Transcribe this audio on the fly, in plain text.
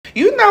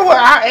You know what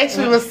I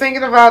actually was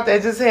thinking about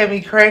that just had me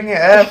cracking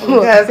up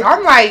because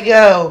I'm like,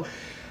 yo,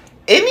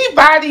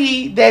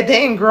 anybody that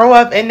didn't grow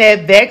up in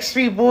that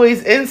Backstreet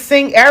Boys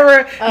NSYNC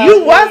era,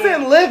 you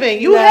wasn't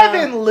living. You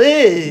haven't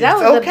lived. That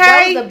was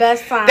the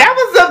best time. That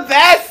was the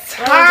best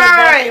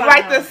time.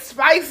 Like the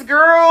Spice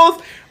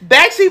Girls,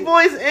 Backstreet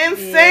Boys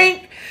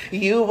NSYNC.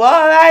 You all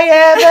I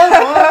ever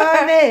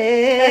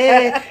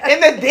wanted.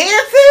 And the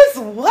dances,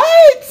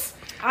 what?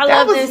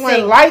 That was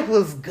when life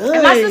was good.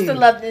 And my sister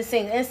loved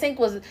NSYNC. NSYNC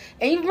was,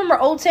 and you remember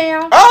Old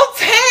Town? Old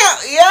Town,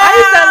 yeah. I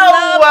used to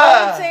love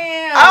Old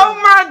Town. Oh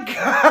my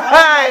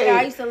God.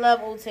 I used to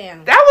love Old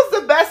Town. That was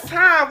the best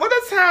time. What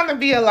a time to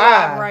be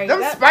alive. Right.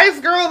 Them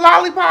Spice Girl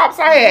lollipops,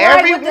 I had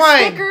everyone.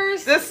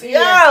 With the stickers.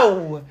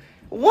 Yo.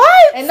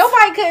 What? And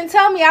nobody couldn't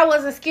tell me I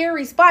wasn't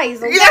Scary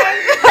Spice. Okay?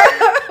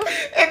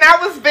 Yeah. And I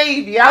was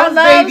Baby. I was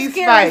Baby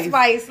Scary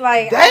Spice.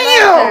 Like,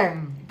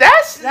 damn.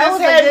 That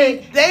was had me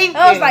thinking.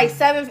 That was like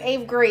 7th,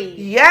 8th grade.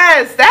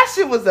 Yes, that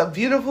shit was a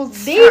beautiful time.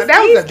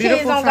 These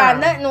kids don't got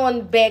nothing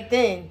on back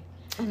then.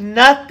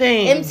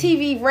 Nothing.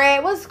 MTV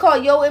Red. What's it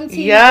called? Yo,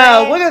 MTV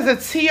Red. What what is it?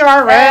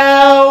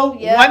 TRL.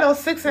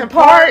 106 in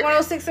Park.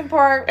 106 in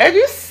Park. Are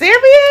you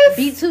serious?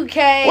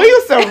 B2K. We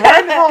used to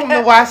run home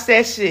to watch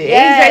that shit.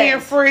 Yes. AJ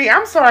and Free.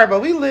 I'm sorry,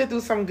 but we lived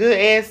through some good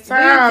ass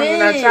times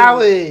in our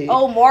childhood.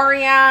 Oh,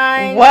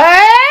 Marion.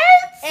 What?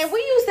 And we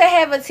used to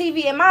have a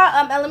TV in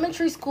my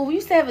elementary school. We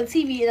used to have a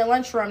TV in the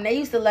lunchroom. They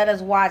used to let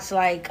us watch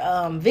like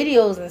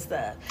videos and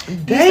stuff.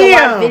 Damn. We used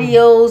to watch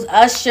videos.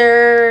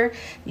 Usher.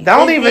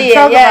 Don't even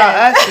talk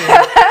about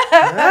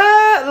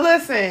Usher.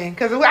 Listen,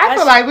 because I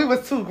feel like we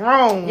was too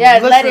grown. Yeah,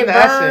 Let It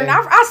Burn.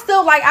 I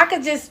still like. I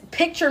could just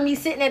picture me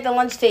sitting at the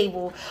lunch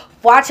table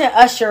watching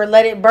Usher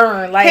Let It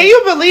Burn. Like, can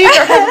you believe it?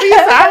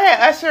 I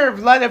had Usher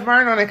Let It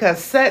Burn on a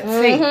cassette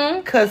tape.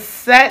 Mm-hmm.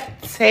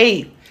 Cassette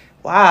tape.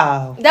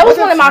 Wow. That was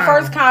one of my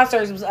first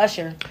concerts was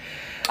Usher.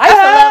 I used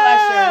to love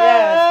Usher,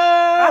 yes.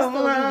 I still do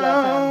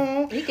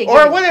love him.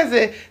 Or what is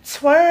it?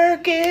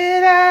 Twerk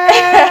it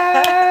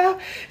out.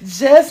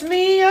 Just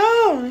me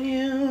on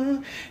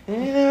you.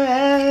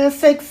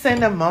 6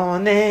 in the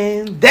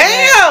morning.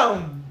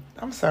 Damn.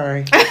 I'm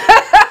sorry.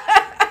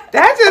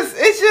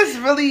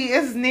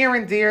 It's near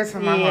and dear to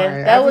my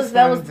heart. That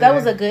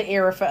was a good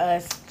era for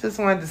us. Just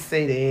wanted to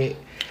say that.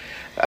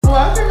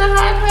 Welcome to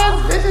High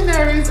Class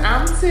Visionaries.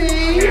 I'm T.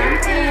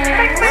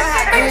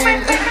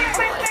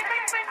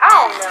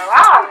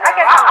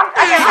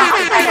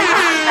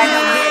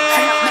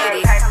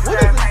 What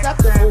is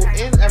acceptable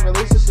in a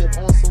relationship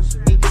on social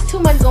media? There's too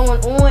much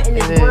going on in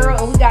this world,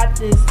 and we got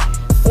this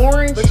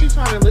orange. But you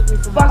trying to lick me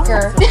from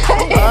fucker. I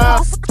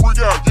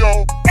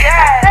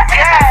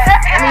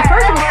mean,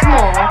 first it was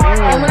small,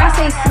 and when I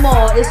say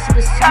small, it's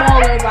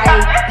smaller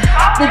like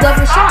the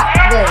double shot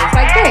was.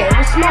 Like that, it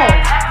was small.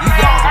 You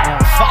guys are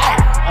on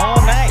fire all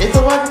night. If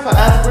it wasn't for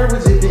us, where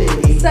would you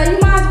be? So you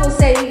might as well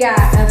say we got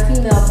a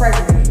female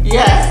president.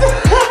 Yes.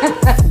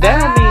 That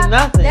don't mean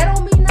nothing. That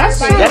don't mean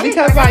nothing. That's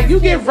because like you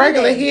get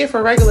regular hair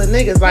for regular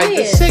niggas. Like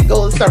the shit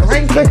goes to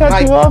ranking. To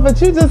cut you off, but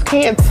you just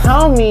can't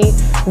tell me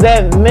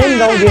that men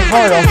don't get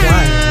hard off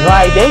lying.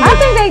 Like they I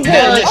think they do.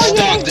 Let's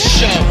start the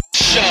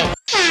show.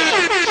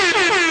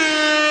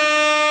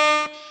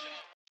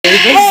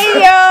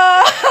 Hey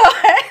y'all.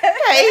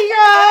 Hey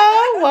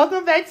y'all.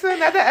 Welcome back to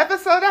another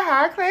episode of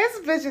High Class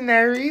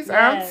Visionaries. Yes.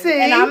 I'm T.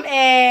 And I'm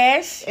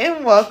Ash.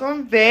 And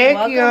welcome back,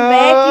 Welcome y'all.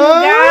 back,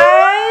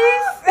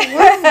 you guys.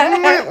 What's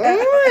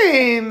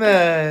going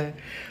on?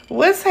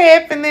 What's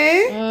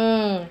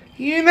happening?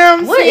 You know what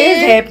I'm What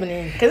saying? is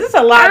happening? Because it's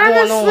a lot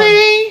going on.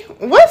 Honestly,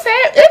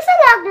 it's a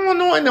lot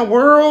going on in the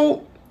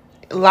world.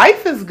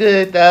 Life is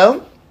good,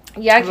 though.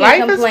 Yeah, I can't Life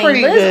complain. is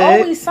pretty There's good.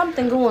 always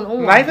something going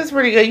on. Life is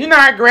pretty good. You know,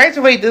 I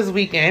graduate this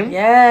weekend.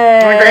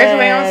 Yes. I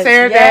graduate on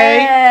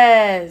Saturday.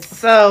 Yes.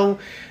 So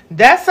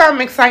that's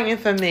something exciting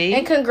for me.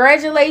 And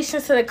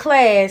congratulations to the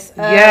class of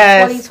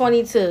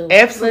 2022.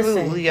 Absolutely,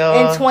 Listen,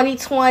 y'all. In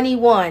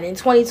 2021, in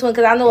 2020,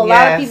 because I know a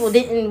lot of people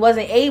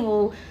wasn't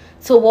able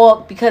to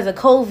walk because of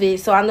COVID.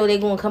 So I know they're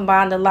going to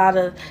combine a lot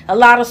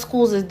of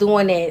schools is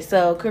doing that.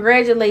 So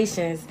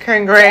congratulations to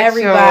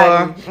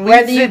everybody.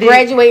 Whether you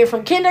graduated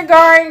from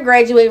kindergarten,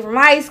 graduated from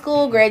high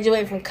school,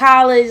 graduated from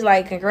college,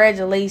 like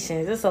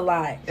congratulations. It's a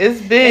lot. It's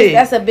big.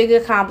 That's a big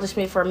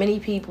accomplishment for many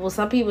people.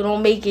 Some people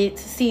don't make it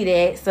to see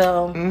that.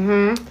 So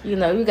you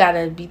know, you got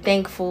to be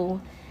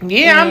thankful.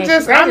 Yeah, I'm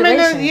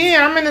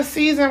in a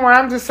season where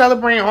I'm just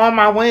celebrating all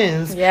my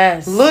wins.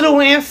 Yes.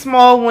 Little and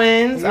small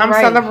wins. I'm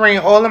celebrating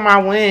all of my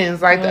wins.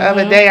 Like the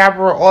other day I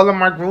brought all of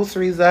my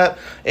groceries up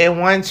in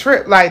one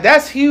trip. Like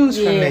that's huge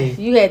for me.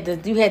 You had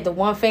the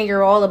one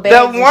finger, all the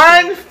bags. The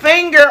one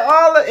finger,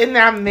 and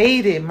I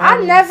made it.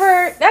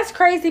 That's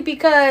crazy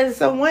because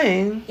it's a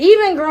win.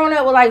 Even growing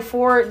up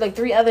with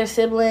 3 other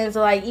siblings,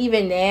 like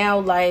even now,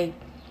 like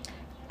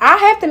I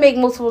have to make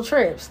multiple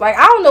trips. Like,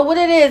 I don't know what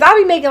it is. I'll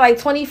be making like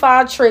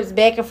 25 trips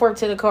back and forth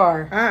to the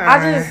car.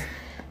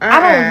 I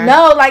don't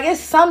know. Like, it's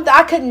something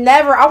I could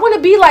never. I want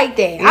to be like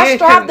that. Yeah, I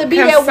strive to be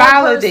that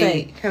one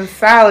person.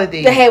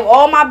 Consolidate. To have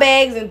all my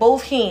bags in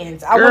both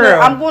hands. I'm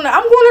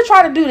gonna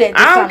try to do that.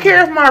 I don't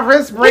care if my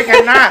wrist break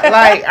or not.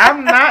 Like,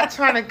 I'm not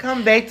trying to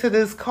come back to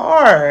this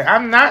car.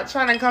 I'm not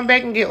trying to come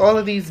back and get all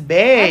of these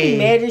bags. I be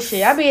mad as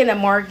shit. I be in the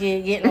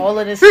market getting all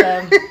of this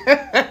stuff.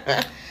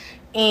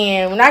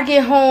 And when I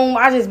get home,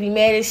 I just be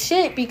mad as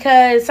shit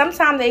because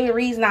sometimes the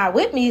Reed's not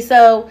with me,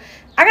 so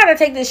I gotta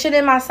take this shit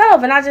in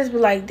myself, and I just be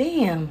like,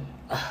 damn.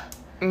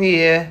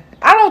 Yeah.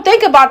 I don't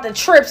think about the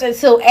trips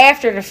until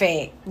after the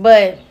fact,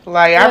 but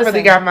like, I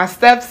really got my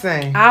steps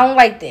in. I don't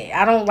like that.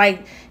 I don't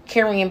like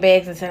carrying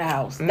bags into the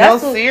house.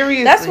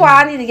 Seriously. That's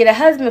why I need to get a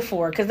husband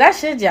for, because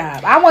that's your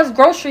job. I was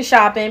grocery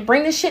shopping,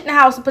 bring the shit in the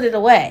house and put it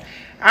away.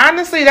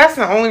 Honestly, that's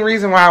the only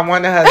reason why I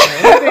want a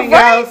husband. Anything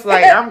right? else,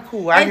 like, I'm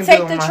cool. I can take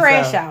do it the myself.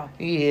 Trash out.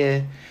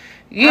 Yeah.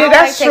 Yeah,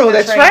 that's true.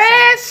 The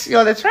trash,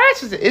 the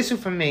trash is an issue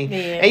for me. Yeah.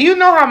 And you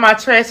know how my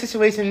trash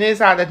situation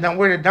is, where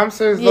the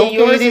dumpster is located.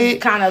 Yours is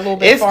kind of a little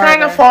bit farther. It's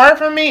kind of far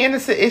from me, and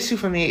it's an issue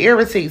for me. It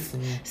irritates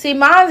me. See,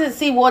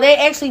 they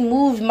actually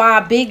moved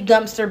my big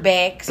dumpster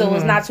back, so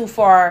it's not too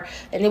far.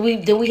 And then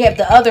we have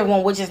the other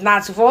one, which is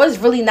not too far. It's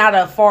really not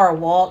a far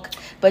walk,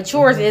 but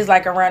yours is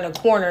like around the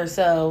corner,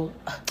 so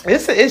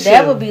it's an issue.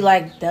 That would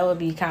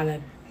be kind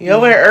of. It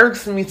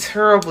irks me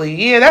terribly.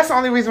 Yeah, that's the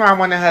only reason why I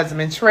want a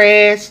husband.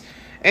 Trash.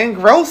 And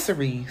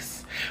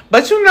groceries.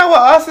 But you know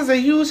what else is a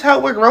huge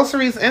help with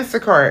groceries?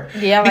 Instacart.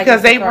 Yeah,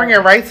 because they bring it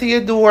right to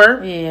your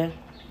door. Yeah.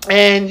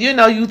 And,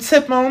 you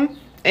tip them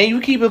and you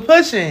keep it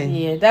pushing.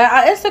 Yeah,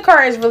 that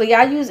Instacart is really,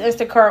 I use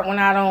Instacart when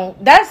I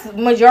don't, that's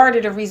majority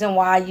of the reason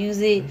why I use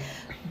it.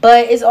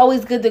 But it's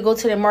always good to go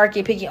to the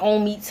market, pick your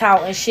own meats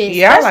out and shit.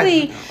 Yeah,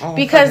 especially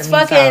because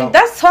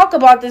let's talk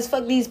about this.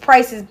 Fuck these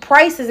prices.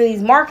 Prices in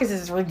these markets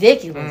is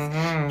ridiculous.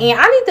 And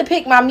I need to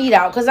pick my meat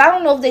out because I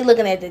don't know if they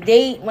looking at the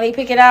date when they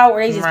pick it out or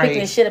they just picking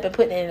the shit up and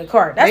putting it in the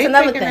cart. That's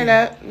another thing. It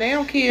up. They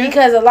don't care.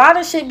 Because a lot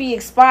of shit be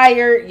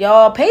expired.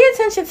 Y'all pay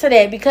attention to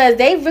that because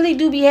they really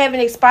do be having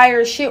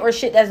expired shit or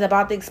shit that's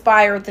about to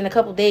expire within a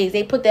couple days.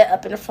 They put that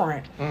up in the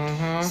front.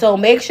 So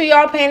make sure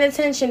y'all paying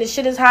attention. The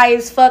shit is high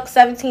as fuck.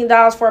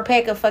 $17 for a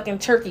pack of fucking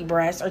turkey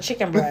breast or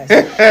chicken breast.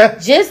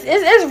 It's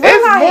real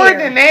out here. It's more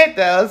than that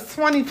though. It's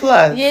 20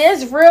 plus. Yeah,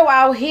 it's real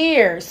out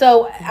here.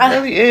 So it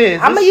really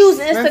is. I'm gonna use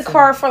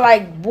Instacart for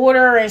like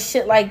water and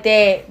shit like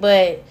that.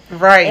 But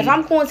if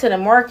I'm going to the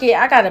market,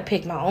 I gotta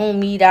pick my own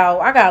meat out.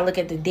 I gotta look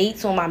at the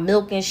dates on my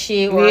milk and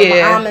shit, or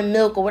my almond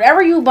milk or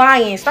whatever you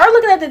buying. Start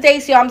looking at the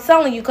dates, y'all. I'm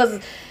telling you,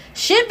 because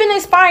shit been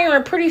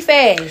expiring pretty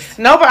fast.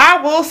 No, but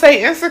I will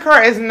say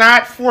Instacart is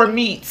not for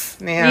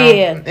meats now.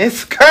 Yeah.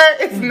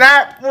 Instacart is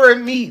not for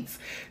meats.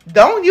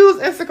 Don't use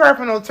Instacart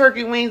for no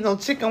turkey wings, no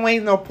chicken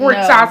wings, no pork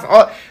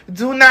chops.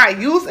 Do not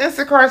use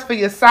Instacart for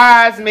your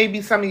sides,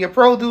 maybe some of your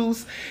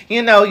produce,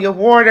 your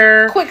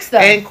water. Quick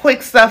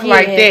stuff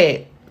like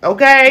that.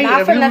 Okay?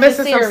 If you're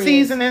missing some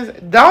seasonings,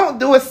 don't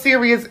do a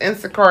serious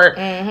Instacart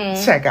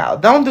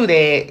checkout. Don't do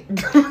that.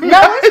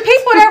 No, it's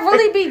people that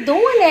really be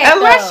doing that.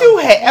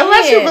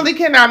 Unless you really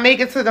cannot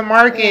make it to the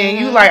market and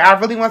you like, I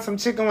really want some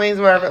chicken wings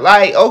or whatever.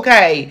 Like,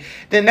 okay,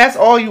 then that's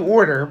all you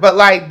order. But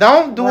like,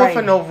 don't do it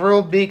for no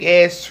real big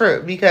ass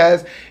trip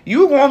because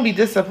you won't be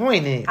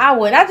disappointed. I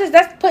would.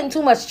 That's putting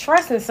too much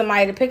trust in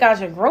somebody to pick out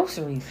your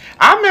groceries.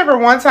 I remember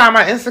one time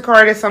I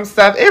Instacarted some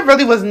stuff. It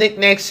really was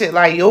knick-knack shit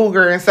like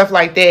yogurt and stuff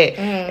like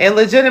that. And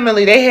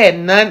legitimately, they had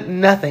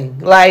nothing.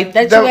 Like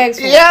that you asked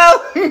for. Yeah,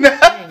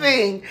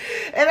 nothing.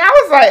 And I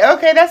was like,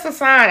 okay, that's a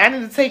sign. I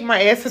need to take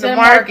my ass to the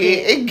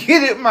market and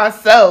get it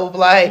myself.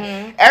 Like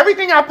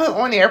everything I put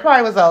on there,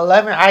 probably was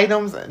 11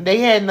 items. They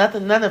had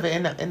none of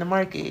it in the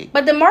market.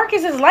 But the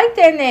markets is like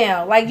that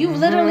now. Like you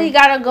literally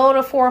gotta go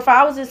to 4 or 5.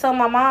 I was just telling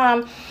my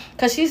mom.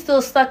 Because she's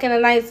still stuck in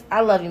the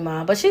I love you,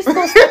 Mom. But she's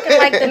still stuck in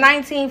like the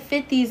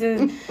 1950s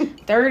and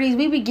 30s.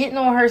 We be getting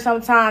on her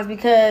sometimes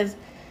because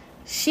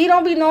she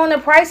don't be knowing the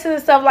prices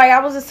and stuff. Like, I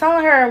was just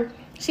telling her,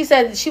 she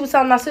said, she was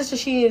telling my sister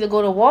she needed to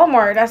go to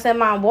Walmart. I said,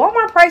 Mom,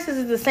 Walmart prices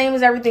is the same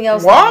as everything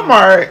else.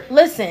 Walmart?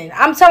 Listen,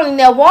 I'm telling you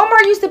now,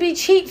 Walmart used to be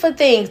cheap for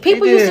things.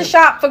 People used to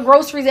shop for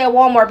groceries at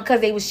Walmart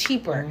because they was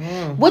cheaper,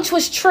 which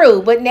was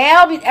true. But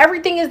now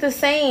everything is the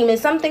same, and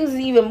some things is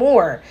even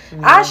more.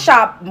 I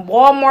shop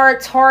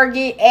Walmart,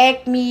 Target,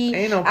 Acme.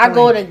 I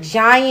go to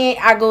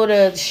Giant. I go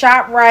to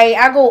ShopRite.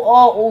 I go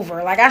all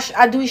over. Like,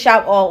 I do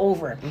shop all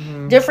over.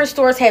 Different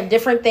stores have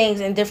different things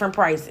and different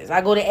prices.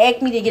 I go to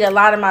Acme to get a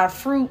lot of my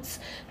fruits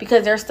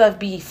because their stuff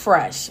be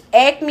fresh.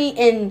 Acme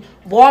and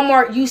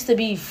Walmart used to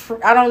be,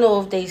 I don't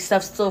know if they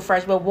stuff's still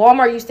fresh, but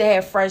Walmart used to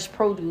have fresh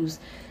produce.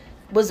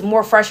 Was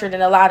more fresher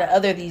than a lot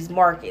of these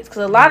markets.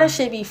 Because a lot of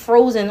shit be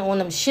frozen on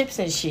them ships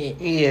and shit.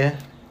 Yeah.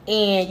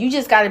 And you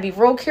just got to be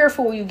real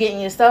careful where you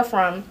getting your stuff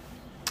from.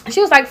 And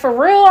she was like, for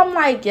real? I'm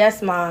like,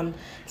 yes, Mom.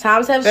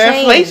 Times have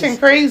changed. Inflation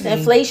crazy. The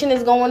inflation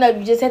is going up.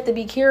 You just have to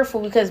be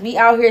careful because we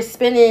out here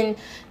spending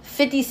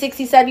 $50,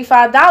 $60,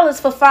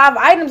 $75 for 5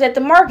 items at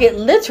the market,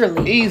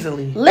 literally.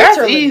 Easily. Literally.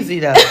 That's easy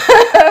though.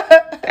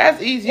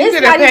 That's easy. You It's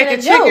get a not pack even of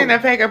a chicken, joke.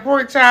 a pack of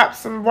pork chops,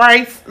 some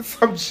rice,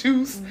 some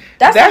juice.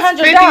 That's $100.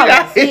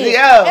 $50. Yeah.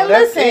 Yo, And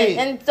that's listen, it.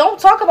 and don't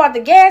talk about the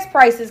gas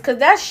prices because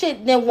that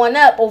shit then went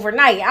up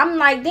overnight. I'm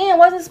like, damn,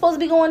 wasn't it supposed to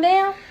be going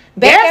down?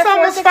 Gas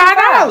almost $5. Yeah,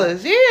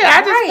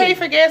 I just Right. paid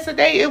for gas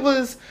today. It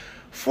was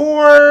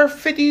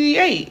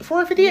 $4.58.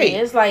 $4.58. Yeah,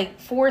 it's like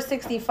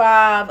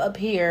 $4.65 up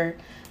here.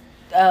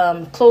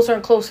 Closer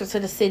and closer to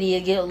the city,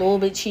 it get a little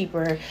bit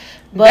cheaper.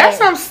 But That's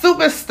some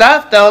stupid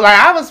stuff though. Like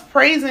I was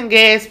praising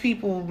gas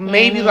people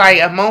maybe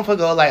like a month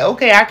ago. Like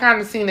okay, I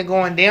kind of seen it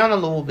going down a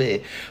little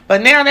bit,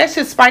 but now that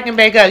shit's spiking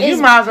back up. You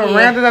might as well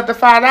round it up to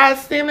 $5.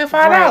 Stand at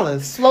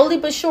 $5. slowly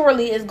but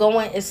surely, it's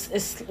going.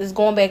 It's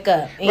going back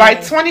up. And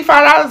Like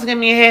 $25 give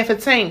me a half a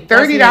tank.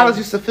 $30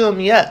 used to fill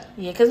me up.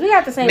 yeah, because we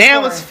got the same.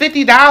 Now car. it's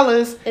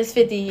 $50. It's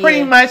 50. Pretty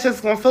yeah. much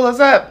it's gonna fill us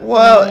up.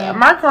 Well,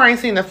 my car ain't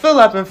seen to fill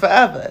up in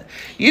forever.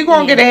 You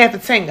gonna get a half a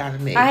tank out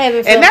of me. I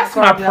haven't. And that's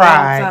my car in a long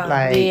pride. time.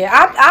 Like yeah,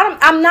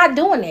 I'm not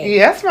doing it.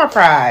 yeah, that's my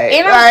pride.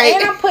 And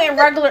like, I'm putting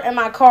regular in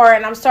my car.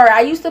 And I'm sorry,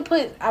 I used to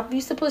put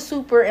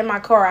super in my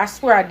car. I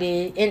swear I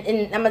did.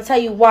 And I'm gonna tell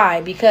you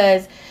why.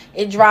 Because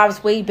it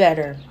drives way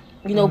better.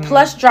 You know,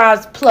 Plus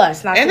drives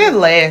Plus. Not and it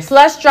lasts.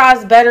 Plus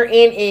drives better, and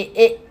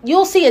it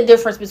you'll see a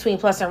difference between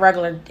Plus and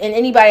regular. And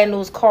anybody in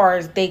those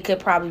cars, they could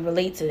probably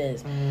relate to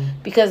this.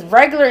 Because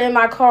regular in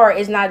my car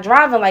is not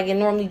driving like it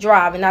normally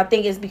drive. And I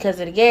think it's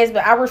because of the gas.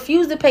 But I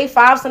refuse to pay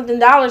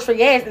 $5-something for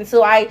gas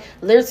until I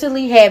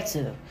literally have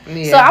to.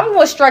 Yeah. So I'm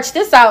going to stretch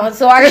this out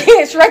until I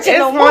can't stretch it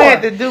no more.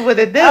 It's going to do what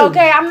it do.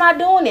 Okay, I'm not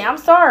doing it. I'm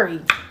sorry.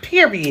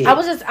 Period.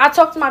 I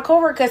talked to my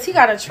coworker because he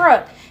got a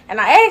truck. And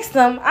I asked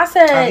him, I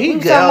said, he we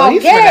was go. talking about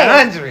He's gas. for the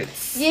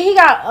hundreds. Yeah, he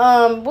got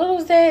what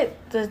was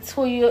that? The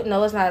Toyota?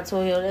 No, it's not a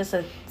Toyota. It's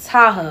a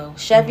Tahoe,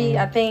 Chevy.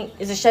 I think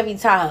it's a Chevy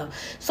Tahoe.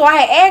 So I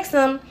had asked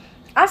him.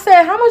 I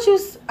said, how much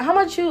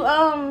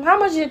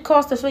it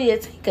cost to fill your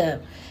tank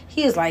up?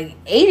 He was like,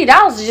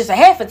 $80 is just a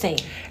half a tank.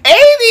 80.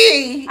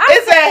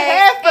 It's a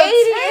half a 80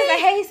 is tank. a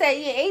half. He said,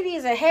 yeah, 80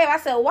 is a half. I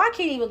said, well, I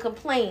can't even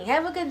complain.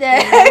 Have a good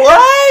day.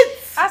 What?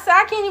 I said,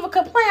 I can't even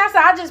complain. I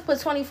said, I just put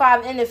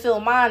 25 in to fill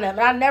mine up.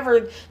 And I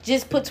never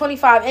just put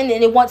 25 in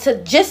and it went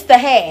to just the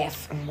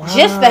half. Wow.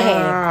 Just the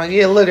half.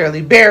 Yeah,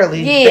 literally,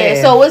 barely.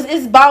 Yeah, so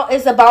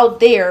it's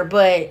about there,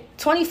 but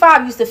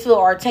 25 used to fill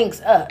our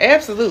tanks up.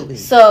 Absolutely.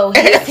 So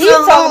he's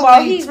talking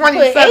about he put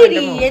 27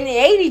 80 and the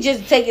 80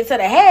 just take it to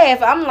the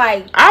half. I'm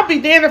like, I'll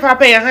be damned if I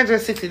pay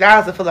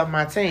 $160 to fill up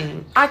my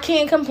team. I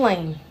can't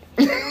complain.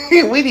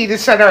 We need to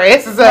shut our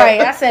asses up.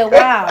 Right. I said,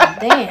 wow,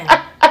 damn.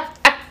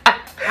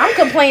 I'm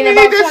complaining We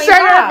about need to 25.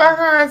 shut our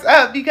behinds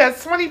up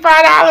because $25,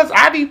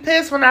 I be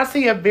pissed when I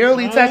see it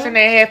barely touching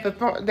that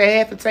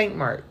half a tank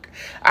mark.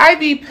 I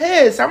be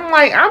pissed. I'm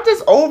like, I'm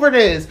just over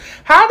this.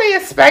 How they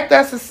expect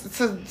us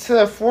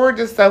to afford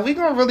this stuff? We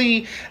gonna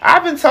really?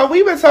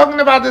 We've been talking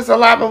about this a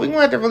lot, but we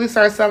gonna have to really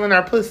start selling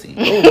our pussy.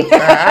 Oh, did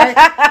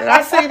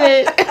I say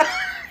that?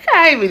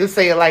 I ain't mean to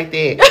say it like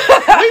that.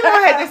 We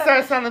gonna have to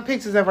start selling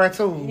pictures of our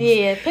tools.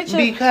 Yeah, pictures.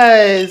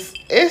 Because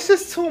it's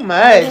just too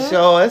much,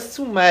 yo. It's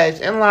too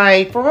much. And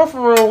like, for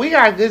real, we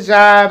got good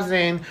jobs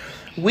and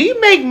we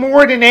make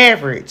more than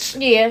average.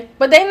 Yeah,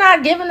 but they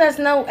not giving us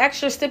no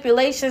extra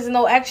stipulations,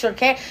 no extra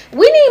cash.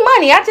 We need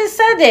money. I just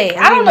said that.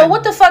 I don't know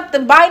what the fuck the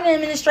Biden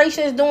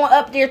administration is doing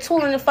up there,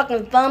 tooling the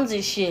fucking thumbs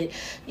and shit.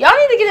 Y'all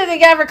need to get it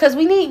together because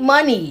we need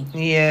money.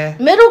 Yeah.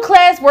 Middle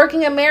class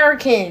working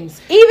Americans,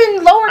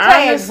 even lower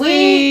class, Honestly,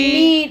 we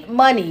need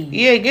money.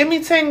 Yeah, give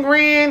me 10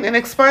 grand and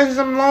expunge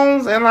some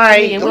loans and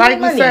like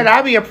we said,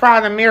 I'll be a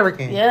proud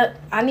American. Yep,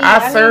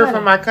 I serve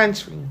for my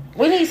country.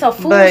 We need some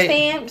food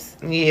stamps.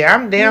 Yeah,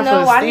 I'm down for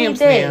the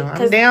stamps now.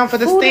 I'm down for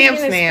the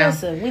stamps now.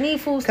 We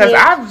need food stamps.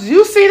 Cause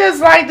you see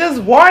this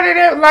water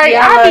that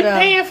I be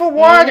paying for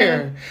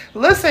water.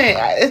 Listen,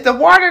 if the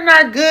water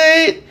not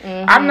good,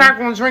 I'm not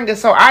gonna drink it.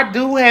 So I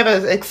do have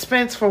an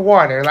expense for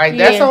water. Like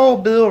that's a whole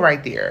bill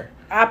right there.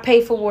 I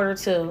pay for water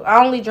too.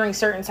 I only drink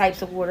certain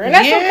types of water, and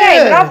that's okay.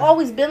 But I've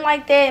always been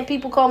like that, and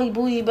people call me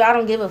bougie, but I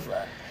don't give a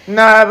fuck.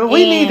 Nah, but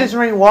we need to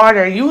drink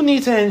water. You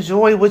need to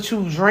enjoy what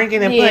you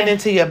drinking and putting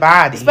into your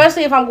body.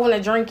 Especially if I'm going to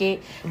drink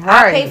it.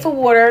 Right. I pay for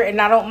water and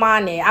I don't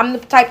mind it. I'm the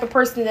type of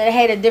person that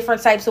had a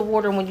different types of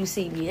water when you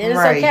see me. And it's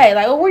okay.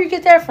 Like, where you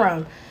get that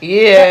from?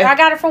 Yeah. I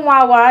got it from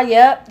Wawa.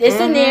 Yep. It's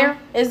in there.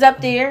 It's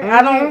up there.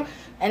 I don't...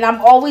 And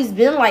I've always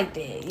been like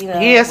that, you know.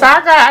 Yeah, so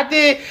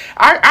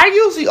I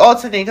usually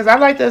alternate because I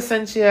like the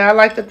Essentia, I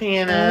like the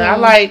Piano, I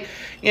like,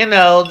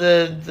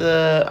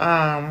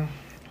 the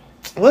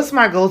what's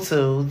my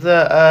go-to?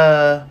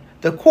 The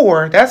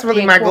Core. That's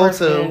really my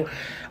go-to.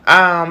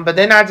 But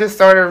then I just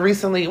started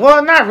recently.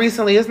 Well, not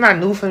recently. It's not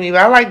new for me,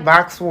 but I like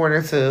box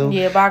water too.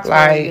 Yeah, box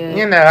water.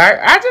 Like,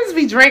 I just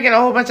be drinking a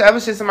whole bunch of other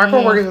shit. So my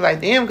coworkers are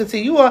like, damn,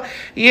 Katia,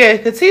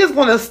 Katia's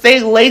going to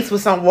stay laced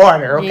with some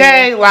water,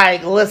 okay? Yeah.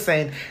 Like,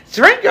 listen,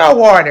 drink your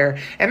water.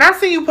 And I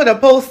see you put a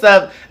post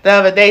up the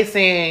other day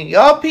saying,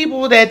 y'all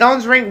people that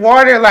don't drink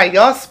water, like,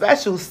 y'all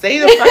special. Stay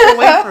the fuck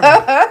away from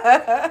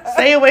it.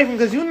 Stay away from it.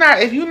 Because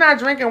if you're not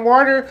drinking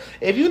water,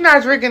 if you're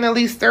not drinking at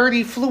least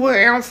 30 fluid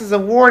ounces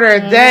of water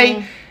a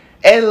day,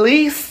 at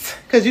least,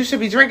 because you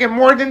should be drinking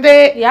more than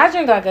that. Yeah, I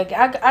drink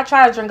I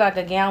try to drink like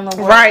a gallon of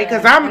water. Right,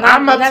 because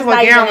I'm up to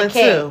a gallon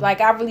too.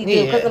 Like I really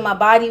do because of my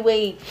body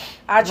weight.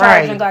 I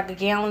try to drink like a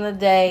gallon a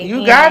day.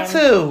 You got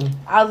to.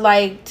 I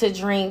like to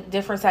drink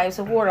different types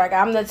of water. Like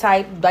I'm the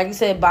type, like you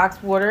said,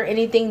 boxed water.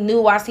 Anything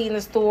new I see in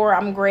the store,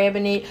 I'm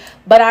grabbing it.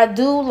 But I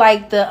do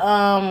like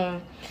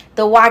the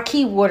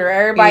Waukee water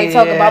everybody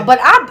talk about. But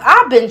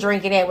I've been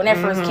drinking that when that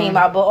first came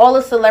out. But all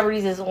the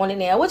celebrities is on it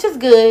now, which is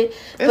good.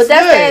 But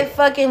that's that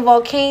fucking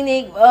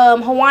volcanic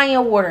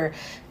Hawaiian water.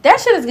 That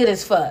shit is good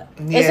as fuck.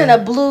 Yeah. It's in a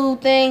blue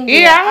thing.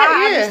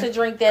 I used to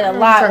drink that a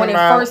lot when it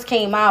first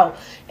came out.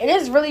 And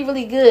it's really,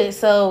 really good.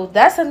 So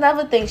that's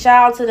another thing.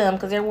 Shout out to them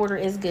because their water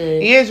is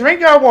good. Yeah,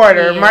 drink your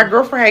water. Yeah. My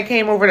girlfriend had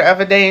came over the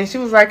other day and she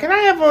was like, "Can I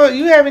have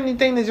you have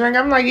anything to drink?"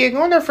 I'm like, "Yeah,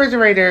 go in the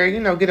refrigerator,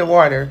 get a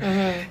water."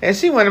 And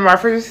she went in my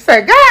refrigerator. She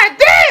said, "God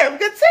damn,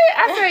 good tea."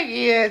 I said,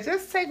 "Yeah,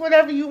 just take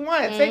whatever you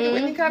want. Take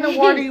any kind of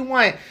water you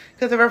want."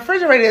 Because the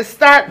refrigerator is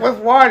stocked with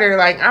water.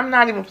 Like, I'm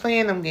not even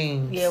playing them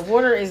games. Yeah,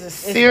 water is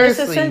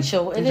seriously, it's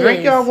essential.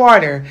 Drink your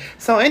water.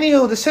 So,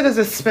 anywho, the shit is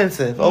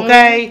expensive,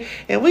 okay?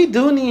 And we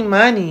do need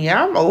money.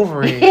 I'm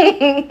over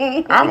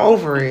it. I'm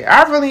over it.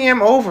 I really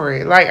am over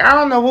it. Like, I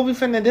don't know what we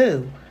finna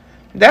do.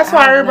 That's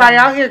why everybody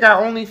out here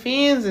got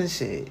OnlyFans and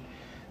shit.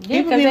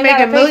 Yeah, people be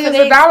making millions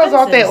of dollars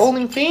off that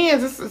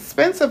OnlyFans. It's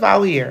expensive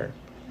out here.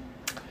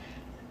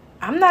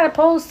 I'm not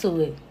opposed to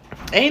it.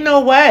 Ain't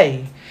no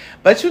way.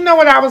 But you know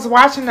what I was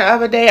watching the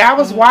other day? I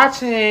was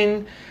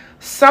watching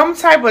some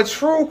type of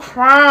true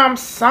crime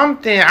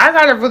something. I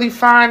gotta really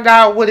find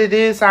out what it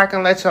is so I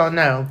can let y'all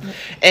know.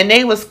 And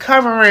they was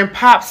covering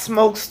Pop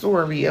Smoke's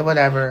story or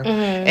whatever.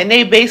 And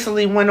they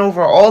basically went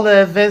over all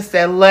the events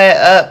that led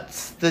up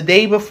the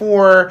day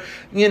before,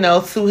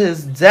 to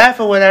his death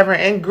or whatever.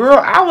 And girl,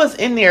 I was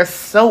in there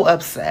so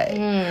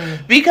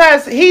upset.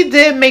 Because he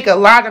did make a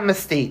lot of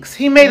mistakes.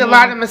 He made a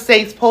lot of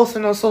mistakes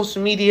posting on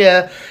social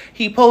media.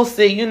 He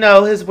posted,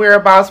 his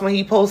whereabouts when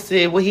he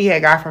posted what he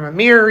had got from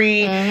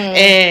Amiri.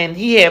 And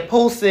he had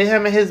posted,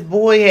 him and his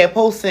boy had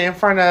posted in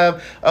front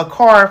of a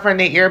car in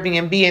front of the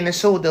Airbnb, and it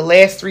showed the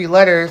last three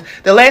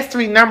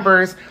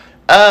numbers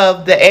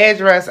of the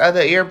address of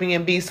the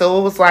Airbnb. So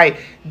it was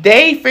like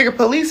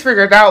police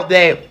figured out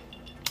that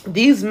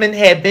these men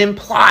had been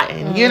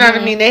plotting. You know what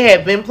I mean? They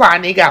had been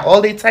plotting. They got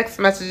all their text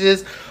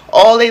messages,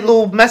 all their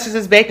little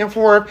messages back and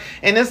forth.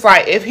 And it's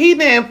like, if he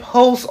didn't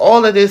post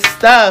all of this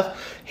stuff,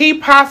 he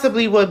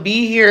possibly would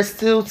be here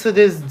still to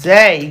this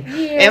day.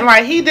 And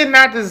like, he did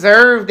not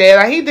deserve that.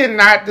 Like, he did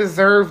not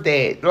deserve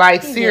that.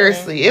 Like,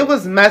 seriously, it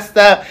was messed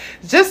up.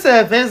 Just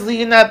the events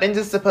leading up and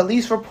just the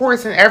police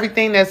reports and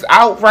everything that's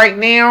out right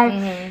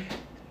now.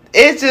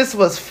 It just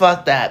was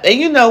fucked up.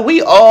 And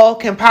we all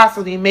can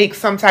possibly make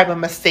some type of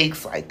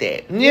mistakes like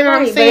that. You know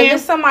what I'm saying? But if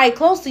it's somebody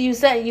close to you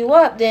setting you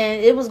up,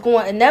 then it was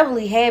going to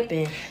inevitably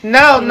happen.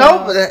 No.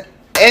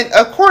 And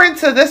according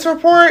to this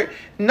report,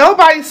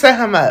 nobody set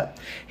him up.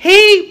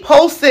 He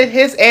posted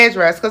his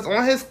address because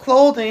on his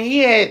clothing, he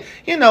had,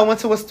 went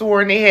to a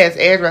store and they had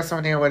his address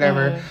on there or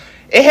whatever.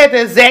 It had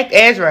the exact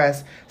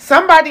address.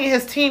 Somebody in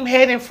his team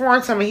had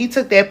informed him and he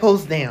took that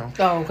post down.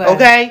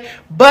 Okay?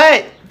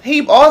 But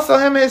him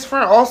and his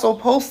friend also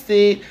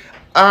posted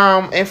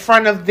in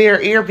front of their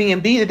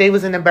Airbnb that they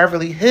was in the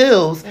Beverly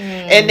Hills.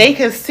 And they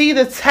could see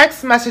the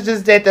text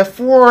messages that the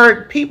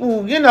four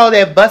people,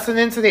 that busted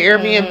into the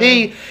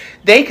Airbnb,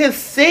 they could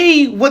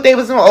see what they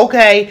was doing.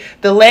 Okay,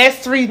 the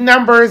last three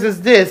numbers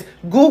is this.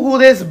 Google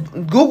this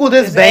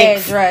bank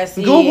address.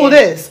 Google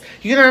this.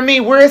 You know what I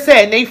mean? Where it's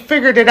at. And they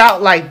figured it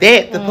out like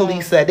that, the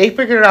police said. They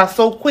figured it out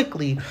so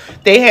quickly.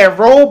 They had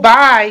rolled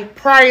by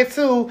prior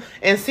to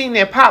and seen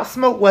that Pop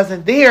Smoke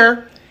wasn't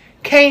there.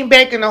 Came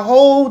back in a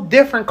whole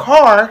different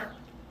car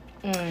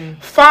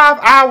 5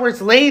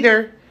 hours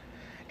later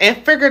and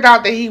figured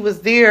out that he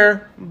was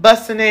there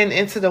busting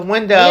into the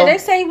window. Yeah, they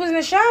say he was in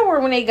the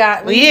shower when they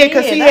got...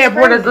 because he had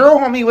brought a girl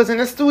home. He was in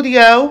the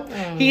studio.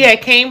 He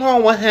had came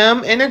home with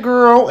him and a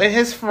girl and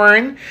his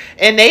friend.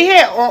 And they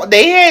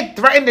had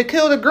threatened to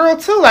kill the girl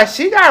too. Like,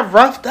 she got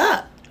roughed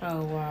up.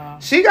 Oh, wow.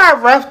 She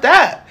got roughed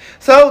up.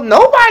 So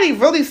nobody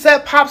really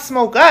set Pop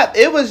Smoke up.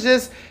 It was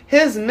just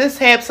his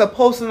mishaps of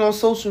posting on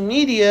social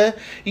media,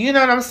 you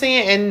know what I'm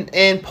saying,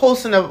 and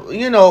posting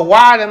a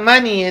wad of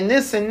money and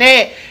this and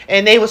that,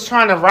 and they was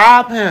trying to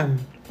rob him.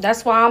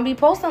 That's why I don't be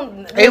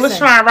posting. They was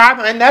trying to rob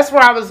him, and that's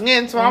where I was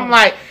getting to. I'm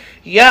like,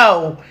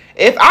 yo,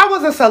 if I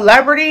was a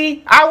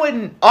celebrity, I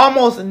would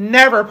almost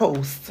never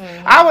post.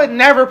 I would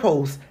never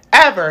post.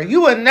 Ever.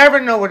 You would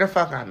never know where the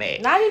fuck I'm at.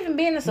 Not even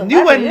being a celebrity.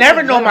 You would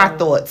never know my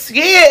thoughts.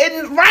 Yeah,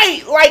 and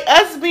right. Like,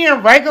 us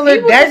being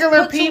regular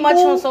people. Too much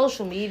on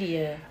social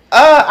media.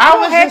 I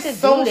was just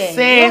so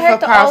sad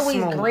for Pop Smoke. You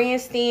don't have to always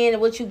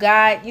grandstand what you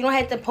got. You don't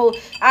have to post.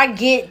 I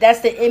get that's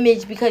the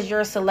image because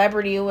you're a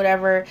celebrity or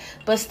whatever.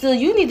 But still,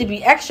 you need to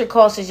be extra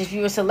cautious if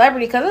you're a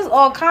celebrity because there's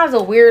all kinds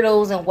of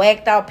weirdos and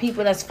whacked out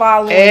people that's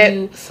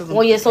following you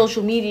on your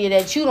social media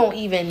that you don't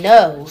even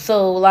know.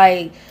 So,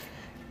 like,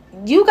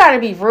 you got to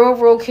be real,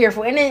 real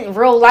careful. And in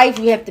real life,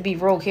 you have to be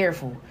real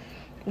careful.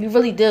 You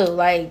really do.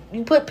 Like,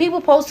 people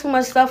post too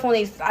much stuff on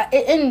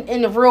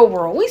in the real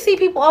world. We see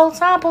people all the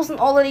time posting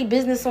all of their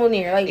business on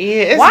there. Like,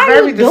 it's why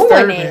very are you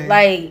doing it?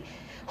 Like,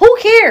 who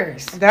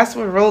cares? That's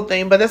the real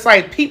thing. But it's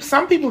like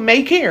some people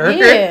may care.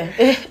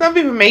 Yeah. Some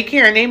people may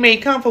care, and they may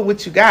come for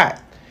what you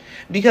got.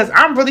 Because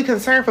I'm really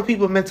concerned for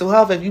people's mental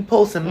health if you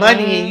posting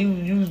money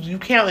and you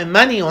counting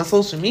money on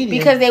social media.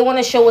 Because they want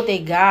to show what they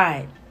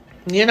got.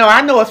 You know,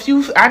 I know a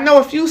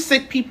few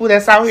sick people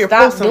that's out here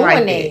posting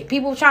like that.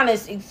 People trying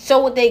to show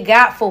what they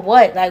got for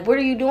what? Like, what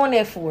are you doing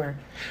that for?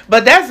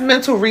 But that's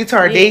mental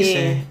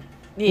retardation.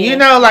 Yeah. You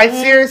know, like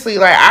seriously,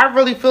 like I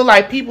really feel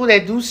like people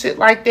that do shit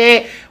like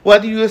that,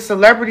 whether you're a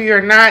celebrity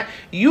or not,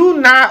 you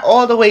not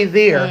all the way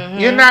there.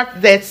 You're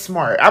not that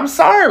smart. I'm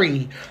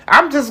sorry.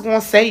 I'm just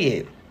gonna say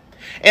it.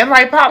 And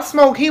like Pop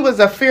Smoke, he was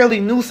a fairly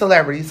new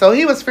celebrity. So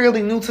he was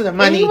fairly new to the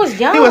money. And he was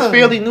young. He was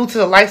fairly new to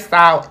the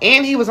lifestyle.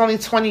 And he was only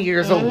 20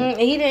 years old. And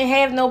he didn't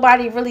have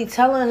nobody really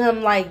telling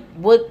him like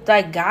what,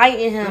 like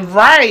guiding him.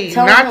 Right.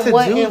 Telling not him to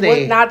what do and that.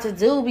 what not to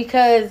do,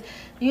 because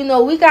you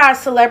know, we got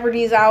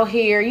celebrities out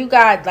here. You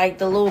got like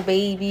the Lil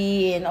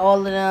Baby and all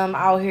of them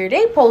out here.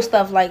 They post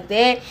stuff like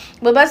that,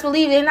 but best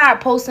believe they're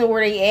not posting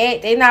where they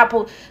at.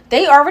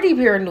 They already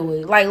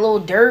paranoid. Like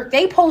Lil Durk,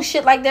 they post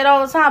shit like that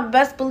all the time.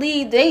 Best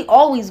believe they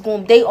always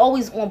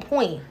on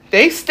point.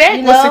 They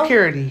stacked with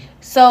security.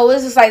 So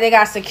it's just like they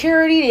got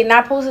security. They're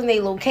not posting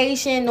their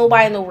location.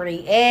 Nobody know where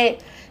they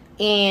at,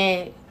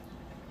 and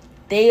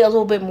they a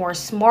little bit more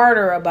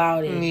smarter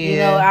about it. Yeah. You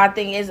know, I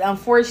think it's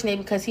unfortunate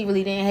because he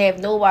really didn't have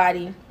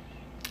nobody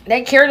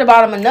that cared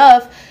about him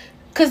enough.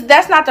 Because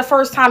that's not the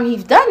first time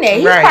he's done that.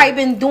 He's probably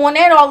been doing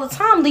that all the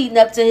time leading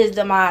up to his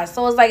demise.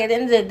 So it's like at the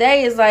end of the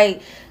day, it's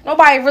like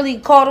nobody really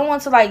caught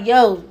on to like,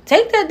 yo,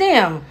 take that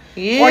down.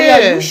 Yeah. Or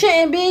yo, you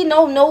shouldn't be.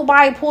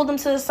 Nobody pulled him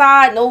to the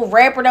side. No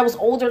rapper that was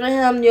older than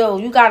him. Yo,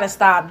 you gotta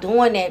stop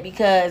doing that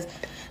because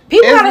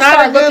people gotta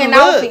start looking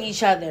out for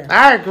each other.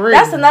 I agree.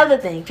 That's another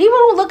thing. People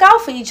don't look out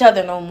for each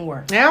other no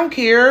more. They don't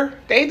care.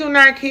 They do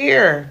not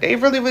care. They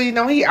really, really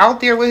know he out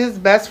there with his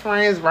best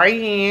friend's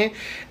right hand.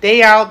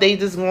 They out. They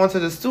just going to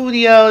the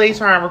studio. They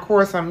trying to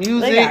record some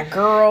music. They got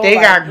girls.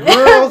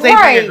 They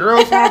bring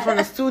girls home from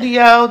the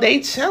studio. They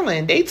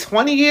chilling. They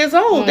 20 years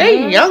old.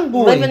 They young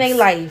boys. Living their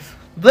life.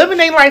 Living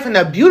their life in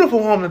a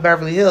beautiful home in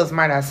Beverly Hills,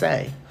 might I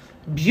say.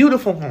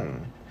 Beautiful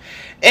home.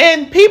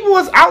 And people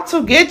is out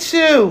to get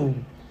you.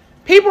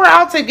 People are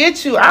out to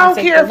get you. I don't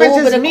care if it's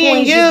just me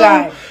and you.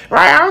 Right?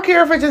 I don't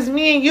care if it's just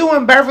me and you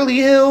in Beverly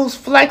Hills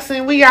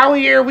flexing. We out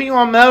here. We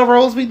on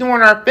Melrose. We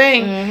doing our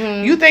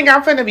thing. You think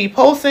I'm finna be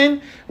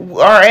posting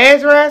our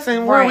address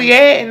and where we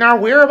at and our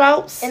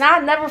whereabouts? And I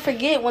never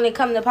forget when it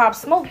come to Pop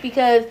Smoke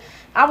because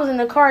I was in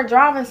the car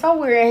driving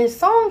somewhere and his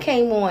song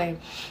came on.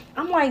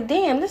 I'm like,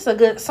 damn, this is a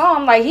good song.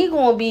 I'm like, he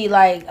gonna be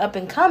like up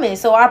and coming.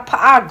 So I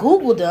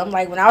Googled him.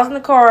 Like when I was in the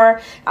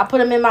car, I put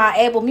him in my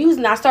Apple Music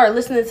and I started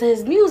listening to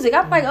his music.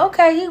 I'm like,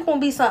 okay, he gonna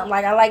be something.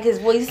 Like I like his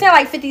voice. He sound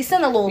like 50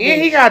 Cent a little bit. Yeah,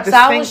 he got the So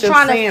I was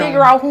trying to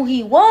figure out who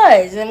he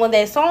was. And when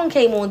that song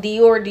came on,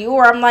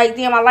 Dior, I'm like,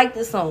 damn, I like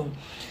this song.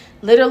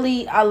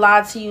 Literally, I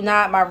lied to you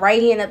not. My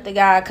right hand up the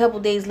guy. A couple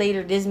days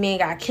later, this man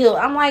got killed.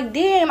 I'm like,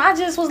 damn, I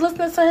just was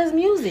listening to his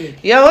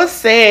music. Yo, it's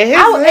sad.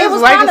 It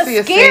was kind of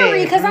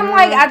scary because I'm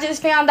like, I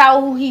just found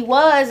out who he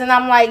was, and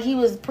I'm like, he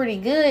was pretty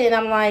good, and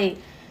I'm like,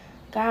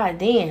 god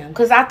damn,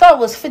 because I thought it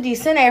was 50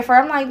 Cent at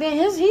first. I'm like, damn,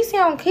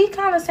 he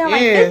kind of sound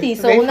like 50.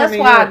 So that's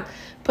why I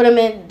put him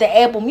in the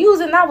Apple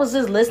Music, and I was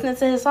just listening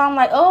to his song. I'm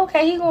like, oh,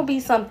 okay, he gonna be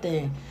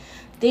something.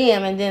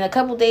 Damn, and then a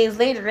couple days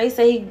later, they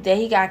say that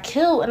he got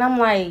killed, and I'm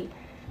like,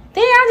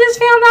 damn, I just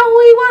found out who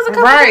he was a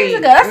couple days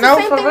ago. That's the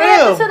same thing that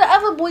happened to the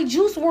other boy,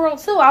 Juice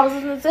WRLD, too. I was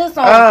listening to his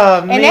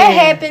song. And that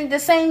happened the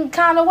same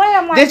kind of way.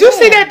 I'm like, did you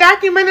see that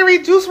documentary,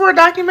 Juice WRLD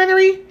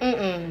documentary?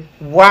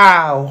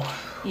 Wow.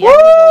 Yeah,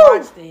 I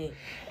watched it.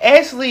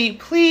 Ashley,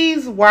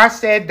 please watch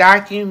that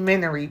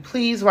documentary.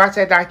 Please watch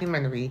that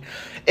documentary.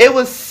 It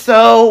was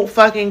so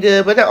fucking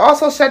good, but it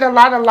also shed a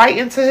lot of light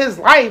into his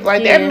life.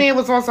 Like, that man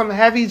was on some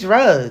heavy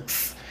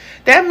drugs.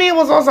 That man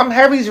was on some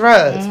heavy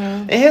drugs.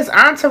 And his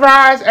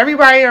entourage,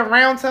 everybody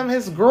around him,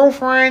 his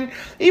girlfriend,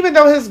 even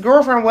though his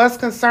girlfriend was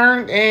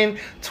concerned and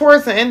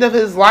towards the end of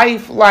his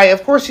life, like,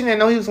 of course she didn't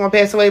know he was going to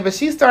pass away, but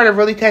she started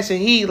really catching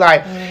heat.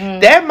 Like,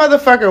 that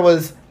motherfucker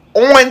was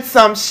on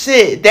some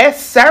shit. That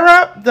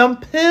syrup, them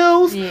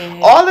pills,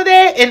 all of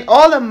that, and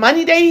all the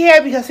money that he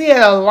had, because he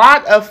had a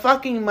lot of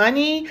fucking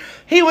money,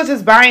 he was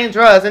just buying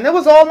drugs. And it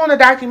was all on the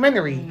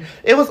documentary.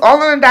 It was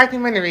all on the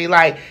documentary.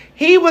 Like,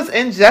 he was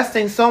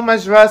ingesting so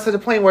much drugs to the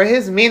point where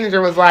his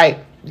manager was like,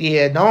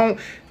 yeah, don't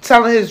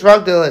tell his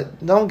drug dealer,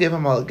 don't give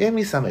him all, give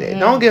me some of that.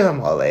 Don't give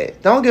him all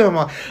that. Don't give him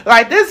all.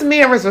 Like, this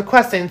man was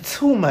requesting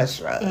too much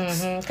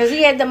drugs. Because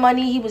he had the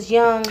money. He was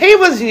young. He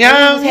was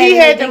young. He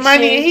had the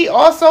money. And he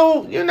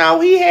also, Juice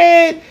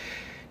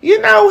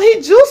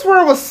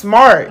WRLD was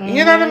smart.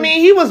 You know what I mean?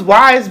 He was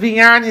wise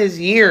beyond his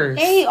years.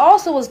 And he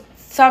also was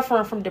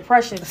suffering from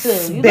depression too. You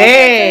listen to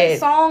Bad. his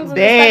songs and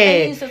the stuff that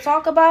Bad. he used to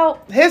talk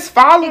about. His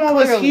following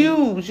was clearly-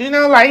 huge, you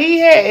know, like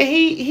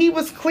he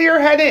was clear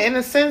headed in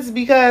a sense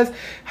because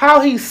how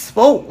he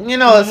spoke, you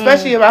know,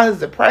 especially about his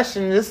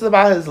depression. This is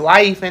about his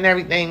life and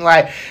everything.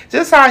 Like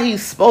just how he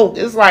spoke,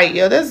 it's like,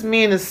 yo, this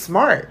man is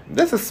smart.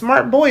 This is a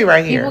smart boy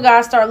right here. People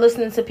gotta start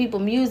listening to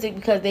people's music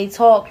because they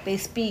talk, they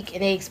speak,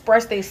 and they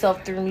express themselves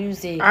through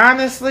music.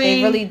 Honestly,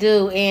 They really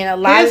do, and a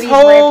lot of his these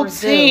whole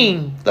rappers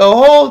team, the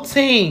whole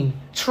team,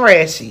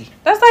 trashy.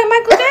 That's like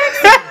Michael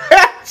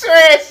Jackson.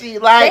 Trashy.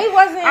 Like They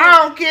wasn't-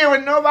 I don't care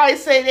what nobody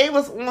say. They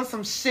was on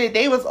some shit.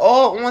 They was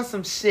all on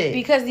some shit.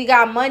 Because he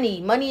got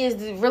money. Money is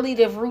really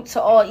the root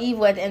to all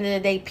evil at the end of the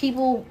day.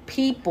 People,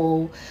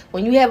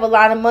 when you have a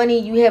lot of money,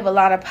 you have a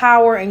lot of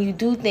power and you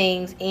do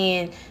things,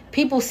 and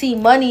people see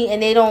money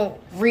and they don't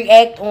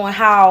react on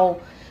how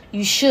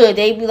you should.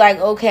 They be like,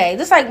 okay,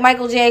 just like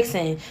Michael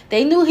Jackson.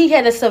 They knew he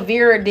had a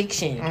severe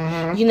addiction.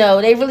 You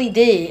know, they really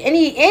did.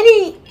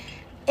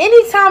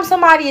 Anytime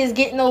somebody is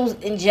getting those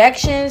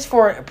injections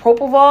for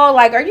propofol,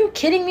 like, are you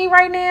kidding me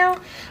right now?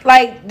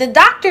 Like, the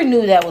doctor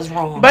knew that was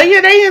wrong. But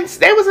yeah,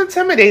 they was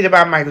intimidated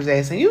by Michael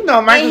Jackson. You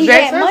know, Michael he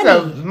had Jackson is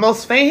money. the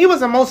most famous. He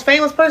was the most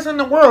famous person in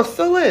the world.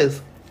 Still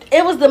is.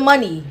 It was the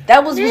money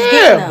that was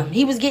getting him.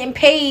 He was getting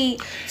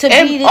paid to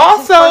And be his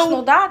also,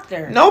 personal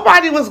doctor.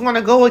 Nobody was going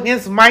to go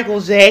against Michael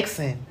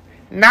Jackson.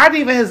 Not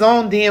even his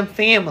own damn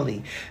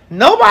family.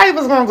 Nobody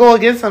was going to go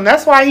against him.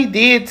 That's why he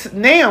did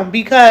now.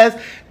 Because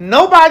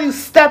nobody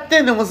stepped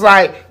in and was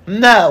like,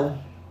 no,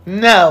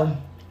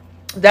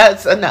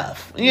 that's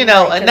enough. You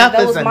know, Right, 'cause enough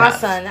that is was I'm my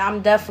son.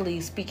 I'm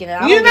definitely speaking it.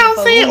 I You don't know give what a I'm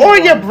fuck saying? who Or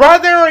you your are.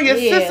 brother or your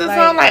Yeah, sister. like-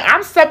 Son, like,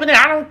 I'm stepping in.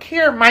 I don't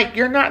care, Mike.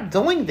 You're not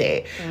doing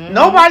that.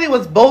 Nobody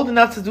was bold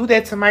enough to do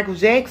that to Michael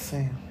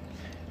Jackson.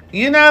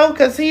 You know,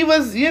 because he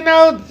was, you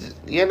know,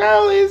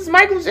 it's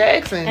Michael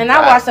Jackson. And I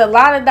watched a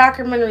lot of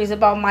documentaries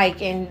about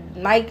Mike, and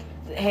Mike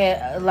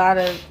had a lot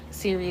of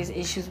serious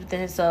issues within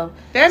himself.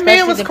 That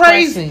man was especially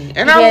crazy. depression.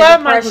 And He I had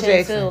love Michael depression,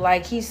 Jackson. too.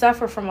 Like, he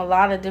suffered from a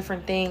lot of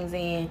different things,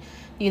 and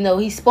you know,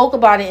 he spoke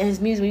about it in his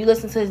music. When you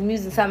listen to his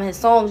music, some of his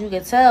songs, you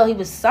could tell he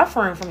was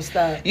suffering from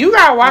stuff. You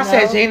gotta watch You know?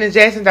 that Janet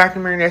Jackson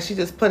documentary that she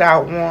just put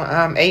out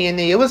on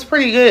A&E. It was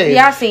pretty good.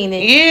 Yeah, I seen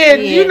it. Yeah,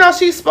 you know,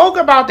 she spoke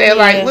about that. Yeah.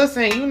 Like,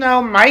 listen, you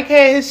know, Mike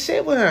had his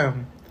shit with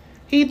him.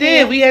 He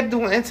did. Yeah. We had to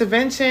do an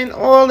intervention,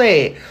 all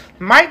that.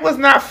 Mike was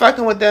not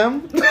fucking with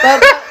them.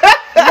 But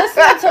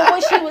listening to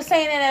what she was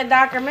saying in that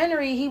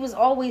documentary, he was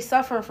always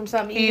suffering from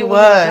something. Even He when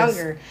was. he was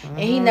younger, and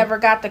he never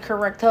got the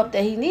correct help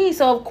that he needs.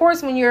 So of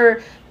course, when you're,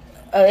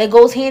 it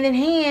goes hand in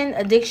hand.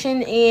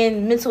 Addiction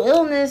and mental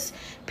illness.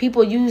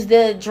 People use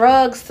the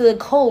drugs to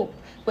cope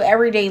with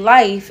everyday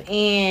life,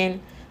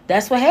 and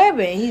that's what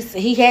happened.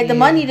 He had the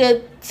money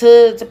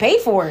to pay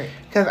for it.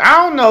 Because I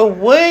don't know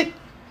what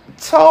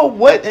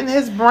in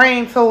his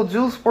brain told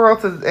Juice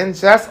WRLD to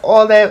ingest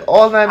all them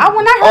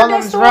When I heard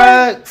that story,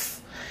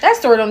 drugs. That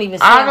story don't even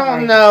sound I don't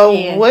right. know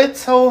Yeah. what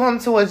told him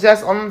to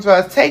ingest all them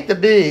drugs. Take the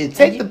bid.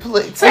 Take the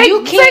plea.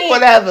 You Take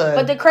whatever.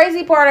 But the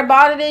crazy part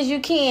about it is you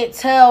can't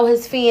tell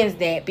his fans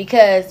that,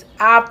 because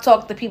I've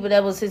talked to people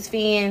that was his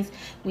fans.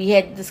 We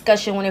had a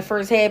discussion when it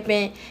first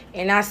happened,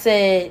 and I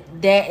said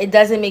that it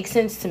doesn't make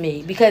sense to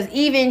me, because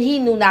even he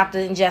knew not to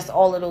ingest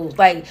all of those.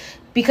 Like,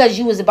 because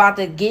you was about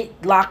to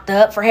get locked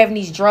up for having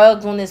these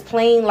drugs on this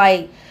plane,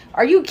 like,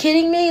 are you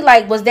kidding me?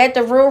 Like, was that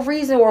the real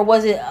reason, or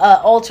was it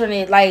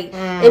alternate? Like,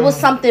 it was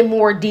something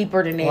more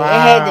deeper than that. Wow,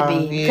 It had to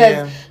be,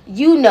 because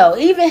you know,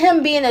 even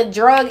him being a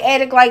drug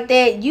addict like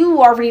that, you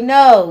already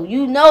know.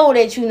 You know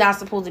that you're not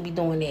supposed to be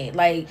doing that.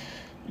 Like,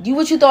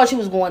 what you thought you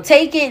was going to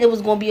take it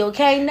was going to be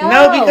okay?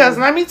 No, because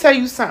let me tell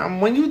you something.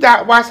 When you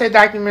watch that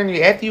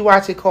documentary, after you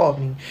watch it, call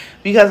me.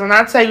 Because when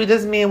I tell you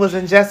this man was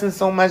ingesting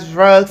so much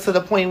drugs to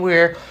the point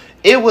where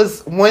it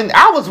was, when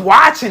I was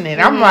watching it,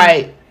 I'm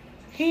like,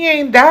 he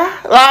ain't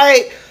died.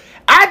 Like,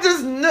 I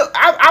just knew.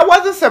 I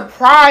wasn't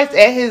surprised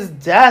at his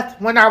death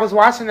when I was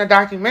watching the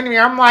documentary.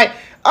 I'm like,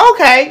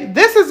 okay,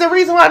 this is the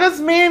reason why this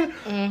man,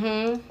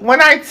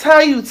 when I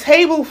tell you,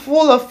 table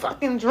full of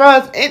fucking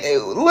drugs, and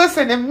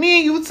listen, if me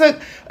and you took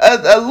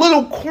a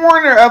little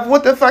corner of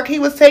what the fuck he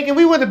was taking,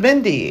 we would have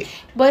been dead.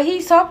 But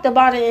he talked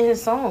about it in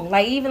his song.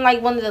 Like, even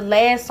like one of the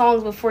last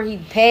songs before he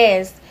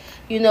passed,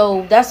 you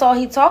know, that's all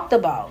he talked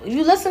about. If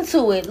you listen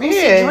to it,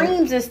 Lucid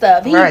Dreams and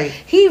stuff,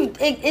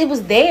 it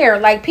was there.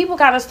 Like, people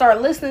got to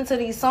start listening to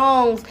these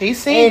songs.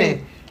 He's seen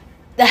it.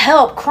 The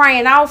help,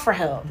 crying out for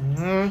help.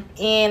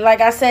 And like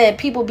I said,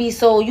 people be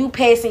so, you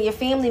passing your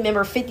family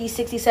member $50,000,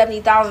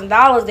 $60,000,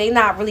 $70,000, they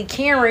not really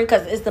caring,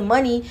 because it's the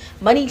money.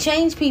 Money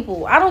change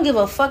people. I don't give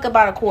a fuck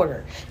about a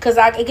quarter, because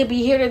it could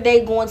be here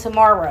today, going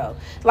tomorrow.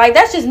 Like,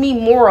 that's just me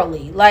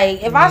morally.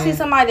 Like, if I see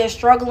somebody that's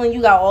struggling,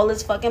 you got all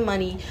this fucking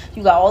money,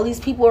 you got all these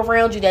people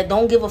around you that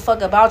don't give a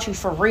fuck about you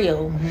for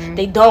real.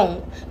 They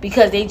don't,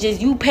 because they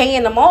just, you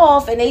paying them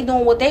off, and they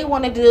doing what they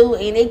want to do,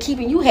 and they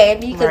keeping you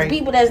happy, because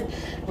people that's,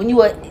 when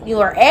you're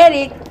an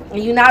addict,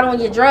 and you're not on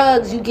your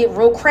drugs, you get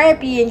real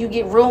crappy and you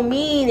get real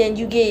mean and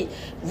you get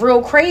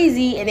real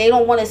crazy, and they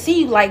don't want to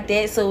see you like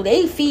that, so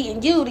they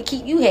feeding you to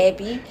keep you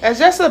happy. It's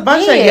just a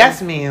bunch of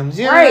yes memes.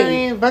 You know what I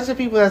mean? A bunch of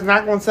people that's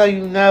not going to tell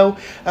you no.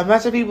 A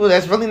bunch of people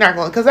that's really not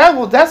going, because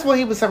that's what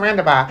he was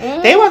surrounded by.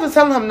 They wasn't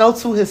telling him no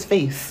to his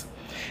face.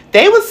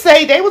 They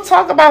would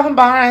talk about him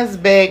behind his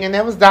back, and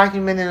that was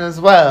documented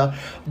as well.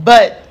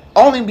 But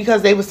only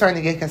because they were starting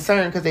to get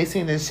concerned because they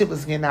seen that shit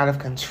was getting out of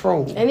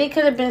control. And it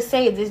could have been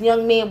saved. This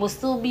young man would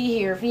still be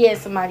here if he had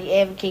somebody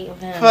advocating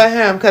for him. For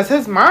him, because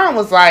his mom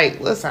was like,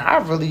 listen,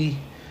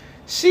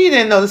 she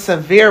didn't know the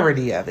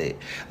severity of it.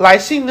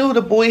 Like, she knew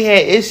the boy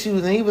had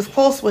issues, and he was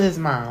close with his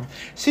mom.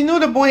 She knew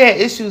the boy had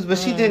issues, but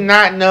she did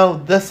not know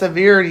the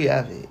severity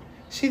of it.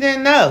 She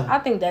didn't know. I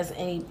think that's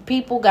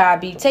people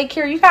gotta take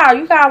care. You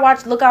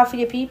gotta look out for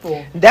your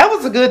people. That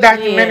was a good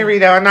documentary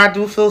though, and I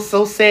do feel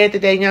so sad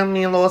that young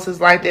man lost his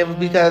life. That was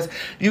because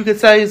you could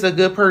tell he's a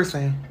good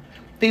person.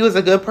 He was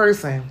a good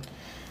person.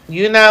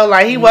 You know,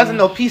 like he wasn't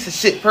no piece of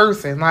shit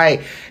person.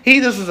 Like he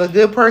just was a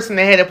good person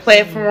that had a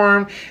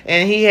platform,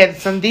 and he had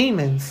some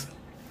demons.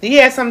 He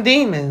had some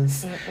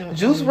demons.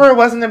 Juice WRLD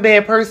wasn't a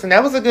bad person.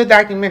 That was a good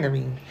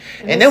documentary.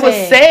 And it was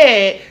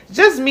sad.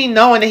 Just me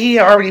knowing that he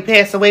had already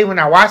passed away when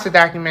I watched the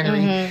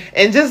documentary.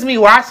 And just me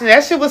watching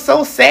that shit was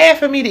so sad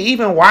for me to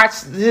even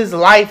watch his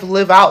life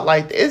live out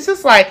like that. It's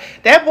just like,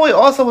 that boy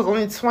also was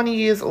only 20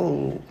 years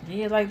old.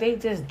 Yeah, like they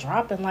just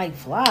dropping like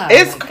flies.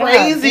 It's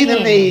crazy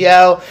to me,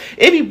 yo.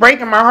 It be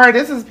breaking my heart.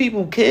 This is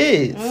people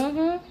kids.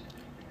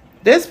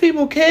 This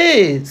people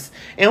kids.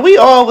 And we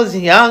all was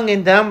young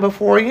and dumb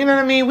before, you know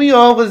what I mean? We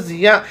all was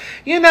young,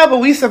 you know, but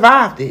we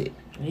survived it.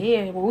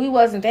 Yeah, but we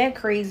wasn't that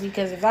crazy,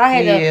 because if I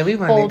had a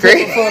whole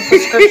ticket full of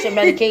prescription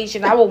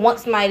medication, I would want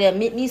somebody to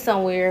admit me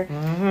somewhere.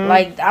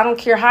 Like, I don't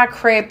care how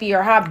crappy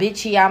or how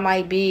bitchy I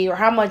might be or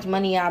how much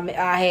money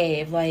I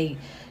have. Like,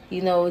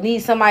 you know, it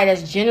needs somebody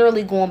that's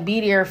generally going to be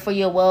there for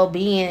your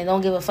well-being and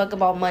don't give a fuck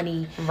about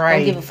money.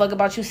 Don't give a fuck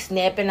about you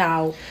snapping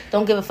out.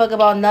 Don't give a fuck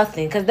about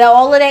nothing. Because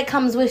all of that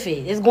comes with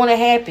it. It's going to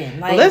happen.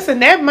 Like, listen,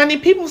 that money,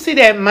 people see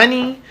that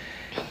money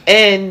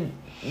and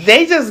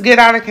they just get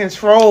out of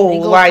control.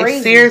 Like,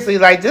 crazy. Seriously,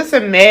 like, just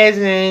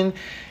imagine,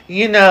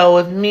 you know,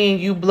 if me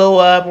and you blow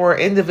up, or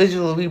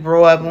individually we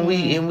blow up,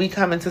 and we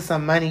come into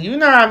some money, you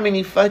know how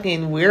many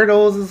fucking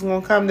weirdos is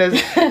gonna come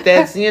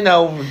that's you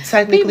know,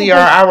 technically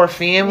our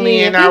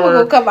family and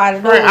our come out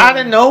of nowhere. Out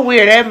of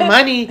nowhere. That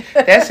money,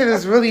 that shit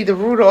is really the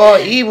root of all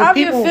evil. I'm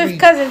your fifth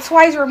cousin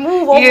twice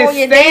removed over on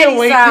your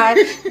daddy's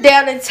side,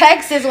 down in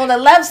Texas on the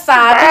left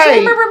side. But you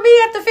remember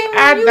me at the family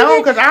reunion? I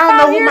don't, because I don't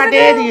know who my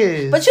daddy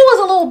is. But you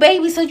was a little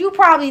baby, so you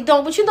probably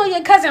don't. But you know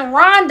your cousin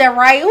Rhonda,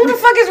 right? Who the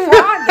fuck is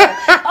Rhonda?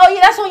 Oh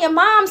yeah, that's on your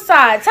mom's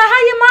side. Tell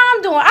how your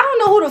mom doing. I don't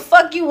know who the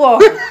fuck you are.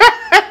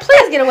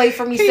 Please get away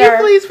from me, Can sir. Can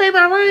you please pay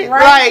my rent?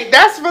 Right? Like,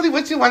 that's really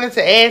what you wanted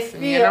to ask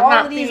me. Yeah, and I'm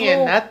not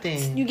paying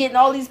nothing. You getting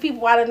all these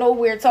people out of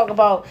nowhere talking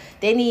about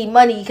they need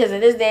money because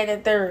of this, that, and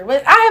the third.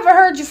 But I haven't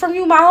heard you from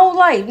you my whole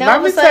life. Now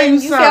all of a sudden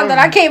you found that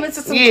I came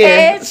into some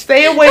cash.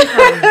 Stay away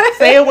from me.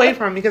 Stay away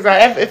from me, because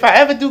if I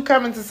ever do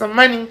come into some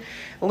money,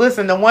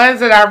 listen, the ones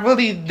that I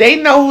really, they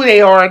know who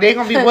they are. They're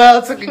going to be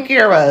well taken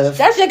care of.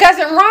 That's your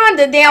cousin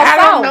Rhonda down south.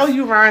 I don't know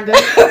you, Rhonda.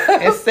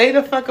 And stay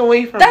the fuck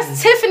away from me.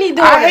 That's Tiffany doing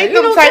I hate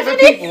them type of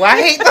people.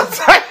 I hate them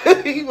type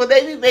of people.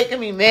 They be making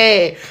me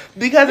mad.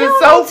 Because it's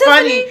so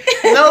funny.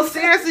 No,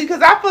 seriously,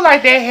 because I feel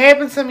like that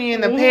happened to me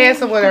in the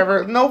past or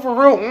whatever. No, for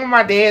real, on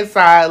my dad's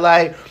side.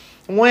 Like,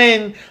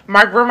 when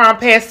my grandma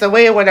passed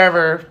away or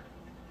whatever,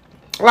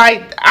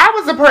 like, I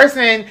was a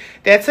person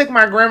that took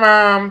my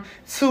grandma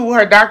to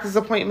her doctor's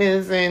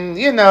appointments and,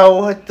 you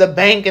know, the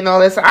bank and all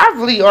that. So I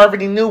really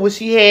already knew what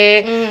she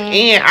had.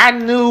 And I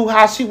knew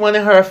how she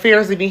wanted her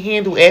affairs to be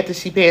handled after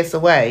she passed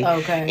away.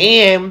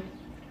 Okay. And,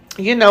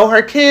 you know,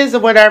 her kids or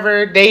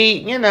whatever, they,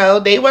 you know,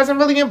 they wasn't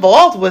really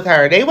involved with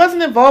her. They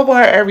wasn't involved with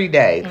her every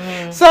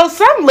day. So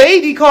some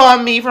lady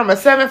called me from a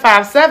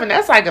 757.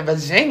 That's like a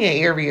Virginia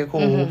area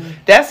code.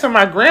 That's where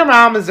my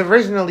grandma is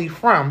originally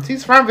from.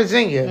 She's from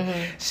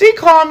Virginia. She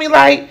called me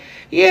like,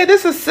 yeah,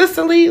 this is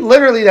Cicely.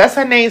 Literally, that's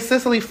her name,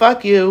 Cicely.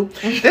 Fuck you.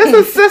 This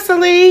is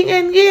Cicely,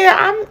 and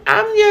yeah,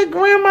 I'm your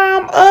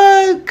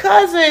grandma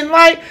cousin,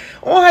 like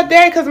on her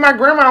dad, because my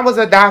grandma was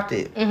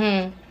adopted.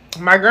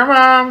 My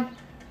grandma.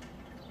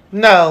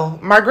 No,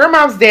 my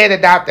grandma's dad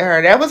adopted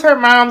her. That was her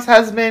mom's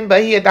husband,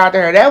 but he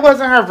adopted her. That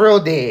wasn't her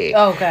real dad.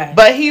 Okay.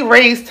 But he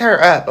raised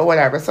her up or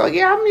whatever. So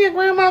yeah, I'm your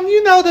grandma.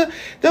 You know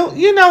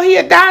you know, he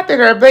adopted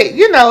her. But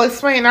you know,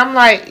 explain. I'm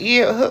like,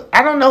 yeah,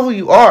 I don't know who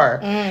you are.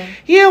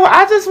 Yeah, well,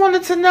 I just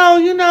wanted to know,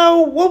 you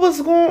know, what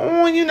was going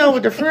on, you know,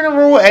 with the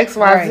funeral,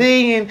 XYZ,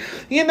 and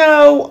you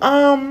know,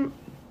 I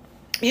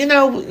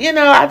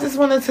just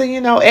wanted to,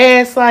 you know,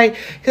 ask, like,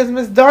 because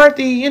Miss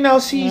Dorothy, you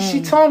know,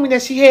 she told me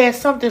that she had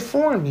something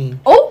for me.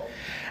 Oh.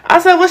 I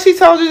said, what she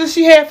told you that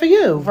she had for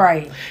you?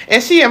 Right.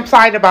 And she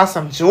implied about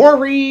some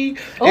jewelry.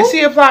 And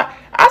she implied,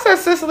 I said,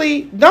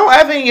 Cicely, don't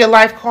ever in your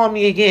life call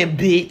me again,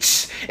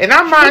 bitch. And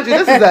I mind you,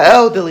 this is an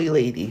elderly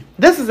lady.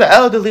 This is an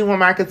elderly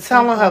woman. I could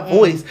tell on her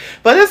voice.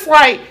 But it's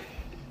like,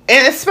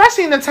 And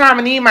especially in the time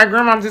of need, my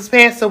grandma just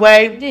passed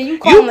away. Yeah, you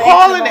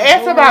calling to ask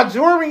jewelry. about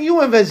jewelry?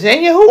 You in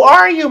Virginia? Who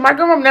are you? My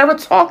grandma never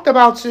talked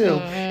about you.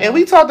 And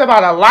we talked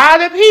about a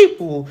lot of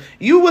people.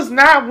 You was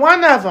not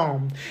one of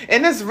them.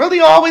 And it's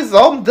really always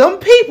them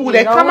people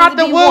that come out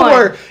the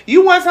woodwork.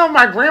 You want some of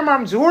my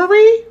grandma's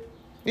jewelry?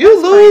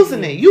 You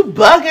losing it. You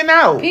bugging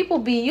out. People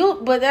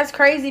but that's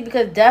crazy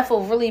because death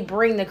will really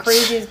bring the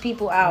craziest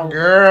people out.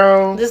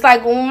 Girl. Just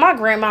like when my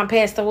grandma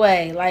passed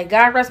away. Like,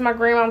 God rest my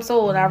grandma's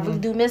soul. And I really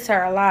do miss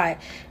her a lot.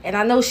 And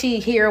I know she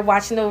here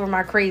watching over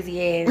my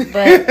crazy ass.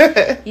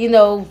 But, you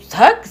know,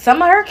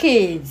 some of her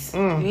kids.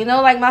 You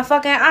know, like my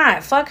fucking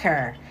aunt. Fuck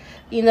her.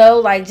 You know,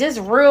 like, just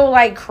real,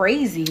 like,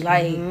 crazy.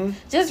 Like,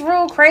 just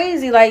real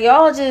crazy. Like,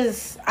 y'all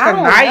just, I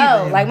don't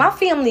know. Like, my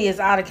family is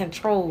out of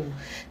control.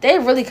 They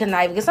really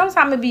connive. Because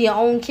sometimes it be your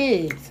own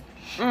kids.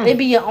 They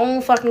be your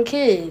own fucking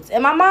kids.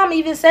 And my mom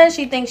even said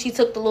she thinks she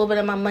took the little bit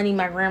of my money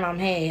my grandma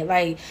had.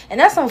 Like, and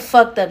that's some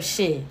fucked up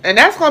shit. And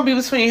that's going to be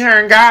between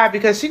her and God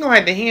because she going to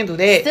have to handle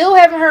that. Still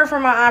haven't heard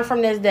from my aunt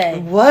from this day.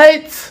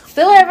 What?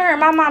 Still haven't heard.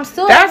 My mom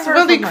still That's haven't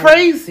heard really from her.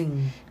 crazy.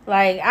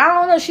 Like, I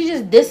don't know. She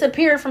just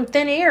disappeared from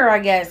thin air, I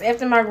guess,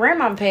 after my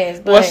grandma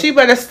passed. But well, she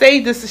better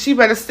stay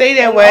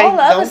that way. All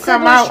the other Don't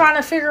come siblings out. trying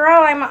to figure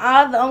out, like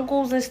my other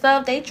uncles and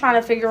stuff, they trying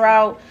to figure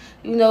out,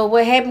 you know,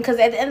 what happened. Because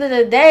at the end of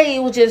the day, it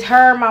was just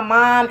her, my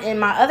mom, and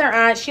my other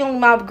aunt.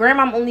 My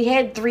grandma only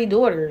had 3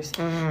 daughters.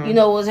 You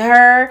know, it was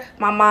her,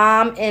 my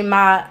mom, and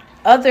my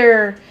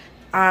other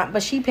aunt.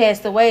 But she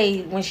passed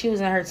away when she was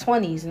in her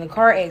 20s in a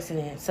car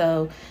accident.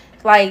 So,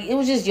 like, it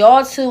was just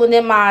y'all 2, and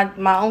then my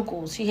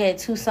uncles. She had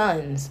 2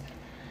 sons.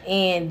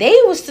 And they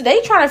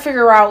trying to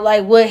figure out,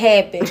 like, what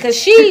happened. Because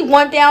she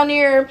went down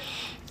there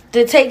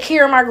to take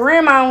care of my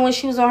grandma when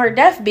she was on her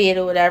deathbed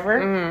or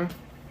whatever.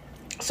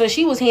 So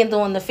she was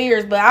handling the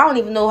affairs, but I don't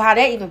even know how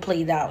that even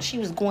played out. She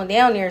was going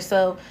down there,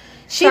 so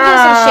she did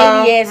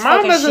some shady ass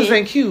fucking Mama's shit. is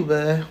in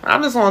Cuba.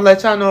 I'm just gonna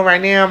let y'all know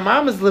right now.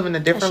 Mama's living a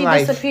different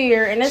life. She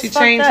disappeared, and it's she fucked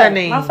changed up. her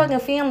name. My fucking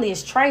family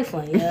is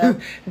trifling, yeah.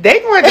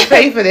 They going to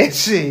pay for that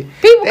shit.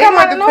 People they come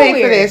out to of nowhere.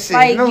 pay for that shit.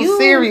 Like, no, you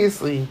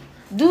seriously.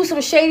 do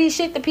some shady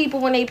shit to people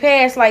when they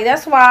pass. Like,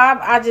 that's why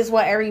I just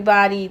want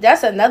everybody.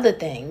 That's another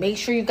thing. Make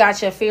sure you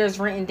got your affairs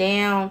written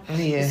down.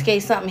 Yeah. In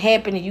case something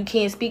happened and you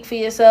can't speak for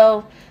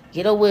yourself,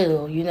 get a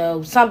will, you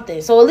know,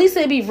 something. So at least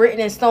it'd be written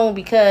in stone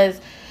because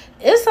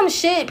it's some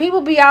shit.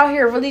 People be out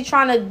here really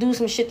trying to do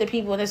some shit to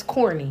people and it's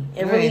corny.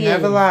 It really is.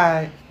 Never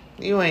lied.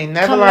 You ain't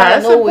never Coming lied. out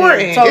of That's nowhere,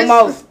 important. talking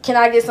about, can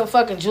I get some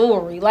fucking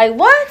jewelry? Like,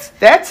 what?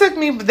 That took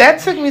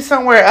me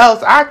somewhere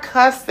else. I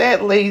cussed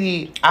that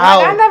lady out.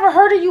 Like, I never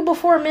heard of you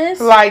before, miss.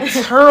 Like,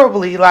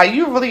 terribly. Like,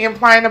 you really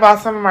implying about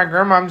some of my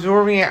grandma's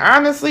jewelry. And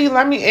honestly,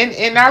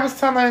 and I was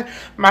telling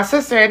my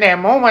sister in that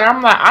moment,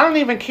 I'm like, I don't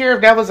even care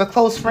if that was a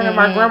close friend of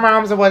my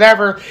grandma's or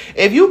whatever.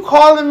 If you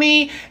calling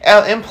me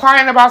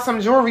implying about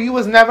some jewelry, you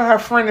was never her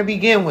friend to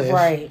begin with.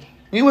 Right.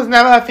 You was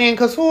never her fan,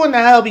 because who in the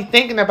hell be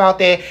thinking about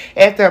that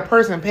after a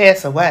person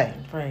passed away?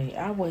 Right.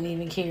 I wouldn't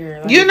even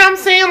care. Like, you know what I'm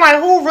saying? Like,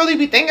 who really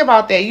be thinking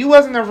about that? You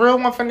wasn't a real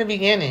one from the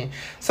beginning.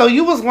 So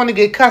you was going to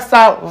get cussed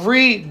out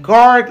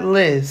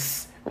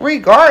regardless.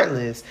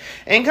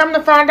 And come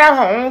to find out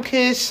her own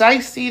kids,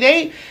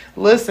 shiesty,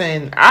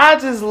 listen, I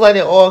just let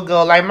it all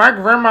go. Like, my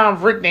grandma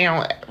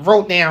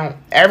wrote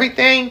down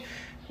everything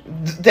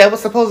that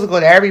was supposed to go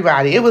to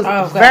everybody. It was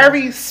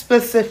very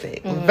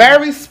specific.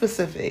 Very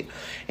specific.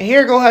 And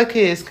here go her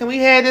kids. Can we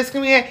have this?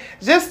 Can we have...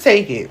 Just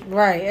take it.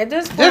 Right. At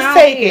this point, just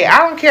take it. I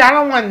don't care. I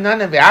don't want none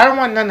of it.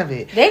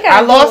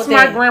 I lost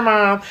my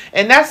grandma.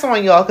 And that's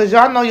on y'all. Because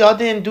y'all know y'all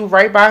didn't do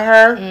right by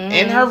her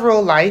in her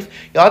real life.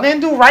 Y'all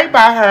didn't do right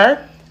by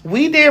her.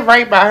 We did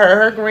right by her.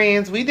 Her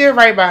grands. We did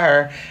right by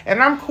her.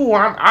 And I'm cool.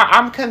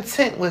 I'm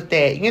content with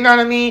that. You know what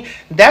I mean?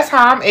 That's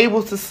how I'm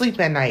able to sleep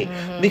at night.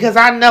 Because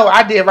I know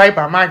I did right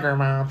by my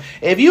grandma.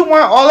 If you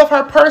want all of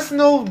her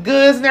personal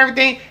goods and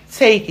everything,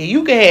 take it.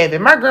 You can have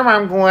it. My grandma,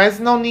 I'm going, there's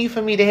no need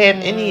for me to have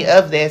any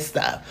of that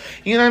stuff.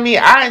 You know what I mean?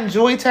 I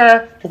enjoyed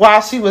her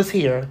while she was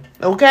here.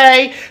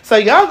 Okay? So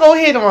y'all go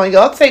ahead on.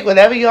 Y'all take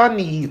whatever y'all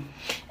need.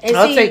 And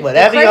I'll take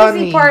whatever y'all need. The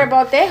crazy part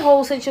about that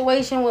whole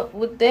situation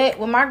with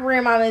my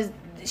grandma is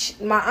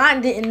my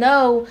aunt didn't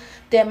know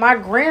that my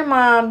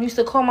grandma used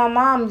to call my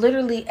mom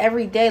literally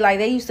every day. Like,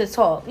 they used to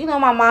talk. You know,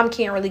 my mom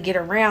can't really get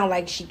around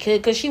like she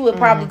could because she would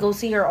probably go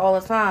see her all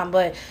the time.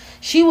 But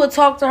she would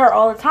talk to her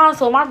all the time.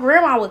 So my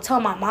grandma would tell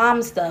my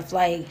mom stuff.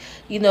 Like,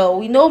 you know,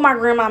 we know my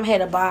grandma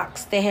had a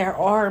box that had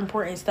all her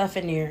important stuff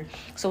in there.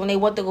 So when they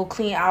went to go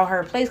clean out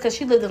her place, because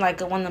she lived in like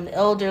one of them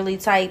elderly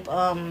type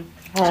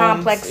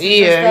complexes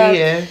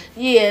and stuff.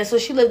 Yeah, so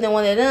she lived in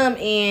one of them,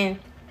 and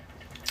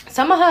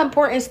some of her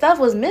important stuff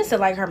was missing,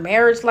 like her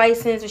marriage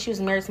license when she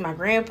was married to my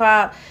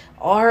grandpa.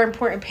 All her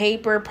important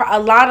paper, a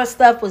lot of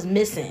stuff was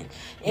missing.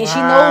 And she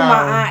know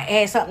my aunt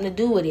had something to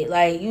do with it.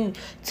 Like, you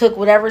took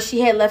whatever she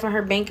had left in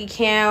her bank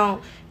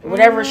account,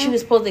 whatever she was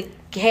supposed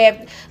to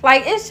have.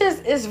 Like,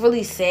 it's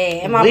really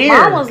sad. And my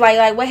mom was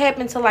like, what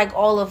happened to, like,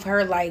 all of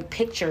her, like,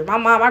 pictures?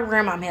 My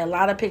grandma had a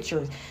lot of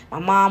pictures. My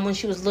mom, when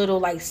she was little,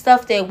 like,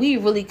 stuff that we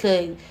really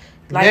could,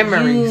 like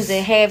use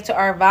and have to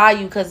our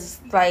value, because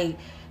like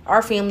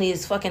our family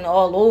is fucking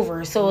all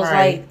over. So it's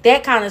like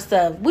that kind of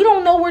stuff. We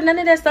don't know where none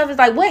of that stuff is.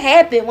 Like, what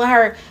happened when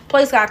her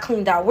place got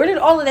cleaned out? Where did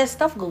all of that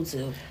stuff go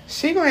to?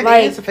 She going to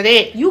answer for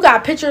that. You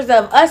got pictures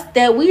of us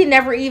that we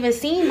never even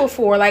seen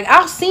before. Like,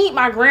 I've seen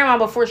my grandma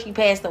before she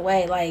passed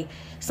away. Like,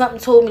 something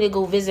told me to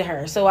go visit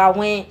her. So I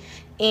went,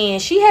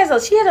 and she had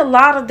a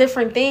lot of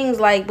different things.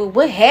 Like, but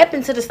what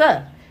happened to the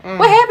stuff?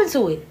 What happened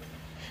to it?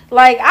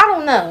 Like, I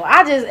don't know.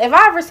 If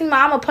I ever see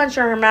I'm going to punch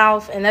her in her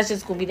mouth, and that's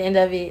just going to be the end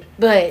of it.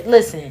 But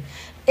listen,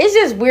 it's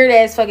just weird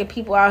ass fucking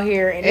people out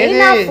here, and they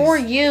not for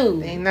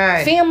you. They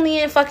not. Family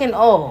and fucking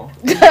all.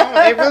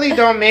 It really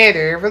don't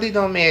matter. It really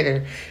don't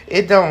matter.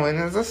 It don't. And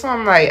it's just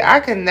something like, I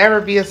can never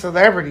be a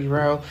celebrity,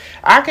 bro.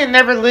 I can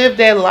never live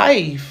that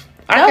life.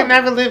 I can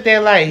never live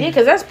that life. Yeah,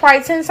 because that's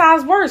probably 10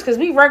 times worse, because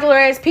we regular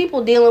ass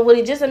people dealing with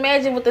it. Just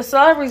imagine what the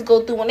celebrities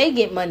go through when they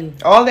get money.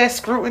 All that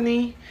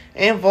scrutiny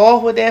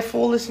involved with that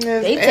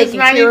foolishness, it's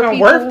not even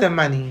worth the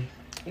money.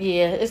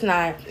 Yeah, it's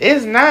not.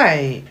 It's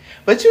not.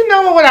 But you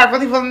know what I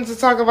really wanted to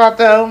talk about,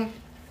 though?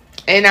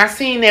 And I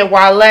seen that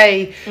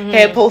Wale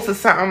had posted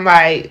something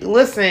like,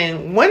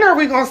 listen, when are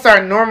we going to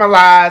start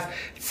normalize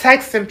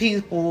texting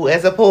people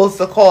as opposed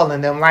to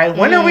calling them? Like,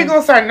 when are we going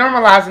to start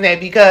normalizing that?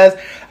 Because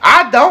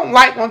I don't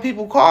like when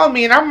people call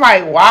me and I'm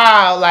like,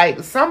 wow,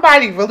 like,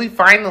 somebody really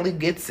finally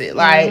gets it.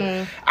 Like,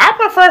 I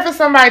prefer for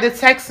somebody to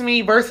text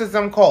me versus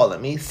them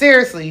calling me.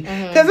 Seriously.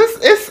 Because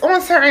it's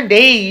on certain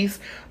days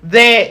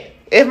that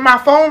if my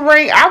phone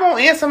ring, I won't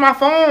answer my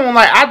phone.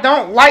 Like, I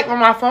don't like when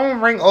my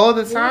phone ring all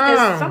the time.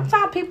 Yeah,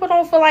 sometimes people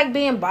don't feel like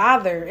being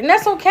bothered, and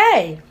that's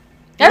okay.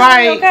 That's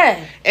like,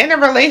 okay. In a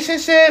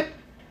relationship,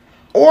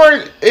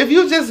 or if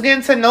you just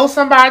getting to know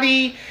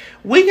somebody,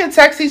 we can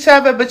text each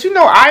other. But you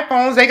know,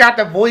 iPhones, they got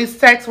the voice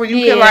text where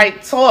you can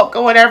like talk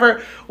or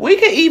whatever. We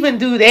can even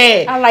do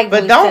that. I like,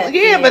 but don't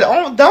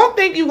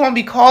think you're gonna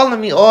be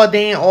calling me all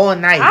day and all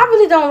night. I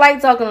really don't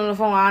like talking on the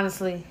phone,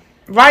 honestly.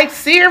 Like,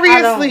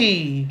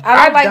 seriously.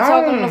 I don't like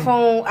talking on the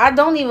phone. I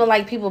don't even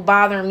like people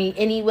bothering me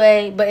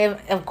anyway.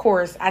 But of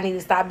course, I need to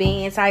stop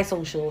being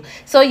antisocial.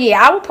 So,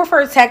 yeah, I would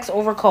prefer text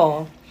over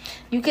call.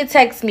 You can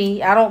text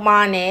me. I don't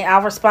mind that.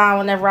 I'll respond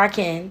whenever I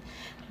can.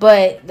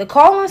 But the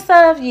calling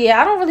stuff,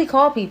 yeah, I don't really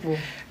call people.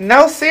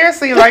 No,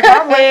 seriously. Like,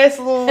 my last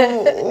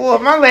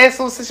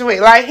little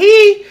situation. Like,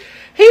 he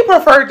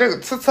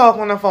preferred to talk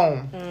on the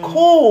phone.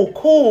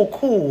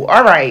 Cool.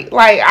 All right.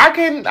 Like, I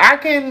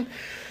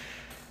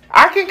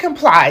can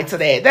comply to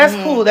that. That's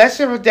cool. That's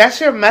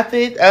your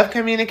method of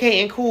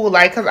communicating. Cool.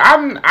 Like, cause I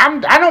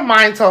don't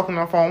mind talking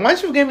on the phone.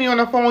 Once you get me on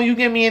the phone, you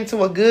get me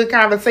into a good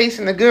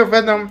conversation, a good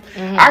rhythm.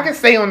 I can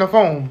stay on the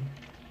phone.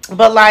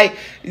 But like,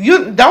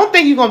 you don't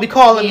think you're gonna be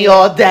calling me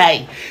all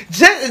day.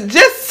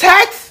 Just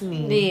text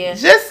me. Yeah.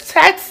 Just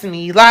text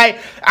me. Like,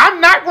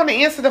 I'm not gonna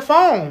answer the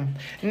phone.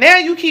 Now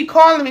you keep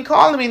calling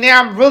me.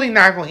 Now I'm really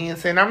not gonna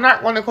answer, and I'm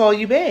not gonna call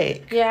you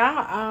back.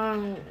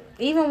 Yeah.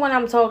 Even when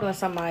I'm talking to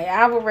somebody,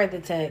 I would rather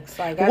text.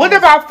 Like, what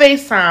about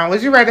FaceTime?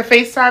 Would you rather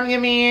FaceTime your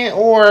man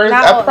or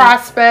a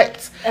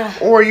prospect,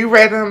 or you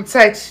rather him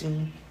text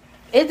you?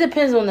 It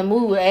depends on the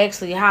mood,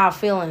 actually, how I'm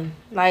feeling.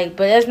 Like,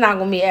 but it's not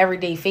gonna be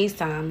everyday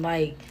FaceTime.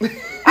 Like,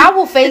 I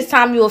will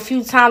FaceTime you a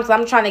few times.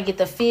 I'm trying to get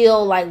the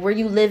feel, like, where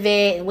you live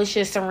at and what's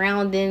your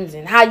surroundings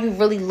and how you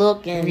really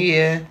look,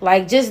 and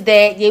like, just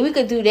that. Yeah, we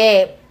could do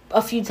that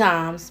a few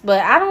times,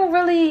 but I don't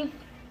really.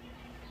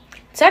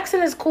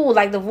 Texting is cool.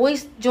 Like, the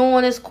voice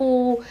join is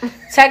cool.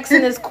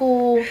 Texting is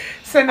cool.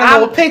 Send a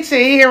little picture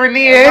here and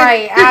there.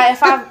 Right.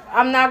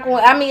 I'm not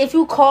going. I mean, if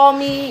you call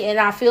me and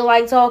I feel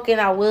like talking,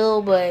 I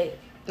will. But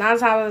 9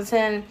 times out of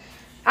 10,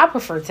 I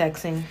prefer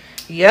texting.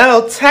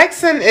 Yo,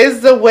 texting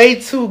is the way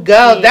to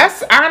go. Yeah.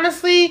 That's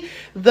honestly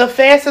the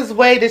fastest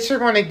way that you're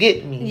going to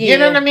get me. Yeah. You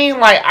know what I mean?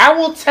 Like, I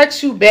will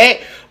text you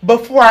back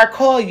before I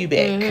call you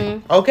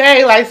back.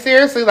 Okay? Like,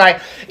 seriously,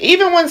 like,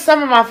 even when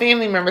some of my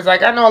family members,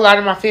 like, I know a lot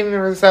of my family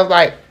members and stuff,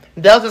 like,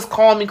 they'll just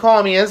call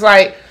me. It's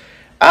like,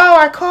 oh,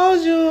 I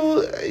called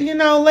you,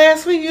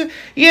 last week.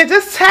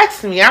 Just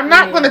text me. I'm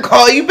not going to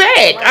call you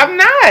back.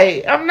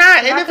 Right. I'm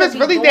not. And if it's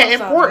really that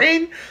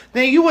important,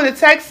 then you would have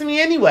texted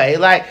me anyway.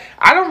 Like,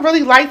 I don't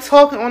really like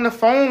talking on the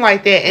phone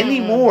like that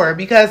anymore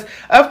because,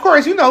 of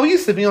course, we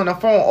used to be on the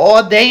phone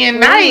all day and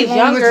night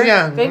when we was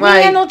young. But we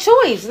had no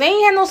choice. They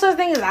ain't had no such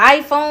thing as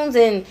iPhones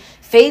and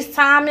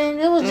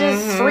FaceTiming. It was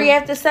just 3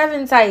 after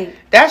 7 type.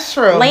 That's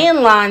true.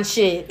 Landline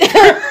shit.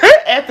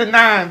 After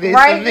 9, bitch.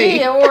 Right,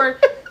 yeah, or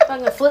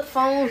fucking flip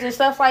phones and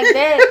stuff like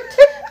that.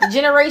 The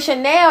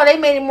generation now, they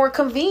made it more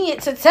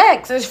convenient to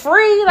text. It's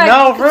free. Like,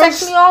 you can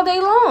text me all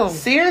day long.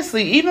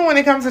 Seriously, even when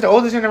it comes to the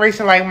older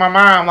generation, like my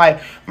mom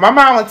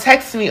would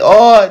text me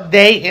all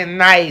day and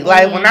night.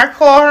 Like, when I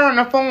call her on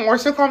the phone or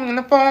she'll call me on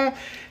the phone,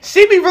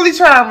 she be really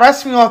trying to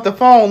rush me off the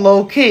phone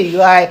low key.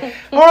 Like,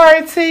 all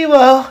right, T,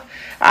 well,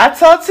 I'll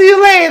talk to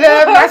you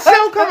later. My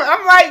show coming.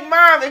 I'm like,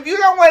 Mom, if you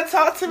don't want to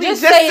talk to me,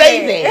 just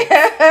say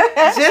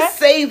that. Just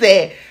say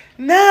that.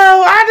 No,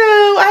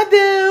 I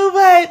do,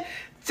 but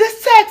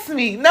just text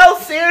me. No,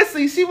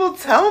 seriously, she will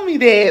tell me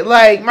that.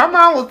 Like, my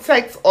mom will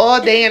text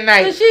all day and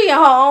night. She in her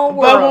own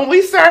world. But when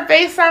we start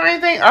FaceTime or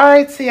anything, all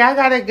right, T, I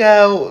gotta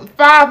go.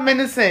 5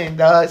 minutes in,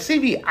 dog. She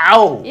be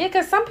out. Yeah,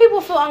 because some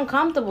people feel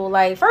uncomfortable.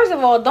 Like, first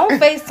of all,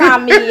 don't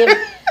FaceTime me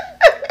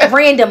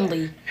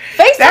randomly.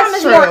 FaceTime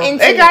is more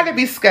intimate. It gotta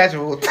be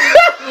scheduled.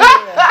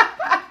 Yeah.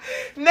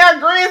 Now,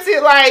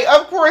 granted, like,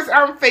 of course,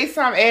 I'm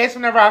FaceTime Ash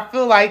whenever I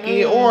feel like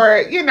it.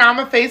 Or, you know, I'm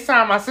going to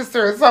FaceTime my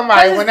sister or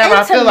somebody whenever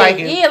I feel like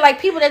it. Yeah, like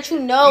people that you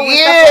know. And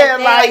yeah, stuff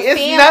like it's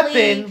family.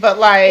 nothing. But,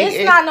 like.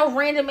 It's not no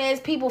random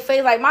ass people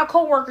face. Like, my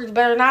coworkers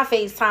better not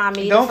FaceTime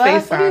me. Don't FaceTime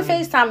me. What do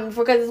you FaceTime me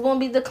for? Because it's going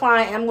to be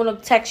declined and I'm going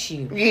to text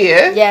you.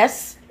 Yeah.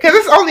 Yes. Because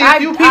it's only a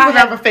few people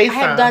that have FaceTime. I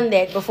have done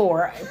that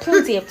before,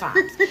 plenty of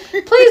times.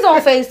 Please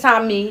don't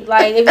FaceTime me.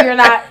 Like, if you're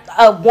not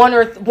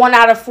one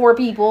out of 4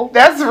 people.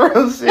 That's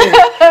real shit.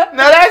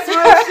 No, that's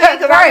real shit.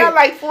 Because I got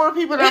like 4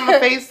 people that I'm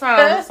going to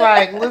FaceTime. It's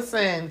like,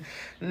 listen,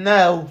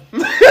 no.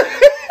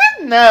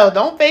 No,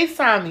 don't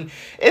FaceTime me.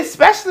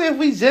 Especially if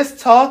we just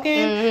talking.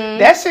 Mm-hmm.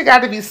 That shit got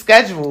to be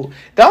scheduled.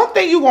 Don't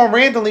think you going to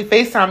randomly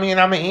FaceTime me and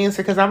I'm going to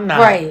answer because I'm not.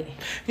 Right.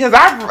 Because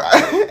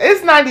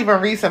it's not even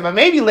recent, but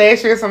maybe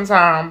last year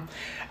sometime,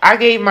 I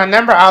gave my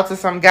number out to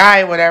some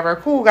guy, whatever,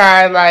 cool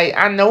guy. Like,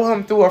 I know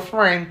him through a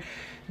friend.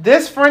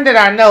 This friend that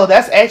I know,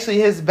 that's actually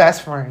his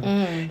best friend.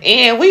 Mm.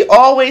 And we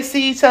always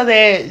see each other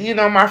at, you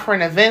know, my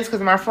friend events.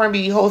 Because my friend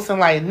be hosting,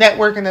 like,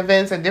 networking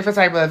events and different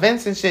type of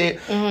events and shit.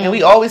 Mm-hmm. And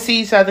we always see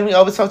each other. And we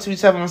always talk to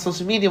each other on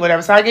social media,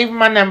 whatever. So I gave him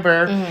my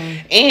number.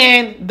 Mm-hmm.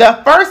 And the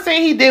first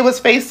thing he did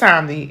was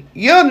FaceTime me.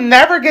 You'll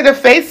never get a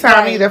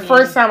FaceTime me the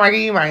first time I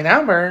give you my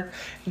number.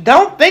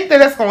 Don't think that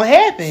that's gonna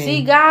happen.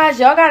 See, guys,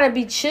 y'all gotta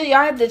be chill.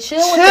 Y'all have to chill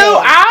with that.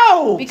 Chill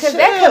out. Because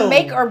that could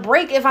make or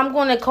break if I'm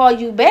gonna call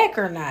you back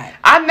or not.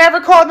 I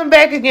never called him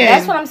back again.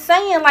 That's what I'm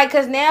saying. Like,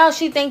 cause now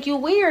she think you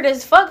weird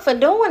as fuck for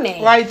doing it.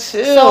 Like,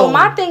 chill. So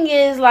my thing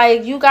is,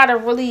 like, you gotta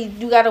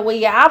weigh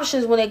your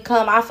options when it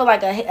come. I feel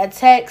like a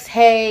text,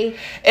 hey.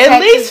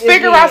 At least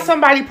figure out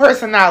somebody's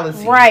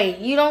personality. Right.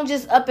 You don't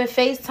just up and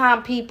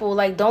FaceTime people.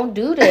 Like, don't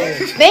do that.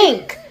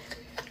 Think.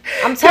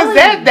 I'm telling you.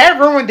 That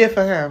ruined it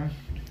for him.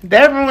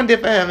 That ruined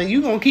it for him. And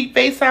you gonna keep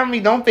FaceTime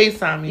me? Don't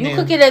FaceTime me. You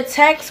could get a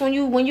text when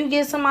you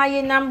get somebody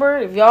your number.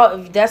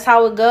 If that's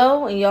how it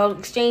go and y'all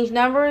exchange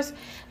numbers,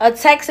 a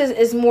text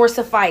is more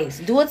suffice.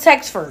 Do a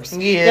text first.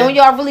 Yeah. Then when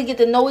y'all really get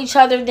to know each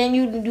other, then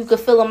you could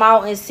fill them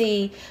out and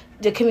see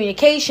the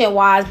communication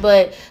wise.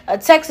 But a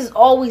text is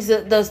always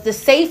the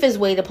safest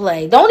way to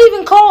play. Don't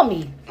even call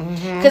me.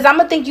 Because I'm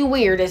gonna think you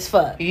weird as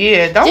fuck.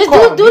 Yeah, don't just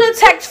call do the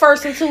text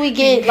first until we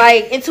get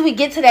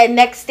to that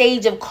next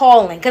stage of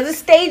calling. Because it's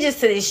stages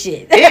to this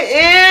shit.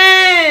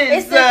 It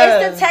is. It's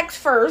the text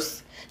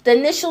first. The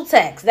initial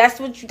text. That's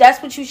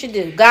what you should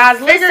do. Guys,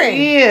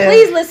 listen. Yeah.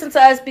 Please listen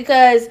to us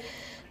because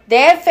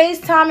that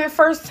FaceTime and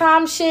first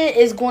time shit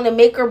is going to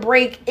make or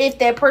break if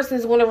that person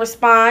is going to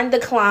respond,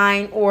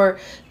 decline, or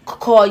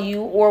call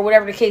you or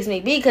whatever the case may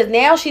be. Because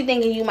now she's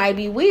thinking you might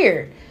be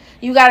weird.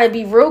 You got to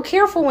be real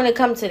careful when it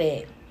comes to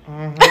that.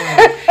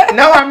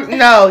 Mm-hmm.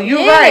 No,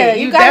 you're right.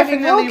 You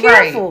definitely be real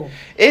careful. Right.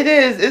 It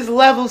is. It's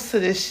levels to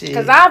this shit.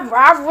 Because I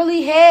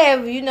really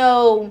have,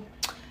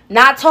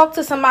 not talk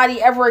to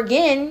somebody ever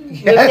again.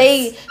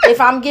 Yes. If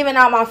I'm giving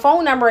out my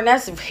phone number, and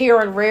that's here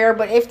and rare,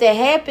 but if that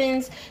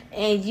happens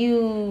and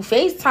you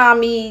FaceTime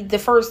me the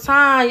first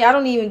time, I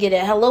don't even get a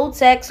hello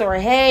text or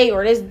a hey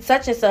or this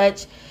such and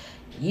such.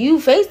 You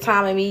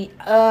FaceTiming me,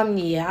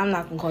 yeah, I'm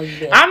not gonna call you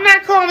back. I'm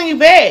not calling you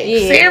back. Yeah.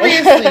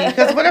 Seriously.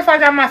 Because what if I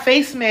got my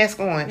face mask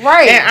on?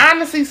 Right. And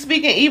honestly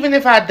speaking, even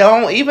if I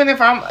don't,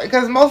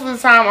 because most of the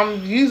time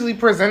I'm usually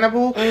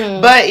presentable,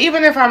 but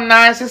even if I'm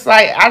not, it's just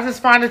like, I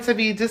just find it to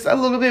be just a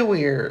little bit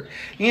weird.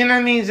 You know what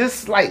I mean?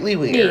 Just slightly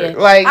weird.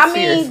 Yeah. Like,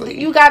 seriously.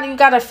 You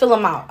gotta fill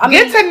them out.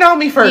 Get to know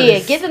me first. Yeah,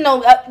 get to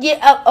know,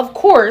 of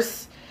course.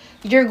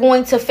 Y'all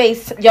going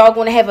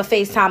to have a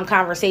FaceTime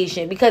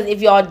conversation because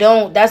if y'all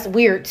don't, that's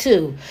weird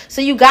too.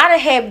 So you gotta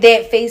have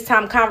that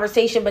FaceTime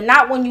conversation, but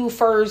not when you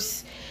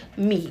first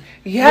meet.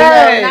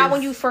 Yes. Not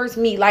when you first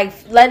meet. Like,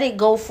 let it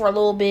go for a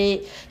little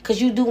bit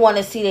because you do want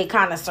to see that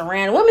kind of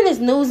surround. Women is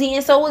newsy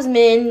and so is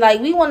men.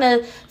 Like, we want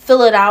to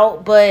fill it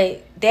out,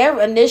 but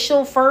their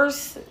initial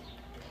first.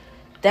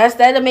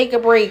 That'll make a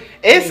break.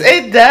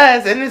 It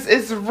does, and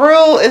it's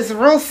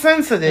real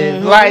sensitive.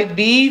 Mm-hmm. Like,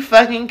 be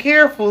fucking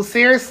careful.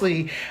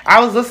 Seriously,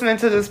 I was listening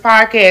to this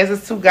podcast.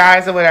 It's 2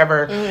 guys or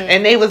whatever,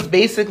 and they was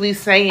basically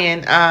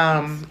saying,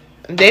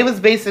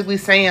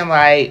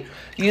 like,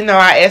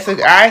 I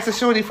asked a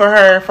shorty for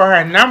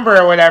her number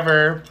or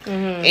whatever,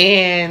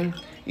 and.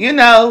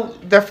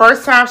 The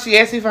first time she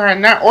asked me for her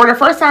number, or the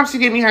first time she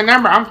gave me her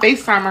number, I'm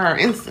FaceTiming her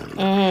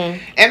instantly. And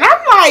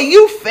I'm like,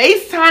 you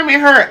FaceTiming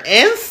her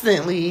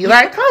instantly?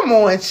 Like, come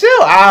on,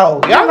 chill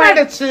out. Y'all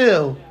gotta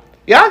chill.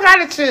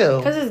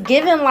 Because it's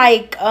given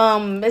like,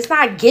 it's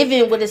not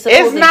given what it's supposed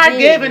to be. It's not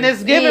given.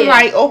 It's given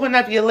like, open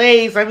up your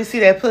legs, let me see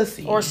that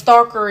pussy. Or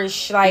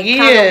stalkerish, like,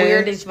 kind of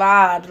weirdish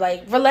vibes.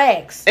 Like,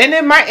 relax. And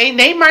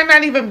they might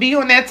not even be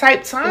on that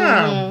type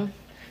time.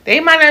 They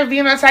might not be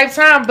on that type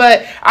time,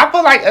 but I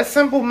feel like a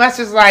simple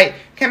message like,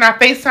 Can I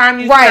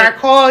FaceTime you? Right. Can I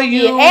call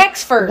you? Yeah,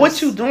 ask first.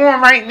 What you doing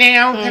right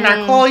now? Can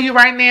I call you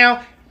right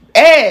now?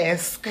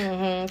 Ask.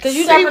 Because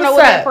you never know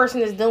what that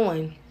person is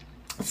doing.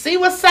 See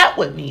what's up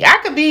with me. I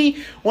could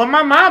be with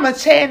my mama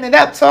chatting it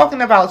up,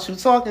 talking about you,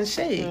 talking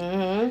shit.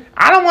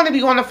 I don't want to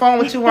be on the phone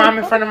with you while I'm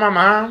in front of my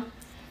mom.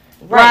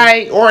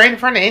 Right. Or in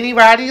front of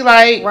anybody.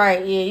 Like.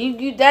 Right, yeah.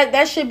 You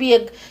that should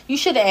be you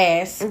should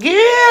ask. Yeah.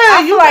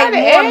 I feel like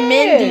more ask.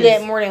 men do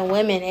that more than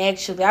women,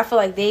 actually. I feel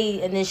like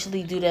they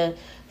initially do the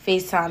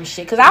FaceTime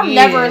shit. Because I've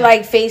never,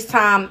 like,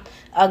 FaceTime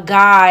a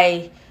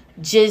guy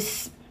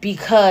just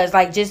because,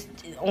 like, just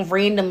on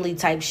randomly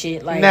type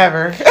shit. Like,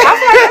 never. I feel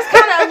like that's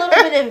kind of a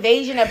little bit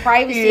invasion of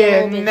privacy a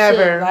little bit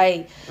never. too.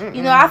 Like,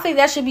 you know, I think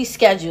that should be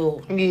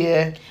scheduled.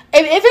 Yeah.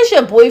 If it's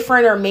your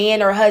boyfriend or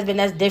man or husband,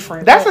 that's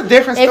different. That's a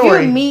different story.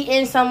 If you're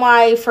meeting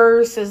somebody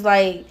first, is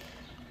like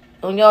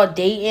when y'all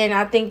dating,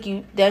 I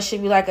think that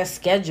should be like a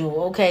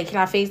schedule. Okay, can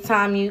I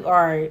FaceTime you?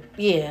 Or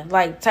yeah,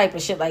 like type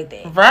of shit like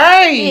that.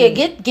 Right. Yeah,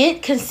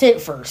 get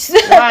consent first.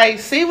 Like,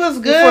 see what's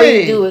good before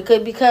you do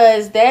it,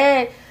 because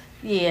that.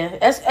 Yeah,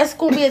 that's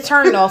gonna be a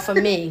turn off for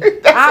me.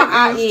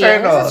 That's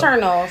a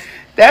turn off.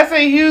 That's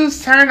a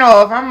huge turn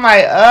off. I'm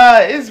like,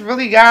 it's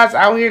really guys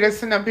out here that's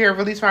sitting up here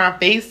really trying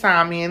to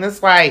FaceTime me, and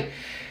it's like,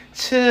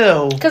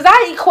 chill. Cause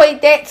I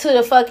equate that to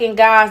the fucking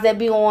guys that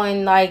be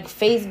on like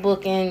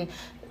Facebook and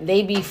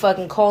they be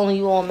fucking calling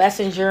you on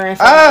Messenger and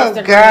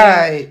fucking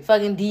Instagram, God,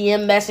 fucking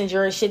DM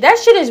Messenger and shit. That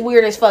shit is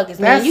weird as fuck,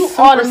 man. You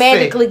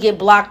automatically get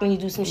blocked when you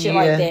do some shit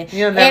like that.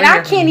 And I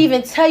can't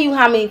even tell you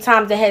how many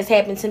times that has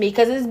happened to me,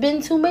 because it's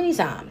been too many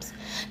times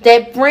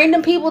that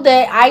random people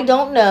that I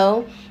don't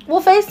know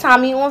will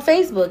FaceTime me on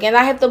Facebook and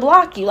I have to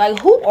block you. Like,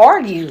 who are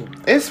you?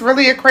 It's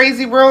really a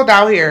crazy world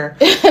out here,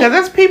 because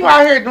there's people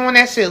out here doing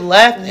that shit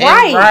left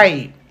and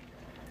right.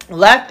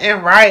 Left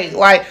and right.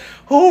 Like,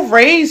 who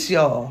raised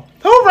y'all?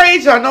 Who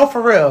raised y'all? No, for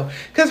real.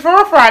 Because for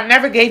real, I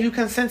never gave you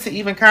consent to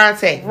even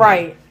contact me.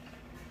 Right.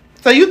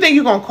 So you think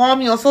you're going to call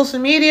me on social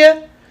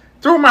media?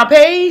 Through my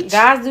page?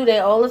 Guys do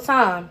that all the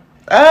time.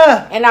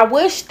 And I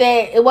wish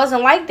that it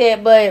wasn't like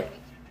that, but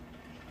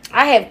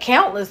I have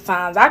countless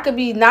times. I could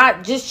be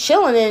not just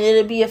chilling and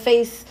it'll be a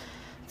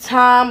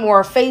FaceTime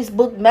or a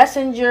Facebook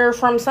Messenger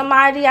from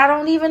somebody I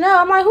don't even know.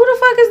 I'm like, who the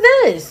fuck is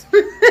this?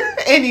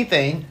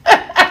 Anything.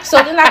 So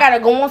then I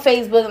gotta go on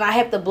Facebook and I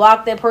have to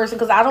block that person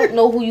because I don't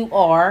know who you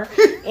are,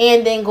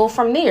 and then go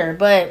from there.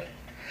 But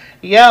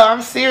yo,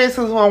 I'm serious,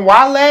 because when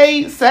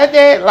Wale said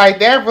that, like,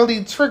 that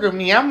really triggered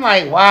me. I'm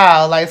like,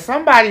 wow, like,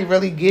 somebody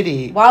really get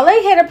it. Wale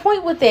had a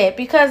point with that,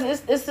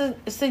 because it's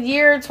the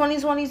year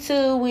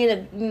 2022. We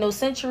in a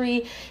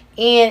century,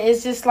 and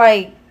it's just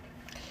like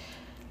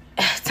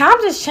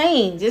times has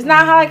changed. It's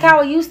not how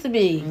it used to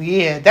be.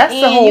 Yeah, that's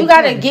the whole you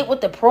gotta get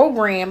with the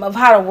program of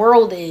how the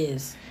world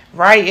is.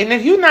 Right, and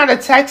if you're not a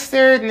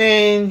texter,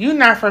 then you're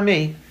not for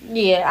me.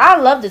 Yeah, I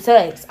love to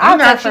text. I'll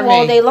text you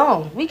all day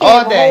long. We can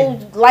have a whole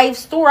life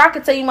story. I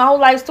could tell you my whole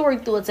life story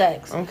through a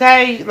text.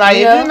 Okay, like,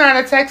 if you're not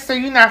a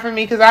texter, you're not for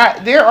me. Because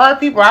there are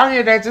people out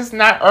here that just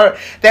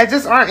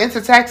aren't into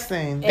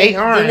texting. They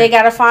aren't. Then they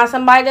gotta find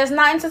somebody that's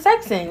not into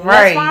texting.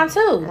 Right, that's fine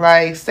too.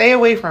 Like, stay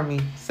away from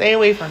me. Stay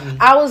away from me.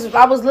 I was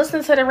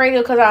listening to the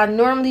radio because I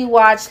normally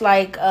watch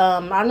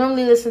I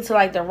normally listen to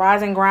like the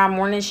Rise and Grind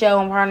morning show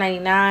on Power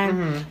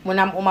 99 when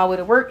I'm on my way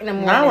to work in the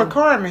morning. Not with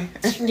Carmen.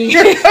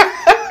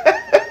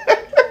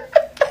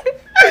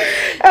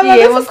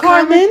 Yeah, with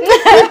Carmen.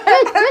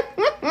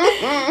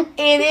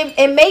 And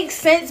it makes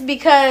sense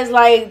because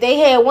like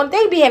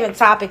they be having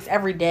topics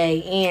every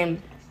day, and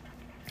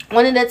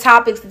one of the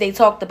topics that they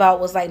talked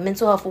about was like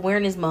Mental Health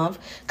Awareness Month,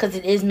 because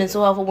it is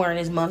Mental Health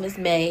Awareness Month. It's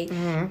May.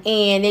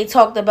 And they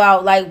talked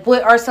about like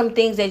what are some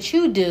things that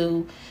you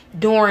do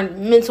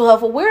during Mental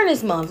Health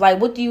Awareness Month. Like,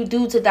 what do you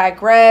do to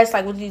digress?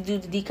 Like, what do you do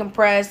to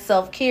decompress,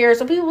 self-care?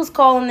 So people was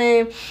calling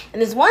in,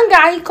 and this one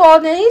guy, he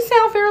called in, he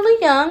sounded fairly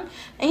young,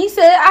 and he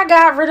said, I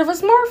got rid of a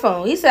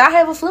smartphone. He said, I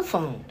have a flip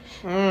phone.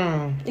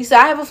 He said,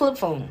 I have a flip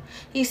phone.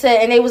 He said,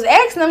 and they was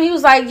asking him, he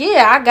was like,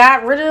 yeah, I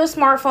got rid of the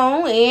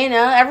smartphone, and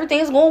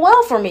everything's going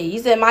well for me. He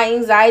said, my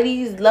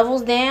anxiety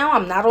levels down.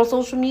 I'm not on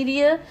social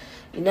media.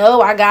 You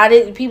know, I got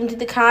it. People need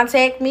to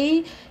contact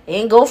me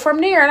and go from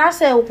there. And I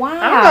said, wow.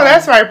 I know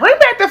that's right. Bring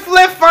back the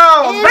flip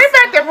phones. Bring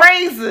back the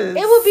razors.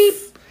 It would be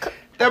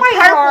the quite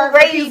purple hard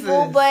razors. for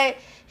people, but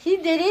he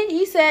did it.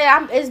 He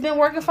said, it's been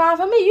working fine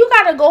for me. You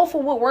got to go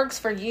for what works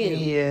for you.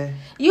 Yeah.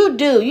 You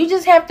do. You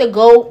just have to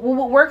go with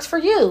what works for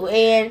you.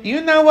 And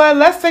you know what?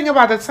 Let's think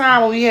about the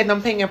time when we had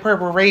them pink and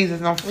purple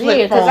razors on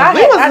flip phones. I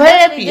was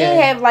happier.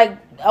 Did have like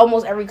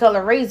almost every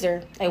color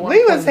razor.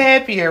 We was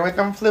happier with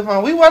them flip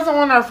phones. We wasn't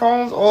on our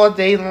phones all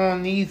day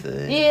long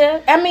either.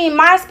 Yeah, I mean,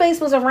 MySpace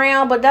was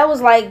around, but that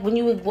was like when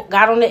you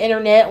got on the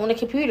internet on the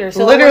computer.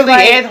 So literally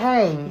at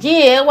home.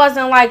 Yeah, it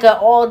wasn't like an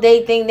all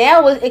day thing.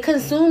 Now it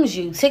consumes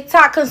you.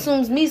 TikTok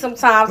consumes me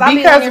sometimes.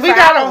 Because we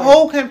got a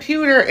whole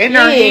computer in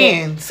our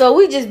hands. So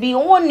we just be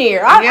on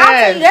there. I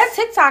tell you, that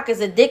TikTok is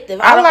addictive.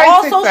 Out of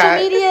all social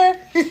media,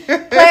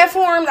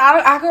 platforms,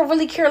 I could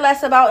really care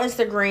less about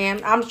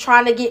Instagram. I'm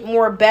trying to get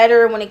more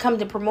better when it comes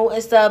to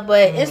promoting stuff,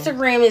 but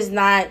Instagram is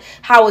not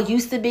how it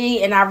used to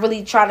be, and I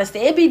really try to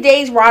stay. It be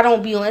days where I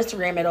don't be on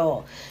Instagram at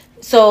all.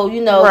 So,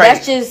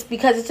 that's just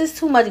because it's just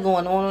too much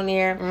going on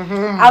there.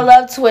 I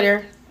love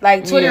Twitter.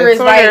 Like, Twitter is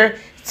like...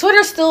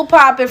 Twitter's still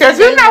popping. Because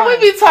we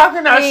be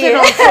talking our shit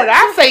on Twitter.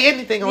 I say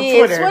anything on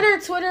Twitter.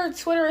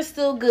 Twitter is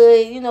still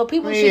good.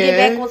 People should get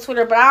back on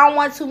Twitter, but I don't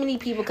want too many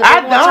people.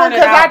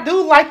 I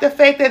do like the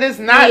fact that it's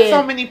not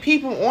so many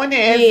people on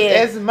it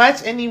as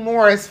much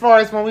anymore as far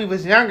as when we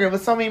was younger.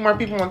 With so many more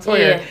people on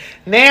Twitter. Yeah.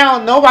 Now,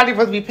 nobody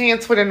supposed to be paying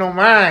Twitter no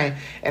mind.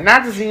 And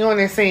I just be on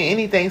there saying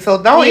anything.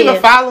 So don't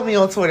even follow me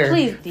on Twitter.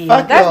 Please,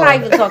 Let's not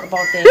even talk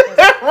about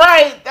that.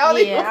 Right. Don't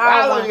even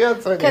follow me on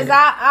Twitter. Because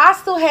I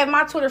still have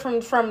my Twitter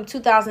from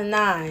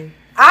 2009.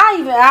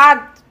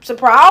 I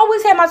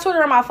always had my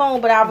Twitter on my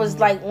phone, but I was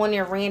like on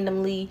there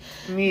randomly.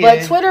 Yeah. But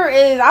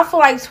I feel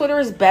like Twitter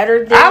is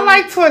better than I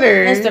like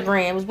Twitter.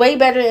 Instagram. It's way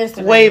better than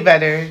Instagram. Way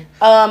better.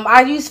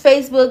 I use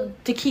Facebook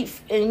to keep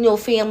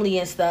family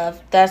and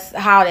stuff. That's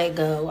how that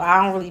go.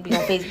 I don't really be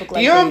on Facebook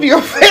like you don't be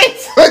on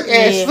Facebook,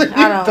 Ashley.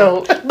 I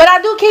don't. But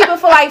I do keep it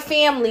for like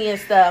family and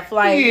stuff.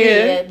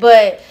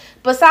 But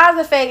besides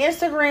the fact,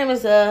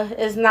 Instagram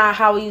is not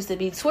how it used to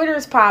be. Twitter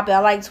is popping. I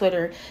like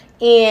Twitter.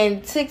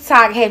 And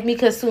TikTok have me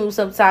consumed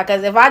sometimes.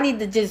 Because if I need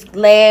to just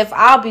laugh,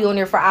 I'll be on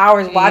there for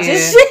hours watching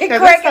shit.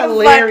 Cracking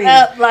the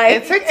fuck up.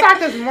 And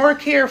TikTok is more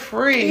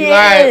carefree.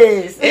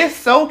 Yes. It's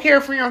so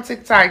carefree on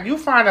TikTok. You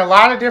find a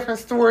lot of different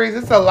stories.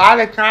 It's a lot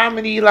of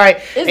comedy. You could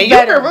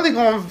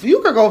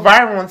go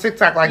viral on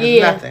TikTok like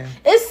it's nothing.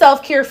 It's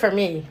self-care for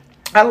me.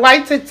 I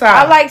like TikTok.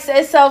 I like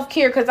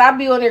self-care because I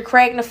be on there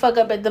cracking the fuck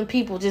up at them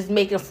people just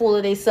making a fool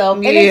of themselves.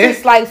 And it's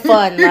just like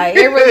fun. Like,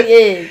 it really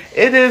is.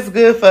 It is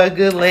good for a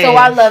good laugh. So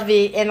I love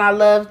it. And I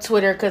love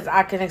Twitter because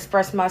I can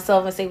express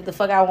myself and say what the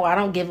fuck I want. I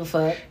don't give a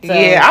fuck. So,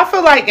 I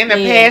feel like in the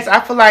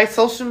past,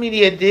 social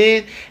media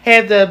did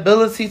have the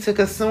ability to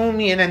consume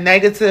me in a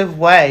negative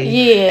way.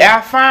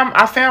 Yeah. And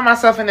I found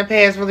myself in the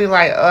past really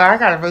like, I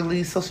got to really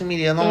leave social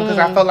media alone because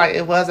I felt like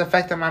it was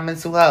affecting my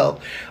mental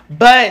health.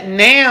 But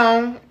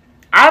now...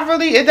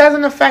 it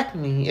doesn't affect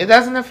me. It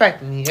doesn't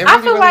affect me. It really,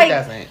 I feel like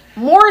doesn't.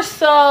 More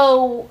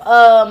so,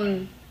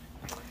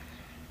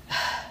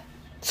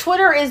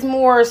 Twitter is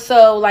more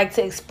so like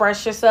to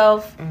express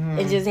yourself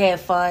and just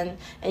have fun.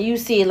 And you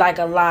see it like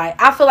a lot.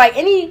 I feel like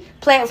any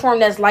platform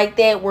that's like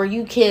that where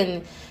you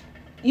can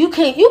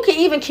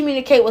even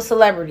communicate with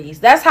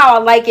celebrities. That's how I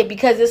like it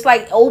because it's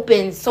like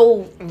open.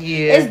 So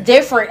it's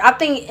different. I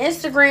think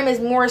Instagram is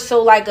more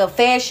so like a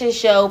fashion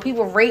show.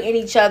 People rating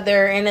each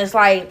other and it's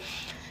like...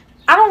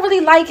 I don't really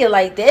like it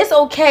like that. It's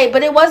okay,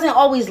 but it wasn't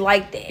always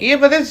like that. Yeah,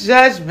 but it's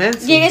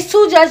judgmental. Yeah, it's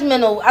too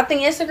judgmental. I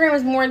think Instagram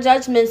is more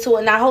judgmental,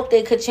 and I hope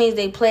they could change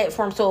their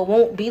platform so it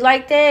won't be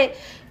like that.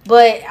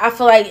 But I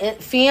feel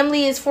like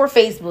family is for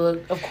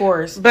Facebook, of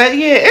course. But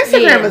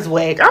Instagram is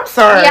whack. I'm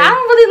sorry. Yeah, I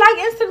don't really like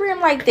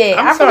Instagram like that.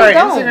 I'm sorry.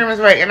 Instagram is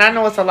whack, and I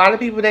know it's a lot of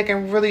people that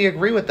can really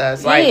agree with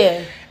us.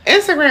 Like,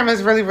 Instagram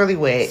is really, really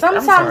whack.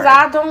 Sometimes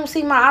I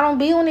don't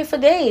be on it for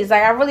days.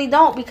 Like, I really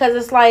don't because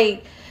it's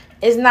like,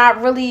 it's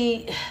not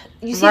really...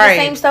 You see the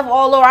same stuff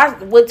all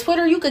over. With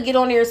Twitter, you could get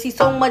on there and see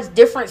so much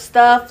different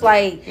stuff.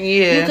 Like,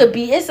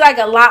 it's like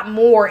a lot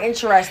more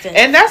interesting.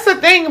 And that's the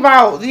thing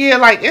about,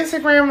 like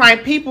Instagram,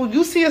 like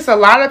you see it's a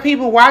lot of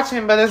people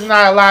watching, but it's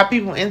not a lot of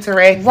people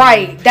interacting.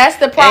 Right. That's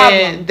the problem.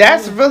 And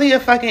that's really a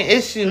fucking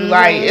issue.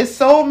 Like, it's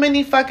so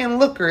many fucking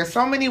lookers,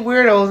 so many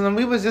weirdos, and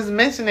we was just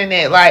mentioning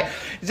that. Like,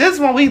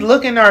 just when we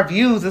look in our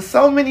views, there's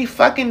so many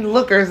fucking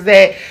lookers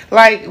that,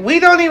 like, we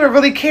don't even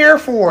really care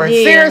for.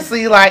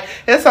 Seriously, like,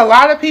 it's a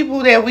lot of people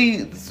that we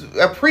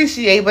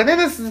appreciate, but then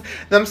it's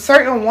them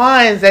certain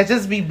ones that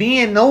just be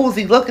being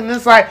nosy looking.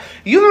 It's like,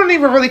 you don't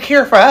even really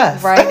care for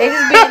us. Right. They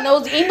just being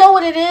nosy. You know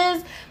what it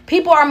is?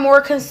 People are more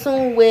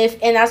consumed with,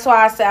 and that's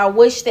why I said I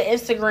wish that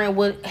Instagram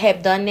would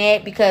have done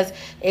that, because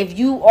if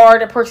you are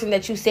the person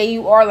that you say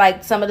you are,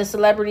 like some of the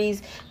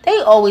celebrities, they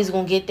always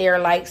gonna get their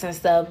likes and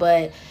stuff,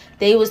 but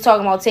they was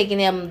talking about taking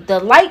the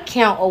like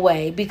count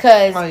away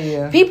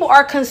because people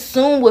are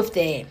consumed with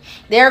that.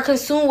 They're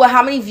consumed with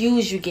how many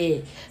views you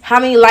get, how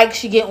many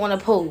likes you get on a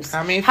post,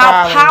 how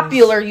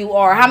popular you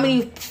are, how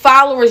many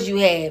followers you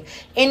have.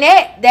 And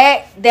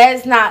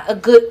that's not a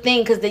good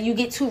thing because then you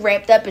get too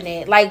wrapped up in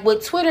it. Like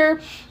with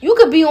Twitter, you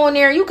could be on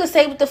there, you could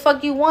say what the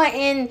fuck you want,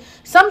 and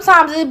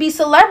sometimes it'd be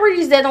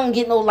celebrities that don't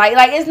get no like.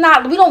 Like, it's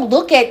not, we don't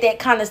look at that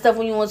kind of stuff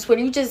when you're on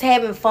Twitter. You just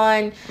having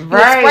fun, you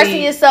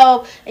expressing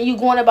yourself, and you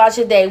going about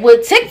your day.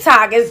 With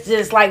TikTok, it's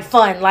just like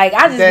fun. Like,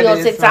 I just be on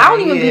TikTok. Fun, I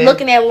don't even be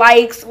looking at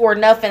likes or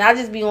nothing. I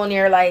just be on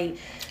there like,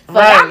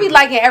 I be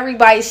liking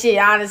everybody's shit,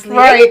 honestly.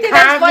 Everything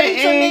that's funny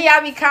to me, I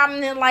be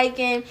commenting,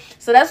 liking.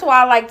 So that's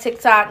why I like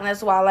TikTok, and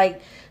that's why I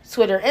like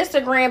Twitter.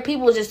 Instagram,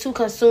 people are just too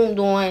consumed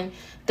on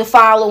the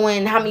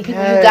following, how many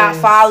people you got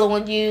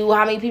following you,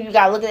 how many people you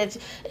got looking at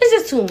you. It's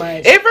just too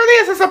much. It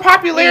really is. It's a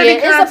popularity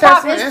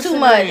contest. It's too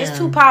much. It's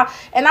too pop.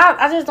 And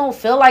I just don't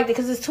feel like it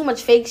because it's too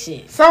much fake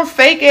shit. Some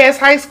fake ass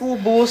high school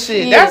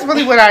bullshit. Yeah. That's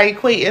really what I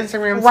equate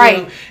Instagram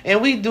to.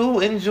 And we do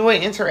enjoy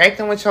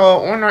interacting with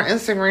y'all on our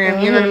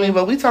Instagram. You know what I mean?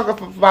 But we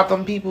talk about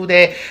them people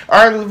that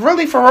are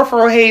really for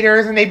real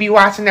haters, and they be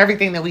watching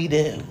everything that we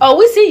do. Oh,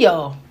 we see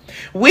y'all.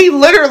 We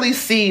literally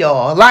see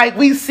y'all. Like,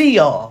 we see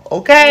y'all.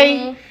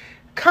 Okay?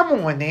 Come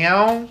on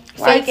now.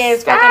 Fake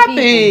ass fucking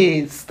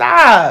people.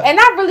 Stop. And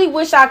I really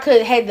wish I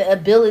could have the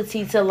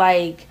ability to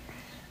like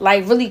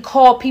really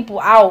call people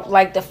out,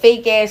 like the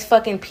fake ass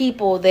fucking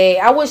people that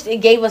I wish it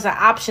gave us an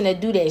option to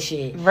do that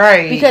shit.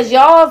 Right. Because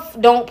y'all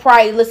don't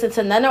probably listen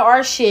to none of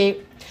our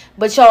shit,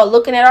 but y'all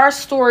looking at our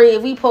story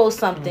if we post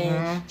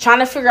something, trying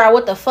to figure out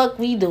what the fuck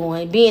we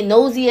doing, being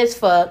nosy as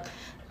fuck,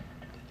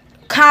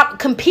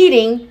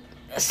 competing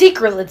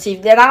secretly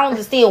that I don't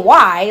understand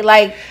why.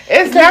 Like,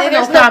 it's never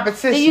no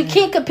competition. You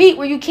can't compete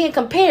where you can't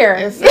compare.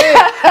 That's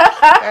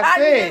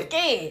it.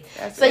 That's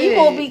it. So you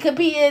gonna be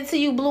competing until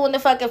you blue in the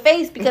fucking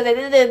face, because at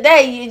the end of the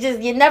day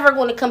you're never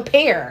gonna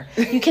compare.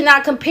 You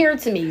cannot compare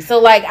to me. So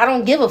like, I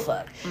don't give a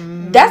fuck.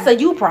 That's a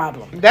you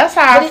problem. That's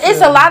how I feel.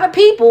 It's a lot of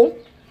people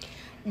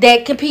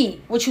that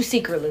compete with you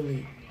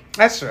secretly.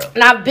 That's true.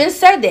 And I've been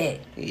said that.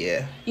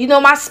 Yeah. You know,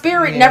 my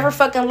spirit never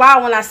fucking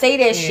lie when I say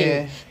that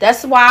shit.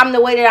 That's why I'm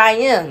the way that I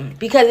am.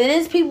 Because it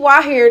is people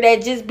out here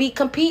that just be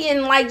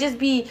competing, like just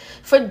be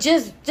for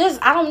just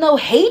I don't know,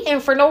 hating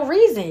for no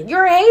reason.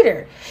 You're a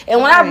hater.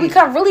 And when I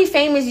become really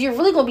famous, you're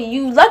really gonna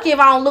be lucky if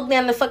I don't look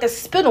down and fucking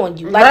spit on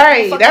you.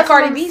 Like that's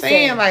what I'm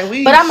saying. Like,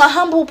 but I'm a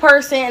humble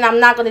person and I'm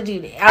not gonna do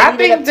that. I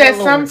think that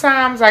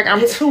sometimes like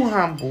I'm too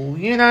humble.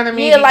 You know what I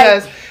mean?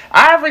 Because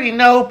I already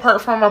know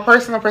from a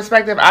personal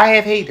perspective, I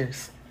have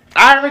haters.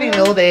 I already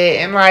know that,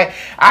 and like,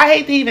 I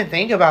hate to even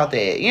think about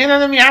that. You know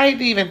what I mean? I hate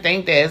to even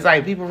think that it's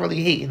like people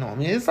really hating on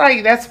me. It's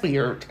like, that's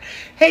weird.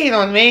 Hating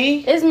on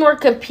me. It's more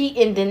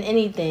competing than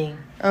anything.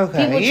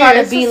 Okay. People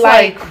try to be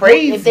like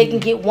crazy if they can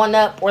get one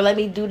up, or let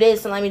me do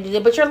this and let me do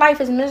that. But your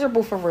life is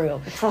miserable for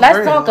real.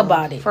 Let's talk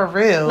about it. For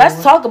real.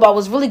 Let's talk about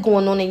what's really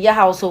going on in your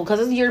household,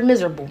 because you're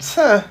miserable.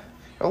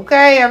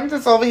 Okay, I'm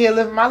just over here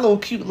living my little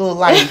cute little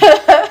life.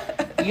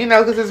 You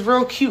know, because it's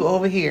real cute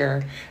over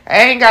here.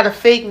 I ain't got to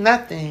fake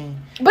nothing.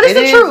 But it's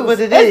the truth.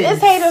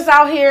 It's haters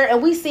out here,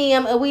 and we see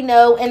them, and we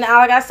know. And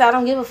like I said, I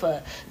don't give a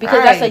fuck,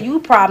 because that's a you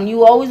problem.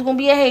 You always gonna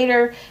be a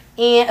hater,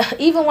 and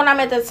even when I'm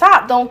at the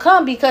top, don't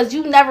come, because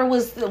you never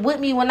was with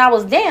me when I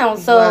was down.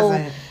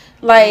 So.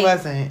 Like, it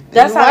wasn't.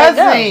 That's how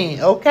it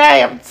goes.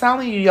 Okay, I'm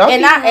telling you, y'all.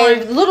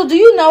 And little do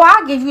you know,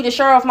 I'll give you the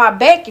shirt off my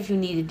back if you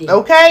needed it.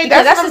 Okay,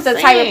 because that's just the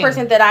type of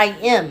person that I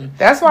am.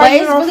 That's why. But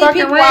it's really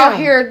people out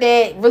here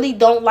that really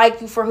don't like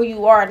you for who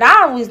you are. And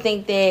I always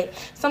think that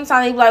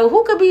sometimes they be like, well,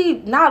 who could be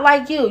not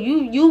like you?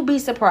 You be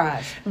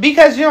surprised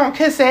because you don't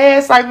kiss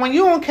ass. Like, when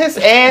you don't kiss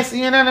ass,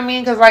 you know what I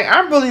mean? Because like,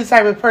 I'm really the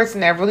type of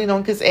person that really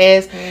don't kiss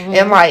ass.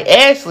 And like,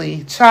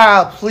 Ashley,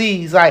 child,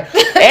 please, like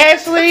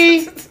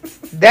Ashley.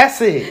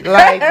 That's it.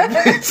 Like,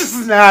 it's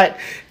just not.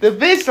 The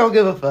bitch don't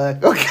give a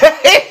fuck.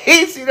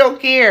 Okay, she don't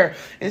care,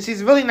 and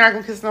she's really not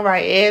gonna kiss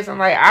nobody's ass. I'm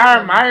like, I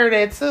admire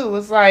that too.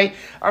 It's like,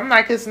 I'm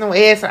not kissing no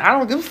ass, and I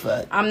don't give a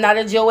fuck. I'm not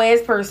a Joe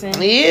ass person.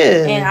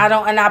 Yeah,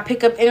 and I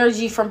pick up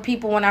energy from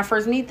people when I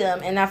first meet them,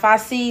 and if I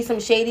see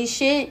some shady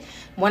shit.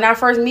 When I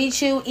first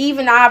meet you,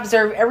 even I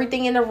observe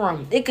everything in the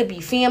room. It could be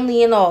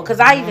family and all. Because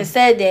I even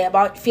said that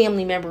about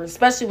family members,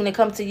 especially when it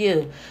comes to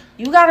you.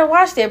 You got to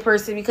watch that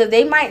person, because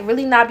they might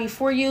really not be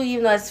for you,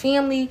 even though it's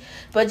family.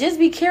 But just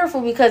be careful,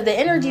 because the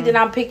energy that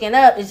I'm picking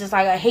up is just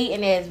like a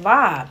hating ass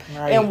vibe.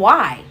 Right. And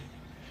why?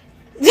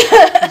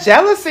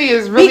 Jealousy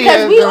is really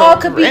because we all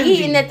could be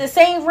eating at the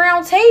same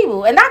round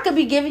table, and I could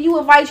be giving you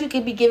advice, you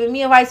could be giving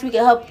me advice, we could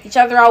help each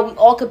other out. We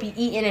all could be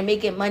eating and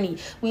making money.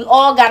 We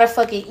all gotta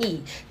fucking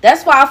eat.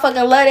 That's why I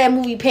fucking love that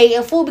movie Paid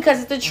in Full, because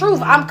it's the truth.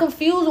 I'm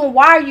confused on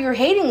why you're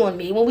hating on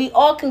me when we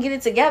all can get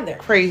it together.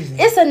 Crazy.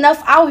 It's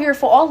enough out here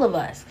for all of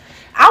us.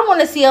 I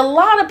want to see a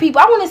lot of people.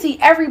 I want to see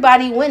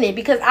everybody winning,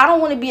 because I don't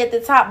want to be at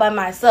the top by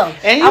myself.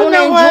 And I want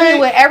to enjoy it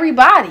with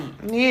everybody.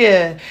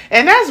 Yeah.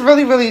 And that's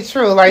really, really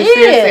true. Like,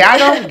 seriously, I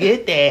don't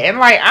get that. And,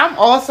 like, I'm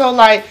also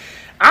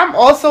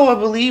a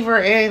believer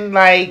in,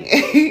 like,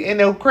 in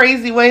a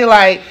crazy way,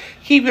 like,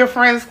 keep your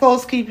friends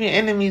close, keep your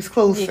enemies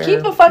closer. Yeah,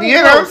 keep them fucking You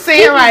know close. what I'm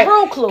saying? Keep like,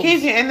 real close.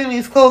 Keep your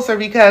enemies closer,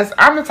 because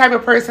I'm the type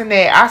of person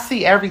that I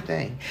see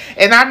everything.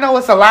 And I know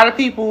it's a lot of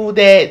people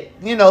that,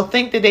 you know,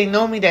 think that they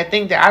know me, that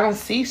think that I don't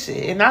see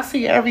shit. And I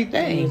see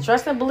everything. Yeah,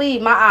 trust and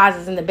believe, my eyes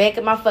is in the back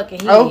of my fucking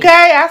head. Okay,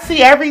 I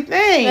see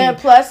everything. And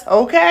plus,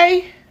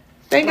 okay.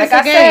 Like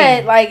I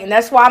said, like, and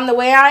that's why I'm the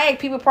way I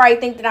act. People probably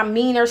think that I'm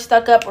mean or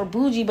stuck up or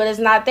bougie, but it's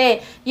not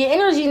that. Your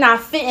energy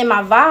not fitting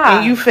my vibe.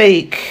 And you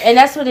fake. And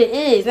that's what it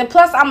is. And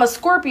plus, I'm a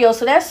Scorpio,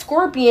 so that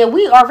Scorpion,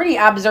 we already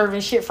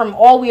observing shit from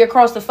all the way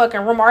across the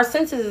fucking room. Our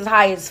senses is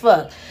high as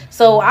fuck.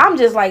 So I'm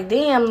just like,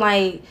 damn,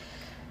 like,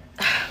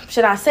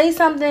 should I say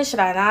something? Should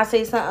I not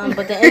say something?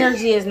 But the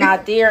energy is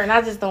not there, and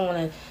I just don't want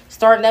to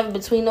start nothing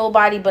between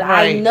nobody, but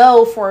Right. I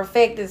know for a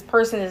fact this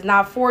person is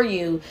not for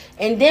you.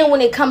 And then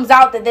when it comes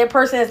out that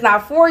person is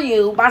not for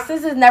you, my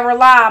sisters never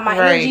lie. My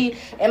Right. energy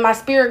and my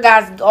spirit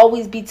guides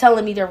always be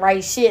telling me the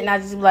right shit, and I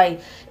just be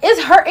like,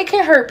 it's hurt. It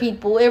can hurt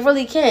people. It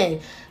really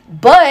can.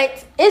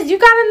 But you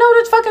gotta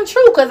know the fucking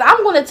truth, because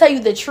I'm gonna tell you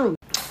the truth.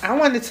 I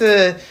wanted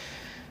to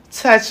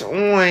touch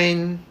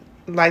on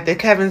like the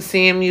Kevin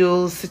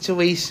Samuels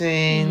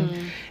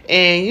situation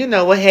and you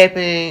know what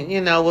happened, you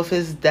know, with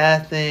his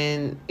death,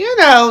 and you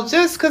know,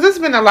 just because there's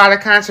been a lot of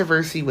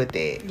controversy with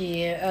that.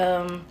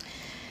 Yeah,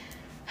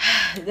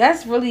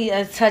 that's really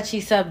a touchy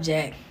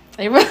subject.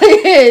 It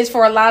really is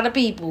for a lot of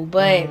people,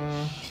 but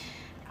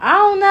I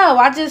don't know.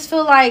 I just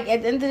feel like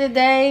at the end of the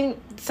day,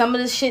 some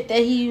of the shit that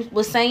he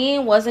was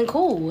saying wasn't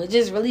cool. It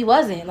just really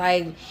wasn't.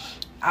 Like,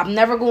 I'm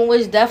never going to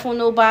wish death on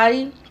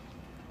nobody.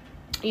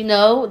 You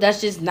know,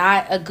 that's just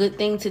not a good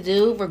thing to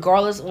do,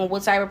 regardless on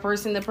what type of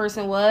person the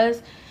person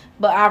was.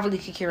 But I really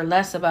could care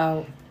less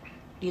about,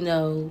 you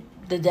know,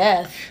 the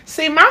death.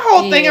 See, my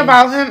whole thing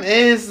about him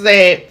is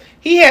that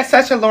he had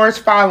such a large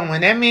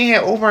following. That man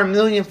had over 1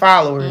 million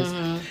followers.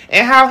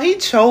 And how he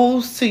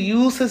chose to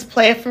use his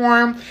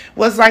platform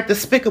was like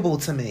despicable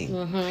to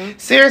me.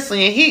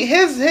 Seriously, and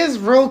his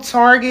real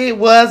target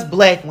was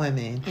black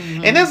women.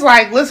 And it's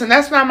like, listen,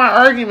 that's not my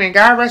argument.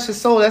 God rest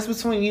his soul. That's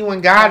between you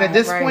and God at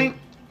this point.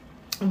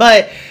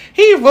 But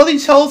he really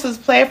chose his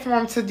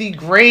platform to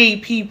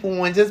degrade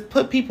people and just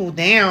put people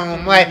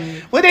down. Like,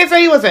 what they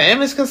say, he was an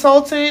image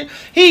consultant.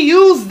 He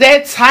used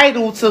that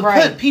title to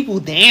put people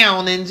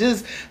down and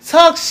just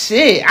talk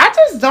shit. I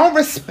just don't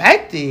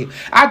respect it.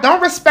 I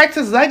don't respect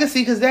his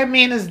legacy because that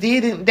man is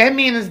dead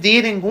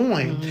and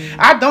going.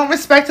 I don't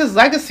respect his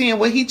legacy and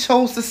what he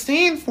chose to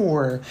stand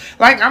for.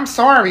 Like, I'm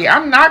sorry.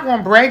 I'm not going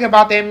to brag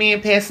about that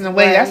man passing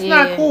away. That's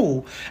not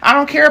cool. I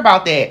don't care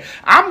about that.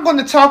 I'm going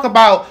to talk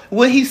about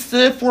what he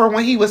stood for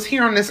when he was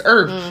here on this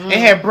earth and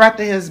had breath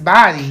in his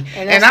body.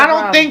 And I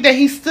don't think that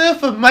he stood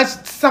for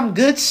some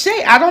good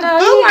shit. I don't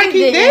feel like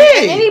he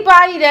did.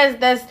 Anybody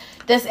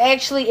that's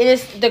actually, it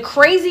is the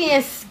crazy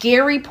and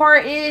scary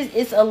part is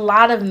it's a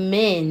lot of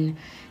men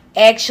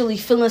actually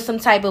feeling some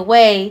type of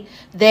way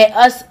that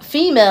us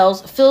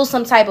females feel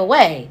some type of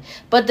way.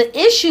 But the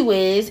issue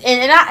is,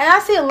 and I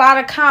see a lot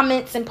of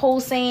comments and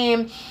posts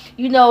saying,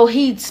 you know,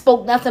 he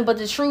spoke nothing but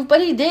the truth, but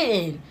he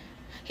didn't.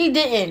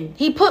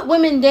 He put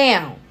women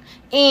down.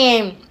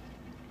 And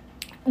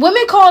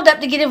women called up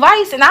to get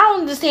advice, and I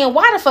don't understand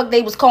why the fuck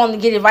they was calling to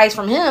get advice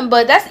from him,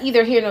 but that's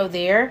either here nor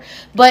there.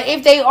 But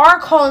if they are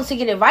calling to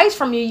get advice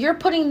from you, you're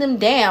putting them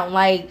down.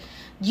 Like,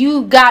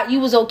 you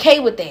was okay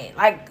with that.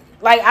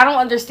 Like I don't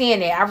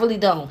understand that. I really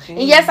don't.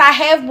 And yes, I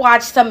have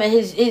watched some of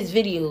his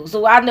videos.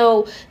 So I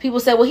know people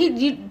say, well,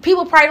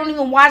 people probably don't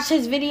even watch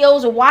his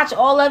videos or watch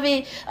all of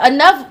it.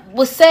 Enough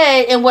was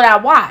said in what I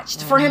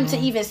watched for him to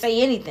even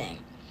say anything.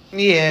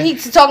 Yeah.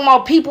 He's talking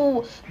about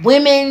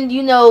women,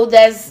 you know,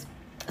 that's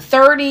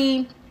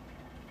 30,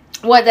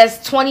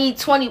 that's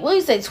 20, what do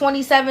you say,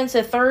 27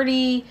 to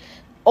 30,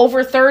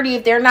 over 30,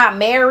 if they're not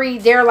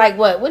married, they're like,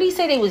 what do you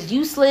say, they was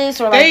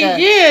useless, or like they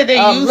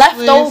useless,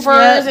 leftovers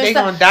and they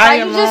stuff. gonna die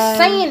like,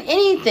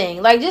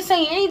 you're just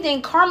saying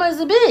anything, karma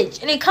is a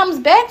bitch, and it comes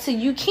back to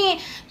you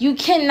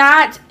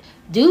cannot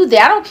do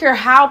that. I don't care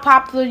how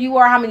popular you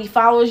are, how many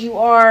followers you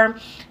are.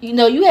 You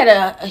know, you had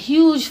a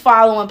huge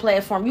following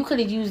platform. You could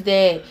have used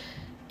that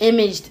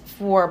image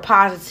for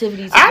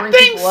positivity to bring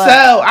people up.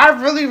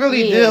 I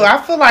really do. I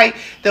feel like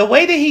the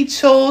way that he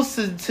chose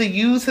to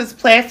use his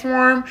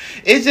platform,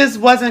 it just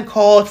wasn't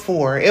called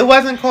for.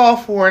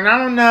 And I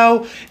don't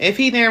know if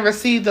he didn't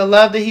receive the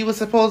love that he was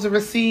supposed to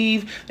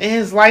receive in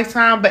his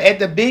lifetime, but at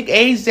the big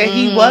age that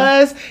he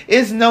was,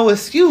 is no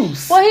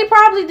excuse. Well, he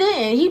probably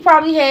didn't. He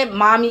probably had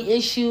mommy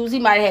issues. He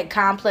might have had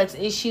complex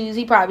issues.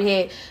 He probably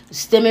had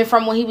stemming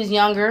from when he was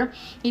younger.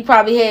 He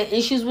probably had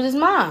issues with his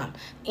mom.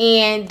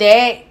 And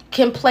that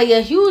can play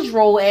a huge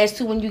role as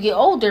to when you get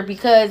older,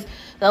 because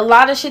a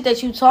lot of shit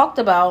that you talked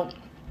about,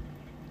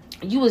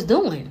 you was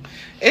doing.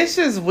 It's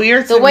just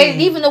weird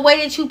even the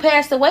way that you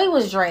passed away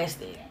was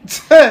drastic.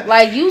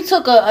 Like, you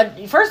took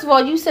first of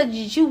all, you said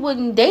that you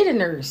wouldn't date a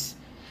nurse.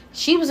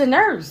 She was a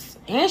nurse.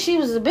 And she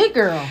was a big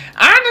girl.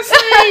 Honestly.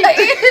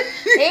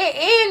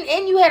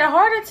 and you had a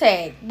heart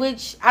attack,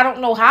 which I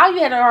don't know how you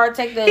had a heart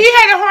attack. He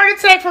had a heart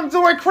attack from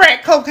doing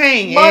crack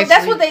cocaine. Well,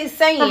 that's what they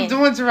saying. From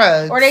doing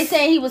drugs. Or they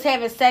saying he was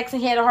having sex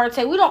and he had a heart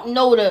attack. We don't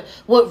know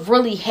what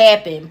really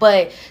happened.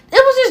 But it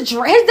was just,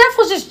 his death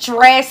was just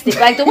drastic.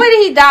 Like, the way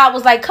that he died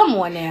was like, come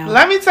on now.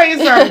 Let me tell you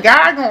something.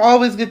 God gonna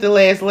always get the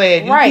last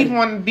laugh. You keep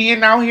on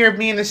being out here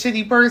being a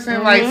shitty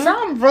person. Like,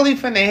 something really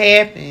finna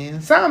happen.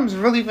 happen. Something's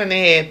really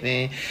finna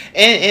happen.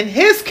 And in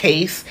his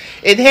case,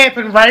 it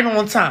happened right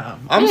on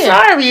time. I'm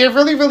sorry, it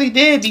really, really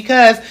did,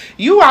 because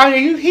you out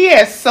here, he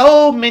has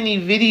so many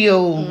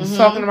videos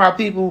talking about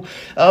people,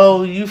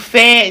 oh, you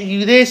fat,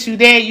 you this, you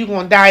that, you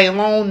gonna die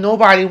alone,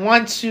 nobody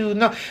wants you.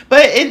 No,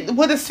 but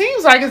what it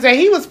seems like is that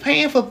he was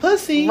paying for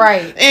pussy.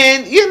 Right.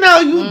 And, you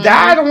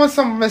died on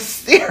some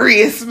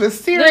mysterious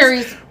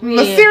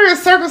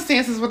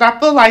circumstances, but I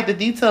feel like the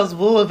details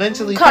will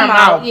eventually come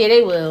out. Yeah,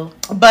 they will.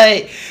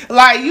 But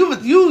like you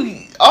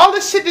all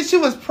the shit that you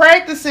was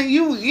practicing,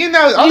 all the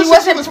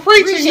shit you was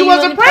preaching, you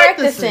wasn't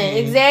practicing.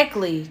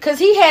 Exactly, because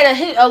he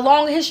had a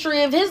long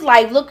history of his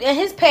life. Look at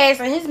his past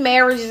and his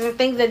marriages and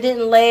things that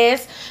didn't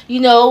last.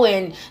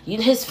 And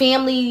his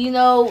family. And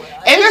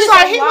it's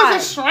like he was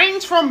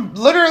estranged from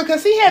literally,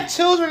 because he had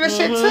children and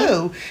shit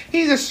too.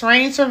 He's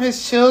estranged from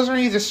his children.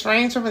 He's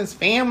estranged from his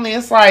family.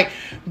 It's like,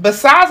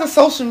 besides the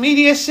social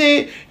media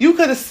shit, you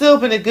could have still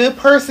been a good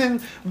person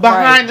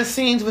behind the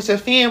scenes with your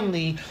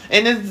family,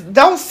 and it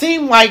don't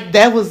seem like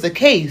that was the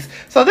case.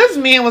 So this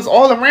man was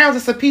all around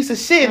just a piece of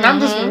shit, and I'm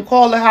just gonna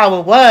call it how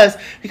it was,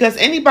 because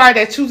anybody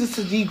that chooses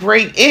to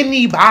degrade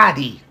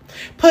anybody,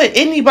 put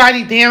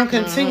anybody down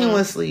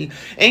continuously,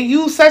 and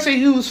use such a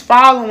huge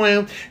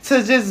following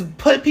to just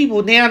put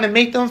people down and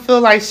make them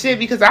feel like shit.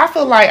 Because I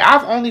feel like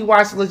I've only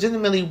watched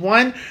legitimately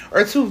 1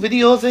 or 2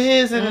 videos of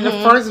his, and in the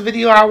first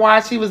video I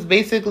watched, he was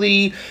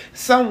basically,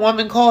 some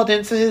woman called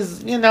into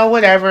his,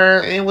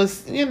 whatever, and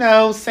was,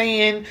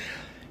 saying,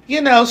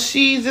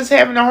 she's just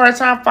having a hard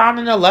time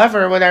finding a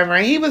lover or whatever.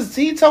 And he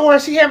told her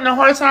she having a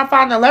hard time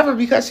finding a lover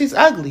because she's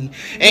ugly.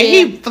 And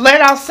he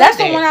flat out said that's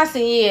the one I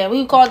seen,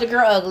 we called the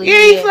girl ugly.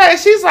 Yeah,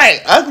 she's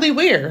like, ugly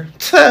where?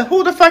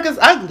 Who the fuck is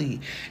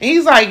ugly? And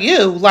he's like,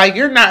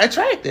 you're not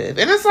attractive.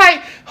 And it's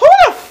like, who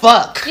the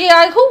fuck? Yeah,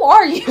 like, who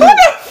are you? Who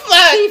the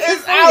fuck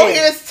is out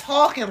here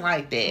talking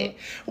like that?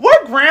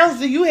 What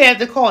grounds do you have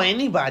to call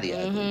anybody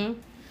ugly?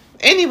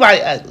 Anybody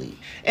ugly?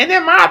 And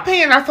in my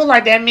opinion, I feel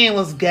like that man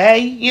was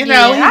gay. He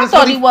was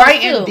really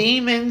fighting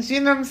demons. You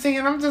know what I'm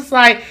saying? I'm just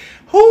like,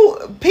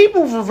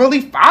 people were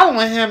really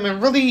following him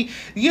and really,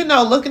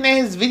 looking at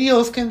his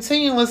videos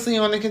continuously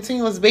on a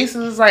continuous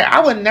basis. It's like, I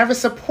would never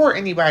support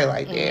anybody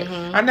like that.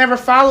 I never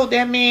followed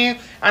that man.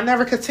 I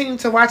never continued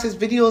to watch his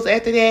videos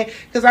after that,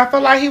 because I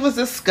felt like he was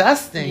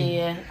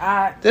disgusting.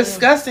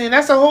 Disgusting.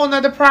 That's a whole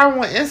nother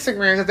problem with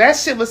Instagram, because that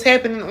shit was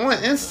happening on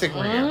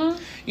Instagram.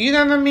 You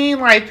know what I mean?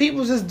 Like,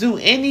 people just do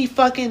any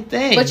fucking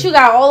thing. But you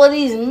got all of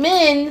these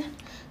men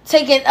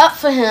taking up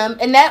for him,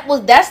 and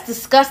that's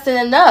disgusting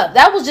enough.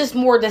 That was just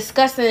more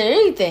disgusting than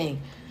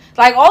anything.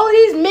 Like, all of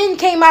these men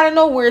came out of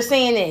nowhere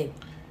saying it.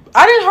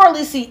 I didn't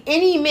hardly see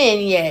any men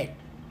yet.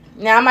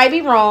 Now, I might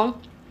be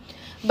wrong,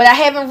 but I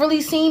haven't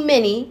really seen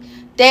many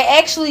that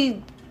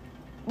actually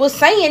was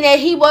saying that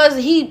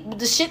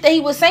the shit that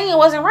he was saying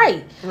wasn't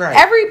right.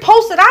 Every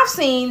post that I've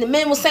seen, the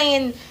men was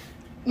saying,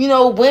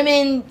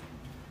 women,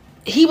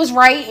 he was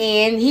right,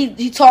 and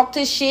he talked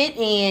his shit,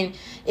 and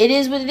it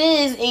is what it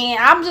is. And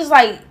I'm just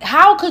like,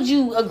 how could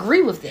you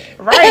agree with that?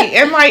 Right.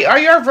 And like, are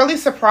y'all really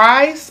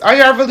surprised?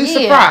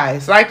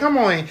 Surprised? Like, come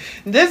on.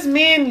 This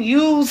man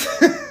use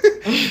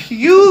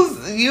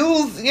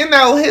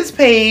his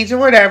page or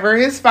whatever,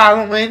 his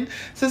following,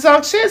 to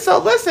talk shit. So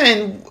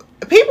listen,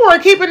 people are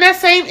keeping that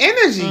same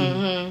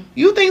energy.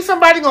 You think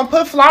somebody gonna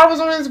put flowers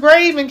on his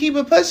grave and keep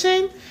it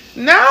pushing?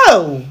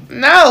 No.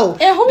 And they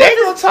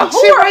gonna talk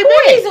shit right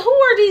back. Who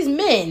are these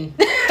men?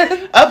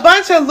 A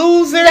bunch of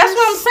losers. That's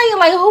what I'm saying.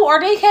 Like, who are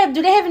they?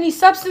 Do they have any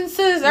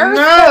substances?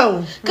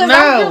 No. Because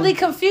I'm really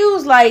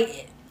confused.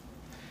 Like,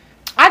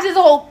 I just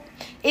hope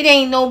it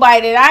ain't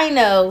nobody that I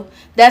know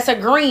that's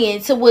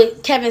agreeing to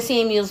what Kevin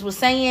Samuels was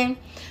saying,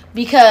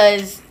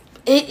 because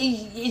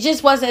it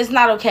just wasn't. It's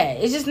not okay.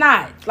 It's just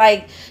not.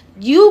 Like,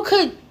 you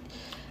could.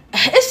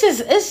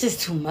 It's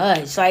just too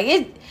much. Like,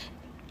 it.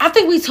 I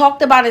think we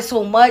talked about it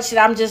so much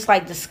that I'm just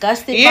like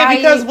disgusted by it. Yeah,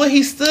 because what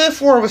he stood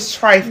for was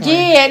trifling.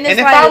 Yeah, and if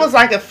I was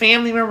like a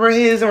family member of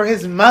his or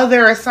his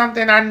mother or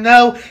something, I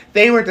know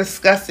they were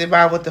disgusted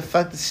by what the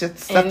fuck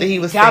stuff that he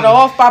was saying.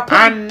 Off by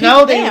I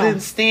know they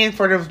didn't stand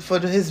for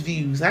his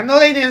views. I know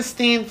they didn't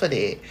stand for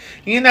that.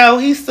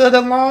 He stood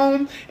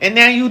alone, and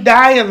now you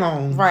die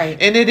alone. Right.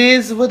 And it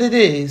is what it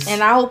is.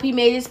 And I hope he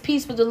made his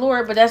peace with the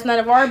Lord, but that's none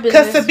of our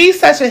business. Because to be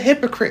such a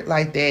hypocrite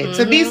like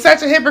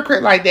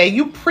that,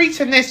 you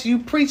preaching this, you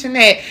preaching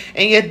that,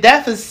 and your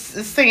death is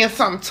saying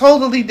something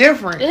totally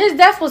different. His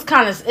death was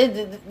kind of...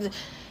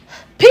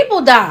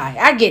 People die.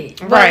 I get it.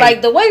 But,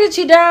 like, the way that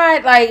you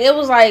died, like, it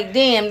was like,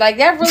 damn, like,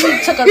 that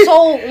really took a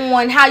toll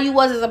on how you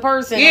was as a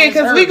person. Yeah,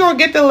 because we gonna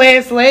get the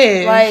last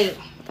laugh. Like...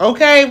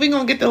 Okay, we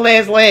gonna get the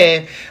last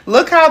laugh.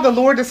 Look how the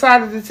Lord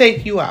decided to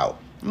take you out.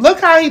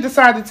 Look how he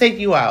decided to take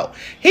you out.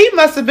 He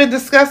must have been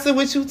disgusted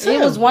with you too. It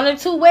was one or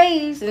two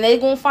ways, and they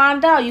gonna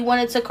find out. You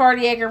went into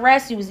cardiac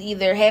arrest. You was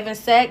either having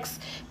sex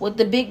with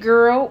the big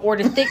girl or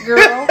the thick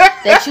girl,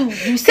 that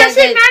you said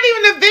she's not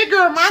even a big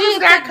girl. Mama's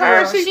got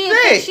curves. She's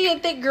thick. She a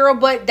thick girl,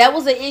 but that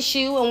was an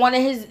issue in one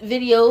of his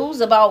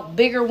videos about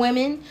bigger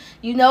women.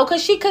 You know,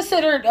 because she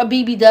considered a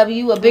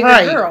BBW a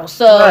bigger girl.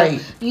 So,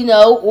 you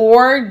know,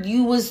 or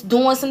you was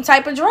doing some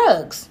type of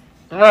drugs.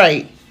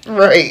 Right.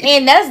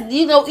 And that's,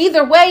 you know,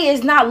 either way,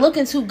 it's not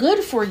looking too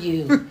good for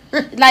you.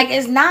 Like,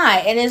 it's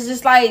not. And it's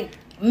just like,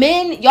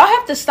 men, y'all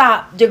have to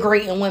stop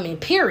degrading women,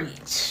 period.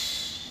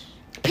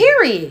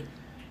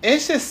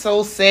 It's just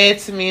so sad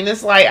to me. And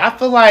it's like, I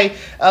feel like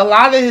a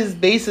lot of his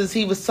bases,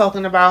 he was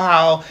talking about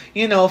how,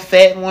 you know,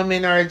 fat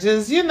women are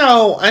just, you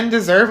know,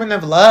 undeserving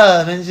of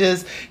love and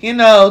just, you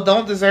know,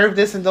 don't deserve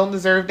this and don't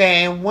deserve that.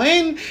 And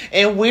when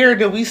and where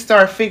do we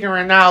start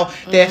figuring out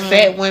that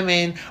fat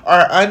women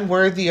are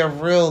unworthy of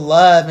real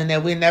love and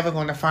that we're never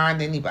going to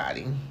find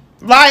anybody?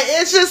 Like,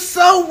 it's just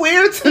so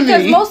weird to me.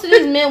 Because most of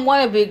these men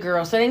want a big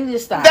girl, so they need to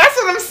stop. That's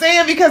what I'm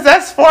saying, because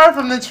that's far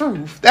from the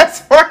truth.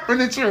 That's far from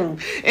the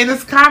truth. And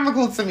it's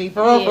comical to me,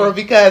 for real,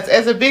 because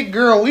as a big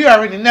girl, we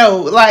already know.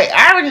 Like,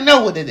 I already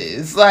know what it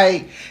is.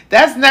 Like,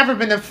 it's never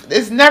been an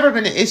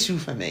issue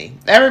for me.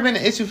 Never been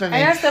an issue for me.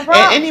 And that's the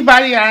problem. And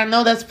anybody I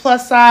know that's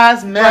plus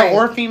size, male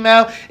or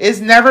female, it's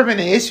never been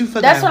an issue for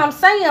them. That's what I'm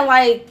saying.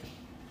 Like,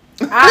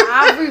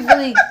 I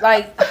really,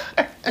 like,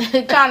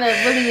 it kind of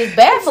really is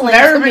baffling. It's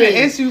never been an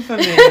issue for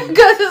me.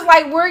 Because it's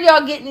like, where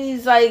y'all getting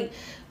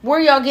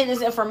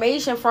this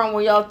information from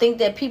where y'all think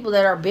that people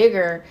that are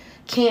bigger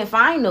can't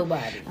find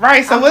nobody?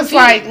 Right, so it's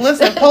like,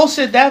 listen,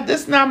 bullshit,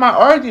 this is not my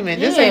argument.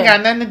 This ain't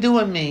got nothing to do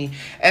with me.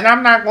 And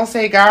I'm not going to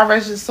say God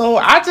rest his soul.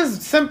 I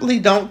just simply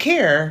don't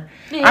care.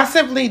 Yeah. I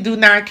simply do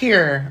not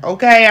care.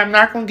 Okay, I'm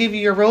not going to give you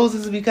your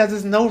roses because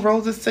there's no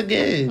roses to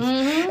give.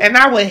 And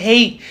I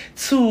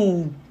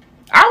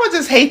would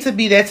just hate to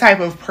be that type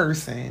of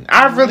person.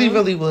 I really,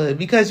 really would.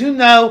 Because, you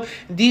know,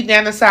 deep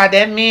down inside,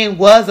 that man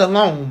was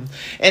alone.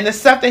 And the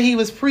stuff that he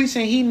was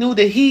preaching, he knew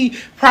that he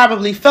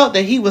probably felt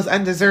that he was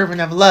undeserving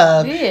of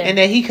love. And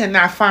that he could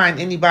not find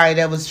anybody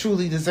that was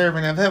truly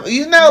deserving of him.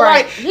 You know,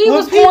 like... He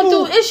was going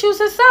through issues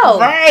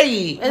himself.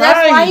 Right. And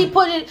that's why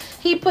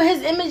he put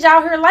his image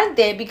out here like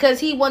that.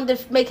 Because he wanted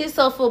to make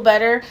himself feel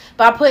better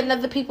by putting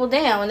other people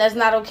down. And that's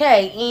not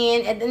okay.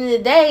 And at the end of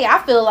the day, I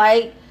feel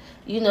like,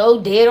 you know,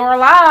 dead or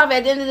alive,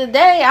 at the end of the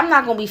day, I'm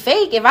not going to be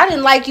fake. If I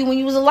didn't like you when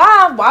you was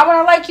alive, why would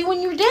I like you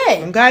when you're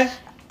dead? Okay.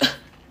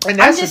 And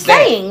I'm just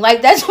saying,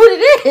 like, that's what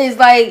it is.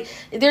 Like,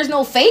 there's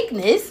no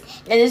fakeness.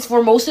 And it's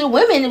for most of the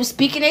women, it was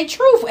speaking their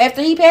truth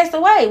after he passed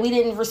away. We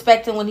didn't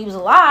respect him when he was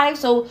alive,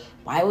 so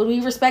why would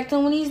we respect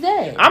him when he's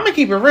dead? I'm going to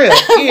keep it real.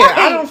 Yeah,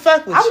 I don't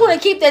fuck with you. I'm going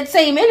to keep that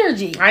same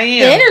energy. I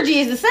am. The energy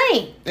is the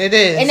same. It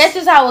is. And that's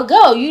just how it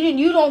go.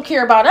 You don't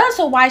care about us,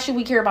 so why should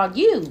we care about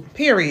you?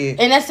 Period.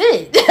 And that's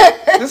it.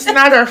 This is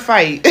not our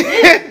fight.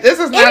 This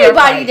is not anybody our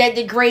fight. that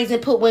degrades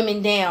and put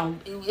women down.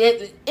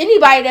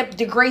 Anybody that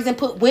degrades and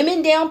put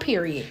women down,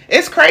 period.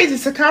 It's crazy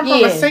to come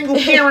from a single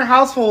parent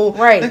household,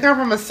 to come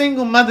from a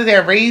single mother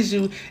that raised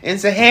you, and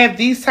to have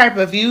these type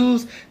of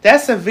views.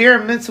 That's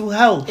severe mental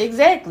health.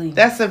 Exactly.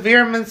 That's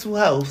severe mental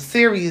health.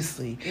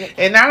 Seriously.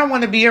 And I don't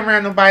want to be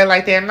around nobody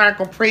like that. I'm not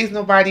going to praise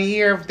nobody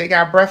here if they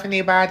got breath in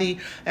their body.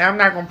 And I'm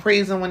not going to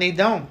praise them when they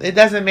don't. It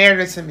doesn't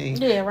matter to me.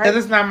 Yeah, right.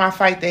 Because it's not my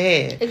fight to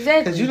have.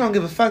 Exactly. Because you don't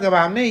give a fuck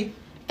about me.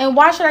 And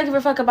why should I give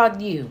a fuck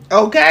about you?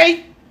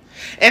 Okay?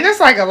 And it's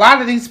like a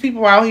lot of these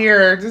people out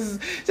here, just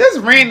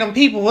random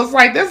people. It's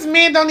like, this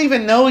man don't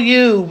even know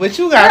you. But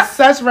you got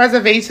such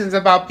reservations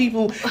about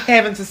people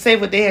having to say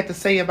what they have to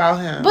say about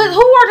him. But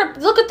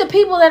look at the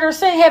people that are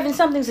having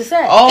something to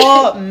say.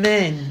 All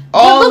men.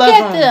 All look of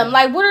at them.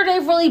 Like, what are they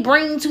really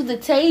bringing to the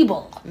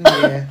table?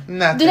 Yeah,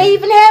 nothing. Do they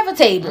even have a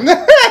table?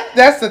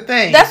 That's the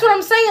thing. That's what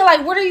I'm saying.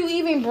 Like, what are you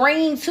even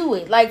bringing to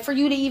it? Like, for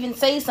you to even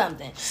say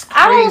something.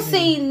 I don't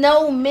see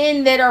no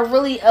men that are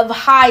really of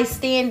high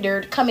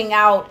standard coming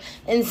out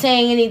and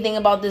saying anything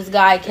about this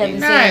guy,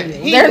 Kevin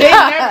Samuels. They're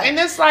not. And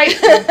it's like,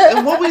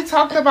 what we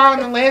talked about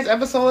in the last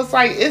episode, it's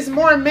like, it's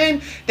more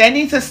men that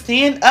need to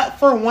stand up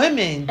for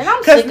women.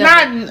 Because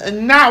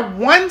not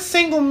one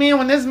single man,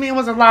 when this man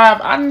was alive,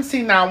 I didn't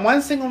see not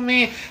one single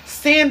man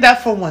stand up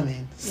for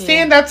women.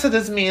 Stand up to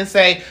this man and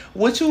say,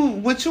 what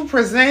you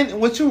present,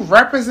 what you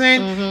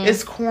represent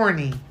is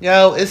corny.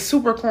 Yo, it's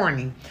super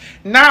corny.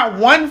 Not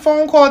one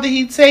phone call that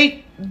he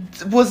take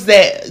was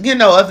that, you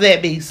know, of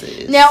that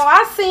basis. Now,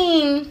 I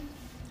seen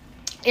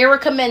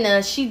Erica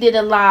Mena, she did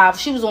a live.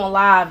 She was on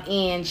live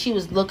and she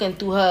was looking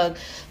through her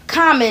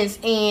comments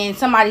and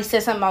somebody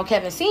said something about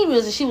Kevin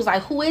Samuels and she was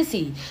like, who is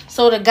he?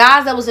 So the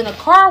guys that was in the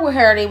car with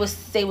her, they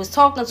was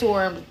talking to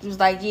her and it was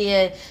like,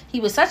 yeah, he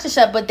was such a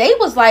shut, but they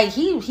was like,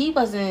 he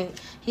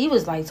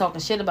was like talking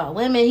shit about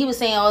women. He was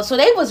saying, so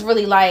they was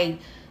really like,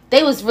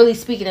 they was really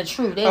speaking the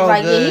truth. They was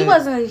like, good. Yeah,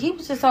 he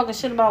was just talking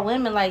shit about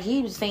women, like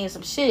he was saying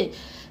some shit.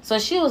 So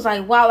she was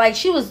like, wow, like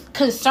she was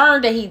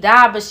concerned that he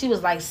died, but she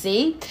was like,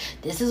 see,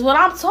 this is what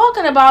I'm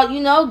talking about, you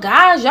know,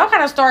 guys, y'all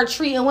gotta start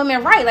treating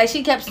women right. Like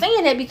she kept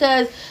saying that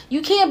because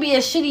you can't be a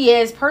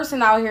shitty ass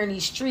person out here in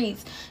these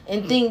streets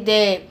and think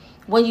that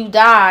when you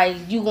die,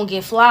 you gonna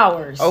get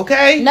flowers.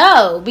 Okay.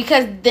 No,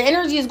 because the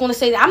energy is gonna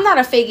say that I'm not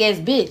a fake ass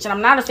bitch and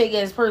I'm not a fake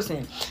ass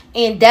person.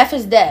 And death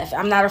is death.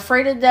 I'm not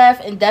afraid of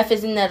death, and death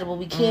is inevitable.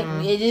 We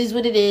can't. It is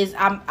what it is.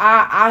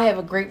 I have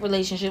a great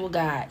relationship with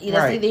God.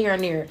 That's either here or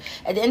there.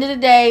 At the end of the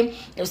day,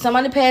 if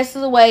somebody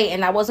passes away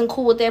and I wasn't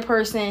cool with that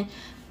person,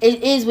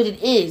 it is what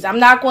it is. I'm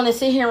not going to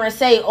sit here and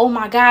say, "Oh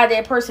my God,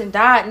 that person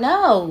died."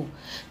 No.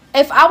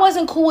 If I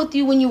wasn't cool with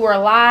you when you were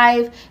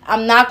alive,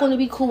 I'm not going to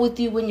be cool with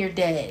you when you're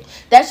dead.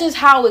 That's just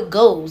how it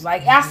goes.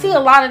 Like, I see a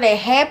lot of that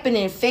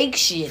happening, fake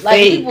shit.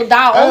 Like, people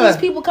die, all these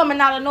people coming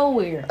out of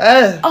nowhere.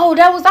 Oh,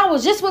 I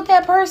was just with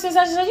that person.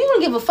 So you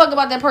don't give a fuck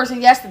about that person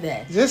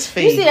yesterday. Just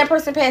fake. You see that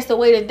person passed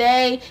away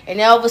today, and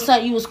then all of a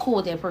sudden you was cool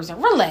with that person.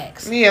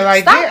 Relax. Yeah,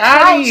 like, stop get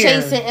out of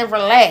here. chasing and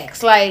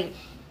relax. Like,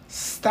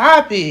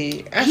 stop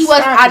it.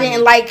 I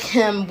didn't like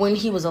him when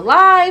he was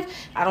alive.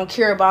 I don't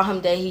care about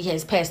him that he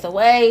has passed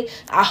away.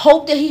 I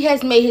hope that he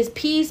has made his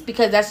peace,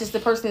 because that's just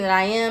the person that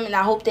I am, and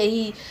I hope that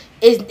he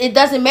is. It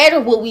doesn't matter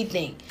what we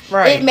think.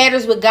 Right. It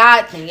matters what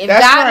God thinks. If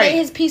God made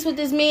his peace with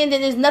this man,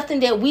 then there's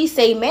nothing that we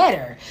say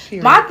matter.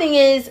 Period. My thing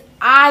is,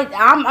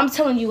 I'm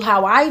telling you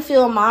how I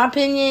feel. In my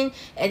opinion,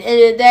 at the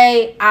end of the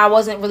day, I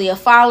wasn't really a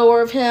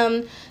follower of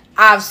him.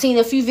 I've seen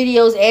a few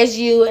videos as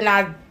you, and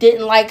I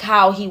didn't like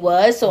how he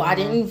was, so I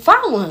didn't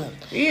follow him.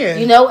 Yeah.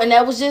 You know, and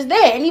that was just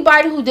that.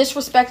 Anybody who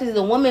disrespected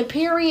the woman,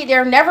 period,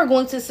 they're never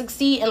going to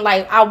succeed in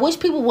life. I wish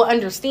people would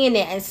understand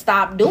that and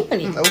stop doing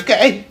it.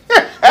 Okay.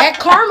 That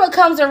karma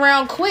comes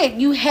around quick.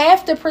 You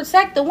have to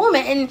protect the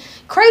woman. And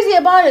crazy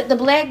about it, the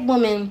black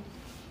women,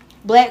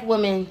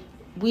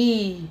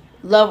 we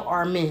love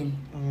our men.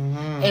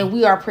 And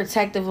we are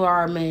protective of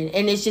our men,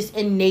 and it's just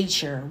in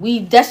nature.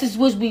 That's just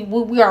what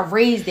we are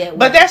raised that way.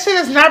 But that shit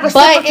is not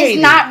reciprocated. But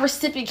it's not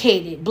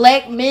reciprocated.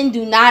 Black men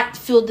do not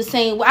feel the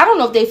same way. I don't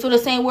know if they feel the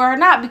same way or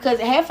not,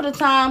 because half of the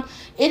time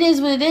it is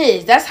what it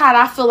is. That's how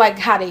I feel like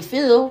how they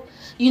feel.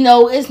 You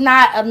know, it's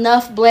not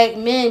enough black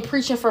men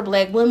preaching for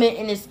black women,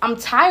 and I'm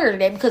tired of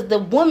that, because the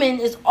woman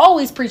is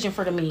always preaching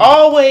for the men.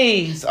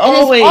 Always. And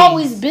it's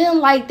always been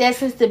like that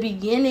since the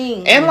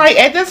beginning. And like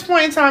at this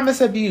point in time,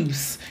 it's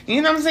abuse.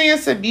 You know what I'm saying?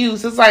 It's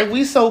abuse. It's like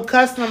we so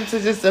accustomed to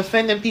just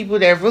offending people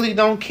that really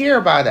don't care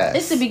about us.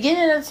 It's the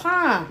beginning of the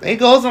time. It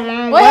goes a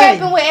long way. What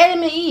happened with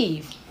Adam and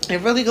Eve?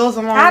 It really goes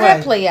a long way. How'd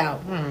that play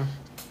out?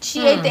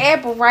 She ate the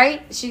apple,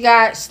 right? She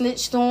got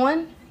snitched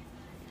on.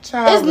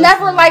 It's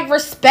never like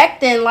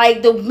respecting.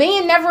 Like, the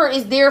man never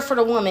is there for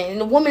the woman, and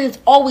the woman is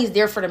always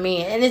there for the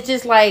man. And it's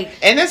just like,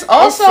 and it's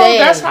also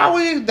that's how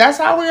we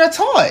are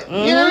taught.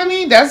 You know what I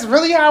mean? That's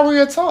really how we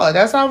are taught.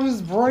 That's how we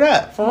was brought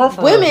up. For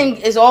women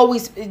is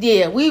always we're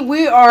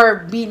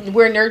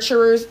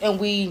nurturers, and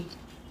we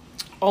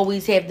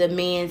always have the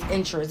man's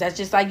interest. That's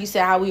just like you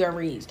said, how we are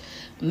raised.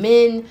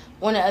 Men,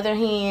 on the other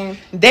hand,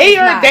 they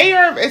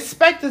are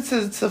expected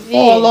to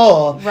fall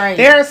off. Right.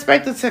 They're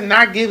expected to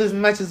not give as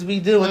much as we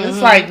do, and it's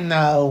like,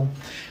 no,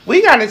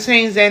 we got to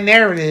change that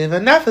narrative.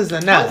 Enough is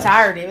enough. I'm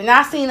tired of it, and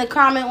I seen a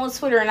comment on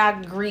Twitter, and I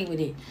agree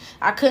with it.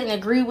 I couldn't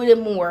agree with it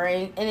more,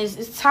 and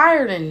it's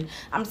tiring.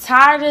 I'm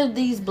tired of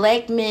these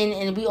black men,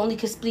 and we only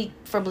can speak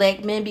for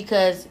black men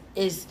because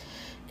it's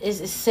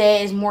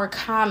sad. It's more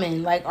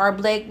common. Like, our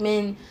black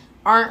men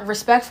aren't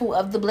respectful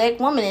of the black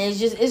woman,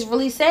 and it's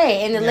really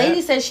sad. And the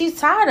lady said she's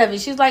tired of it.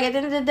 She's like, at the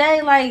end of the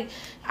day, like,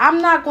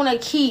 I'm not gonna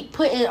keep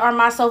putting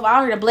myself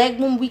out here. The black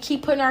woman, we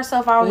keep putting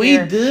ourselves out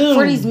here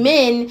for these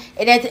men,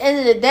 and at the end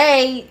of the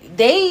day,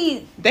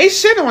 they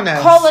shit on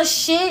us, call us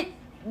shit.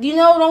 You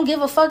know, don't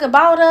give a fuck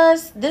about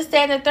us. This,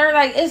 that, and the third.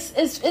 Like,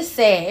 it's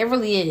sad. It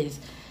really is.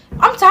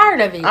 I'm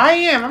tired of it. I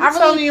am. I'm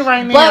telling you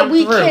right now. But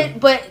we can't.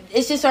 But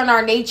it's just on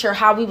our nature,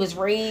 how we was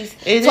raised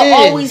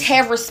always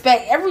have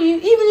respect. Even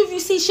if you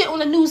see shit on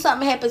the news,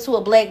 something happened to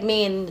a black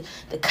man,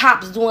 the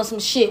cops doing some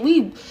shit,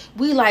 we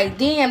like,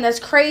 damn, that's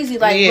crazy.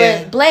 Like,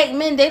 but black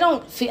men, they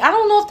don't feel. I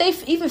don't know if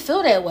they even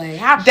feel that way.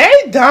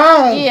 They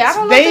don't. Yeah, I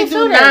don't know if they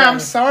feel that way. I'm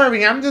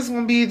sorry. I'm just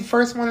gonna be the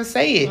first one to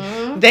say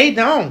it. They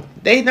don't.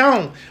 They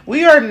don't.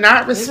 We are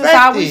not respected. This is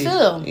how we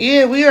feel.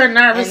 Yeah, we are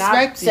not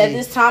respected. I've said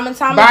this time and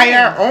time by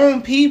our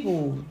own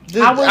people.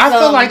 I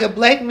feel like a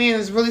black man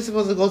is really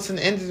supposed to go to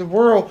the end of the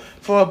world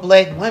for a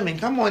black woman.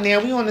 Come on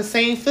now, we on the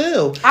same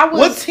field.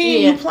 What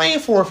team you playing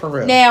for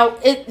real? Now,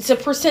 it's a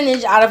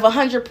percentage out of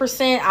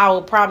 100%. I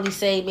would probably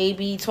say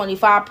maybe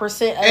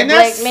 25% of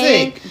black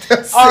men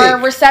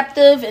are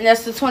receptive, and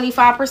that's the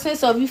 25%.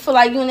 So if you feel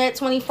like you're in that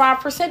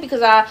 25%,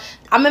 because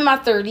I'm in my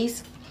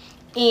 30s.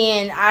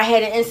 And I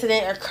had an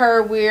incident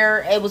occur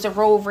where it was a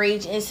road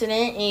rage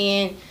incident,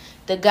 and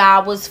the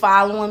guy was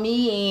following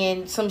me,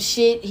 and some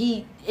shit.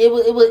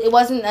 It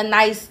wasn't a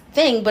nice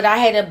thing, but I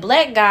had a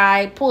black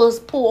guy pull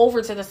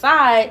over to the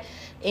side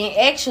and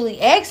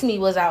actually asked me,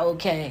 was I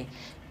okay?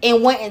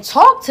 And went and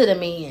talked to the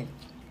man.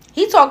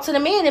 He talked to the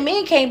man. The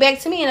man came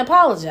back to me and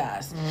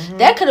apologized.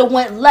 That could have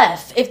went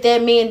left if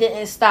that man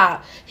didn't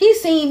stop. He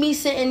seen me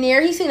sitting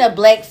there. He seen a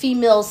black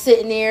female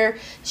sitting there.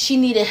 She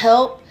needed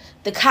help.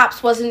 The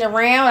cops wasn't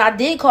around. I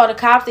did call the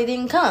cops. They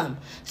didn't come.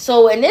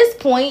 So at this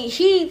point,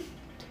 he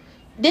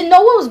didn't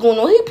know what was going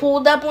on. He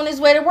pulled up on his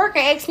way to work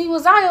and asked me,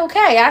 was I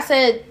okay? I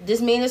said,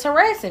 this man is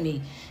harassing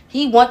me.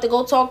 He wanted to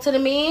go talk to the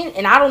man,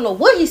 and I don't know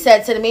what he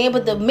said to the man,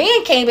 but the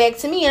man came back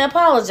to me and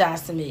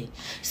apologized to me.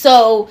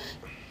 So,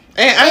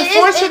 and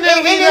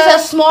unfortunately, it is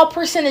a small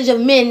percentage of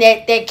men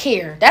that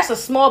care. That's a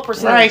small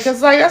percentage, right?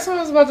 Because like that's what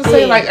I was about to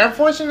say. Like,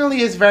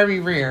 unfortunately, it's very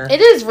rare.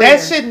 It is rare.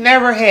 That shit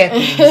never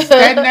happens.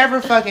 That never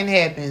fucking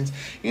happens.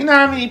 You know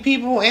how many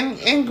people?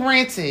 And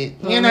granted,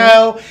 you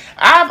know,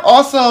 I've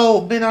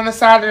also been on the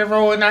side of the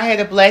road and I had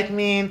a black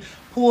man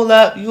pull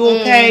up. You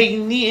okay?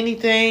 You need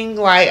anything?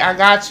 Like, I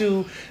got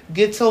you.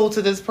 Get told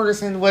to this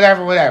person,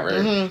 whatever.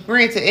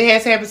 Granted, it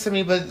has happened to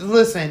me, but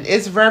listen,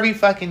 it's very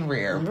fucking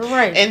rare.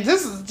 Right. And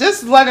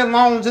just let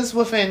alone just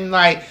within,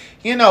 like,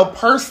 you know,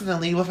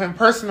 personally, within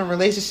personal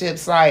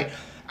relationships, like,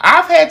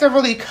 I've had to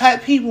really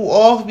cut people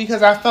off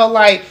because I felt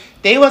like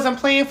they wasn't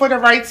playing for the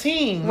right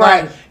team.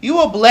 Right. Like, you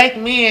a black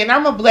man,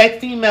 I'm a black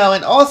female,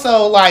 and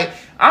also, like,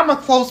 I'm a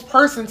close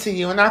person to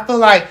you, and I feel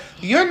like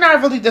you're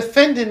not really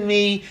defending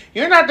me.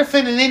 You're not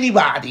defending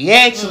anybody,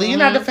 actually. You're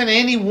not defending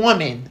any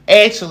woman,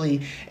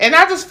 actually. And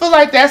I just feel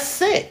like that's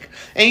sick.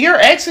 And you're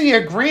actually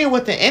agreeing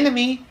with the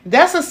enemy.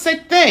 That's a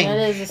sick thing.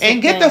 That is a sick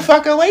and get thing. The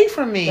fuck away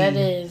from me. That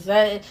is.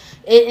 And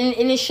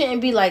it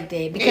shouldn't be like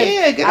that.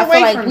 Because get I away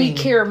feel like from we me.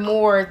 care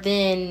more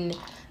than,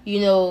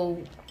 you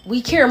know,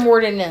 we care more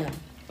than them.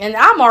 And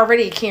I'm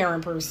already a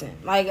caring person.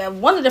 Like,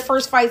 one of the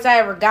first fights I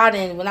ever got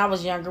in when I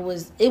was younger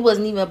it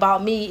wasn't even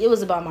about me. It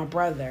was about my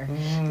brother.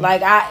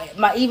 Like,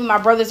 even my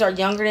brothers are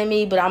younger than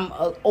me, but I'm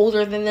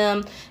older than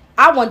them.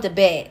 I want the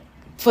bat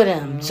for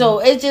them. So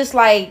it's just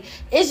like,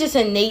 it's just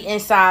innate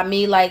inside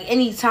me. Like,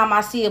 anytime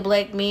I see a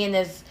black man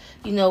that's,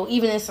 you know,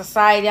 even in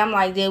society, I'm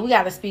like, we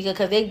got to speak up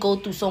because they go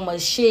through so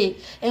much shit.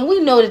 And we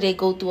know that they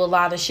go through a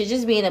lot of shit,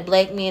 just being a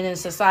black man in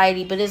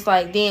society. But it's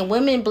like, damn,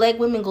 black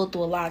women go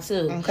through a lot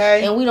too.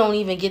 Okay. And we don't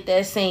even get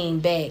that same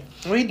back.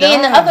 We don't.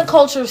 And the other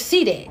cultures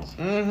see that.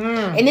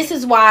 And this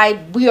is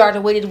why we are the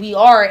way that we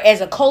are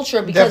as a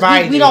culture, because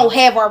we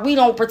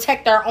don't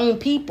protect our own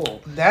people.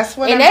 That's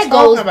what and I'm that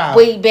goes talking about.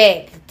 way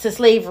back to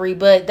slavery,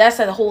 but that's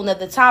a whole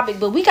nother topic.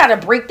 But we got to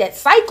break that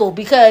cycle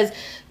because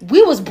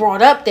we was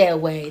brought up that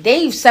way.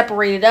 They've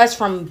separated us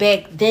from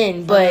back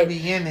then, but the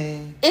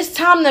beginning. It's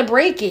time to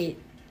break it.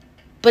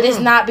 But it's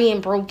not being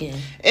broken.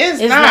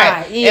 It's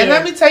not. Yeah. And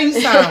let me tell you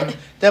something.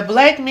 The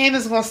black man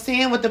is going to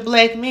stand with the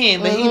black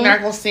man, but he's not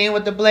going to stand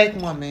with the black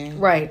woman.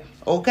 Right.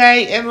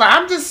 Okay? And like,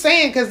 I'm just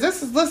saying, because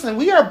listen,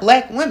 we are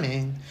black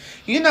women.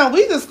 You know,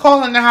 we just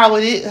calling it how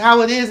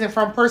it is, and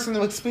from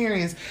personal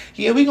experience.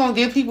 Yeah, we gonna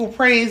give people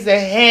praise that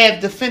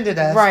have defended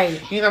us. Right.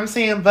 You know what I'm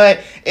saying? But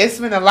it's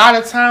been a lot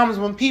of times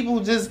when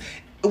people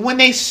when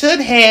they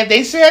should have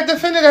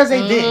defended us,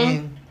 they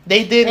didn't.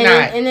 They did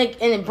not.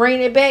 And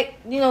bringing it back,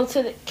 you know,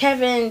 to the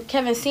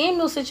Kevin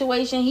Samuel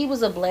situation, he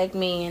was a black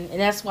man, and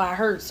that's why it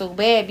hurt so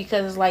bad,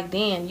 because it's like,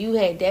 damn, you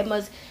had that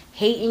much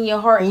hate in your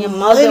heart, and your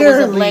mother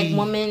was a black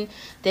woman,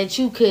 that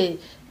you could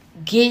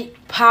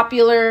get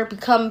popular,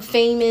 become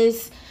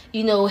famous,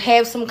 you know,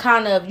 have some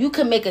kind of, you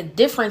could make a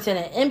difference and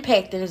an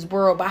impact in this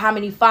world by how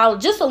many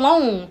followers, just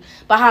alone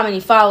by how many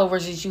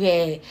followers that you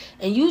had,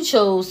 and you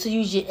chose to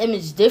use your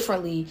image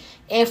differently.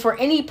 And for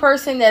any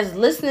person that's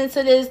listening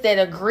to this that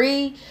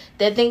agree,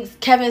 that thinks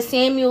Kevin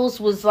Samuels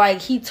was like,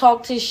 he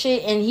talked his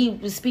shit and he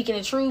was speaking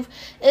the truth,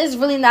 it's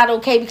really not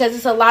okay, because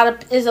it's a lot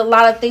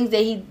of things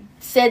that he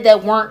said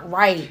that weren't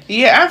right.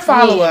 Yeah,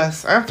 unfollow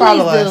us.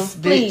 Unfollow us,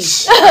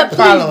 please. bitch.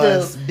 Unfollow Please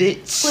us,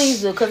 bitch.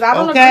 Please do, because I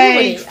don't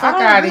agree with it. Fuck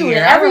out of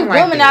here. Every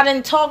woman I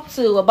didn't talk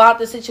to about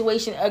the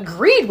situation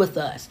agreed with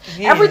us.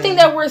 Yeah. Everything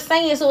that we're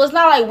saying, so it's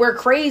not like we're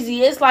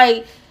crazy. It's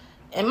like,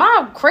 am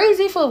I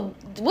crazy for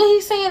what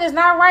he's saying is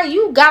not right?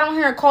 You got on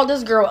here and called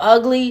this girl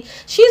ugly.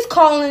 She's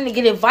calling to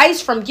get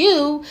advice from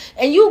you,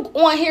 and you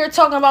on here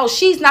talking about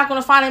she's not going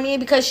to find a man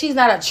because she's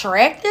not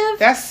attractive?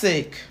 That's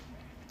sick.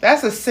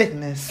 That's a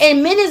sickness.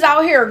 And men is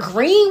out here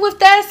agreeing with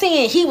that,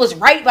 saying he was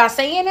right by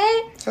saying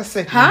that? That's a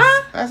sickness.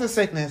 Huh? That's a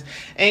sickness.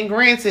 And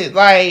granted,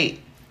 like,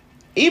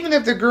 even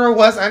if the girl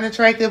was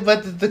unattractive,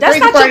 but the crazy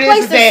part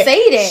is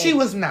that she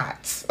was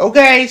not.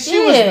 Okay? She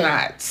was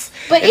not.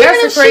 But even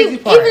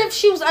if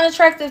she was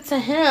unattractive to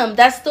him,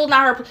 that's still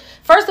not her.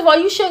 First of all,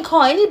 you shouldn't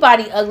call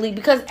anybody ugly,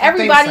 because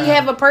everybody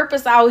have a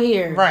purpose out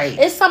here. Right.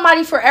 It's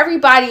somebody for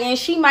everybody, and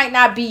she might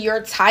not be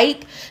your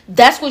type.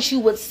 That's what you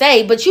would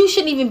say, but you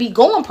shouldn't even be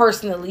going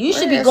personally. You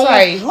should be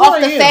going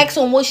off the facts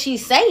on what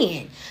she's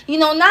saying. You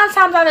know, 9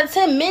 times out of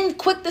 10, men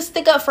quick to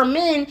stick up for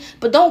men,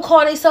 but don't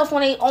call themselves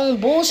on their own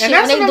bullshit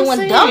when they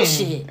doing dumb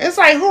shit. It's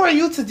like, who are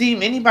you to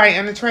deem anybody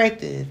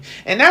unattractive?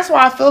 And that's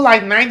why I feel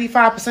like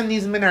 95% of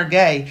these men are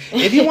gay.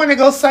 If you want to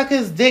go suck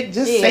his dick,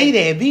 just say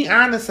that. Be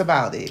honest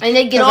about it. And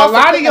they get off. A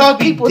lot of y'all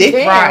be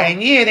dick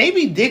frying. Yeah, they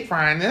be dick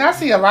frying. And I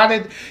see a lot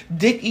of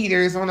dick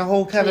eaters on the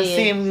whole Kevin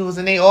Samuels,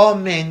 and they all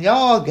men.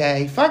 Y'all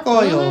gay. Fuck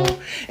all y'all.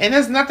 And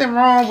there's nothing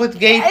wrong with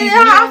gay people.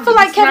 I feel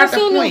like Kevin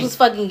Samuels was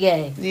fucking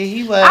gay. Yeah,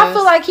 he was. I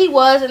feel like he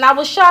was, and I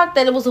was shocked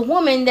that it was a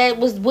woman that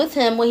was with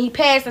him when he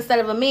passed instead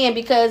of a man,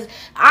 because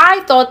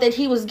I thought that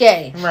he was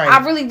gay. Right.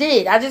 I really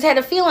did. I just had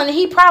a feeling that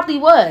he probably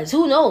was.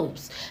 Who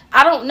knows?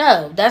 I don't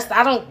know.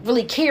 I don't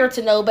really care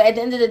to know. But at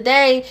the end of the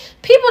day,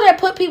 people that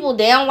put people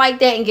down like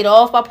that and get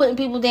off by putting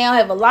people down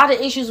have a lot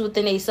of issues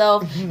within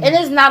themselves. And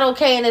it's not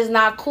okay and it's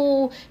not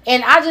cool.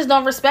 And I just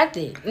don't respect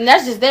it. And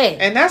that's just that.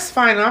 And that's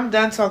fine. I'm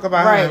done talking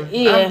about him.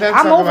 Yeah.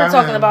 I'm over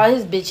talking about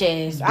his bitch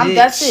ass.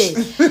 That's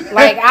it.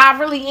 Like, I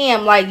really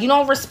am. Like, you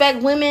don't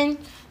respect women,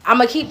 I'm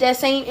going to keep that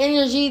same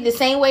energy. The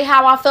same way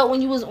how I felt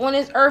when you was on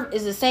this earth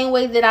is the same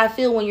way that I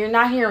feel when you're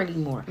not here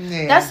anymore.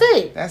 Yeah. That's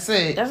it. That's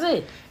it. That's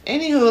it.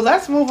 Anywho,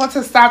 let's move on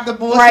to Stop the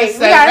Bullshit. Right,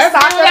 we gotta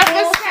stop the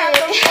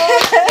bullshit.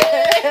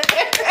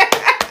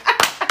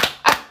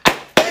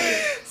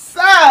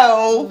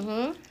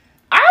 So,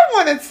 I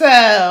want to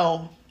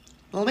tell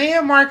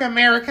Landmark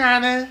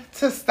Americana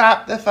to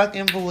stop the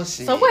fucking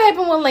bullshit. So what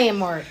happened with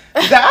Landmark?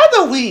 The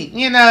other week,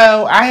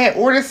 I had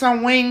ordered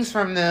some wings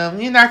from them,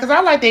 because I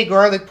like their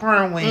garlic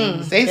prawn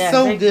wings. They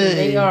so good.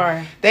 They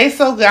are. They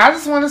so good. I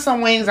just wanted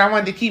some wings. I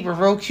wanted to keep it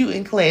real cute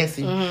and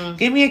classy.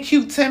 Give me a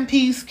cute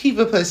 10-piece, keep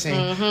it pushing.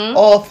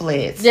 All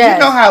flats. Yes.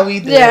 You know how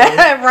we do.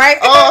 Yeah, right.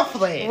 All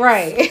flats.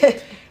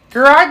 Right.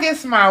 Girl, I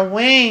get my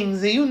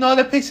wings, and you know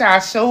the picture I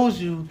showed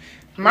you.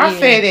 My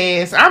fat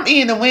ass, I'm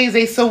eating the wings.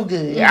 They so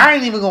good. I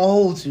ain't even gonna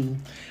hold you.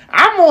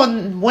 I'm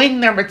on wing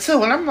number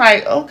 2, and I'm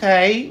like,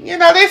 okay,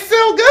 they're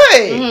still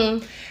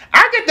good.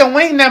 I get the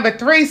wing number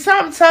 3.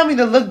 Something tell me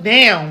to look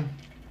down.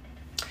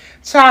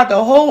 Child,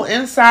 the whole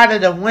inside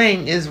of the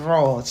wing is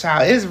raw.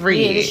 Child, it's red.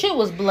 Yeah, the shit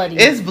was bloody.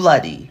 It's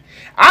bloody.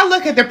 I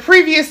look at the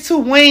previous 2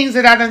 wings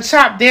that I done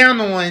chopped down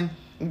on.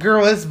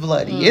 Girl, it's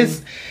bloody.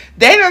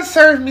 They done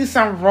served me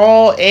some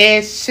raw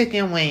ass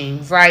chicken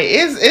wings. Like,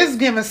 it's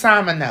giving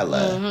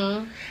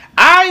salmonella.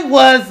 I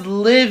was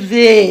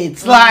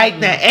livid. Like,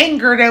 the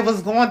anger that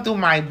was going through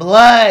my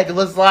blood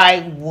was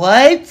like,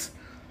 what?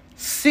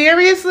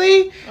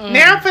 Seriously?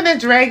 Now I'm finna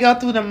drag y'all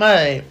through the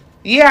mud.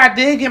 Yeah, I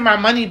did get my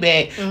money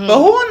back. But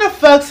who in the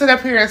fuck sit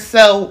up here and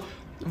sell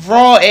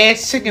raw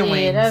ass chicken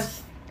wings? Yeah,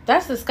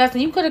 that's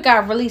disgusting. You could have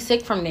got really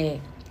sick from that.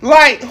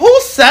 Like, who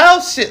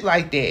sells shit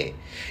like that?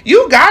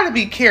 You gotta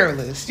be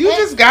careless. You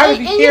just gotta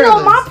be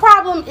careless. My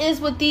problem is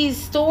with these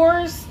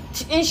stores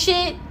and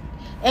shit.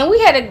 And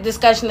we had a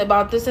discussion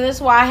about this, and that's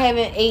why I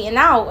haven't eaten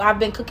out. I've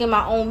been cooking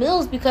my own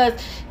meals because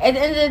at the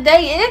end of the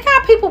day, it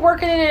got people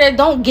working in there that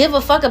don't give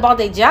a fuck about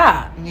their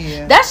job.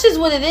 Yeah. That's just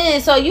what it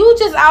is. So you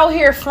just out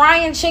here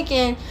frying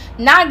chicken,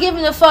 not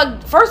giving a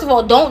fuck. First of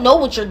all, don't know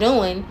what you're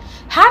doing.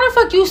 How the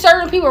fuck you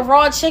serving people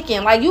raw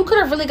chicken? Like, you could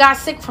have really got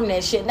sick from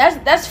that shit.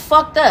 That's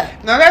fucked up.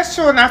 No, that's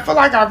true, and I feel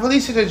like I really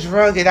should have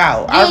drug it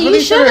out. Yeah, I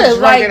really should have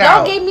drug it out.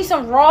 Y'all gave me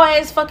some raw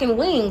ass fucking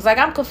wings. Like,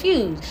 I'm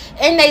confused.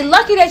 And they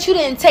lucky that you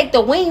didn't take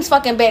the wings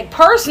fucking back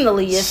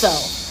personally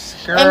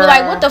yourself. Girl. And be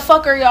like, what the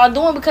fuck are y'all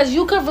doing? Because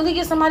you could really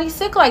get somebody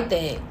sick like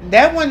that.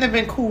 That wouldn't have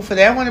been cool for them.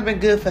 That wouldn't have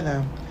been good for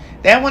them.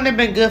 That wouldn't have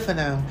been good for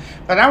them.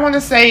 But I want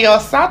to say, y'all,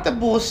 stop the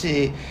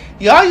bullshit.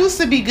 Y'all used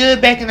to be good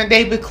back in the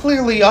day, but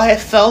clearly y'all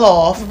have fell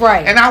off.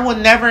 Right. And I would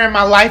never in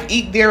my life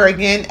eat there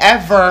again,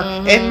 ever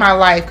in my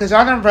life. Because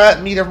y'all done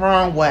rubbed me the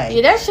wrong way.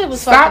 Yeah, that shit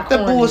was stop fucking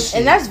the corny. bullshit.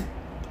 And that's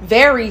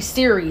very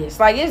serious.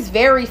 Like, it's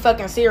very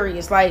fucking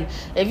serious. Like,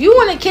 if you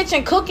in the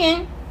kitchen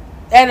cooking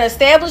at an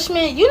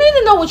establishment, you need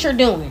to know what you're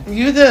doing.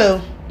 You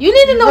do. You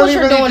need to know what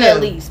you're doing at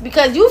least.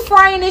 Because you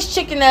frying this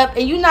chicken up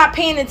and you not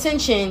paying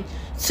attention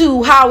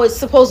to how it's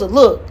supposed to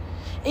look.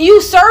 And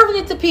you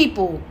serving it to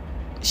people.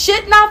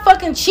 Shit not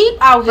fucking cheap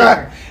out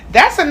here.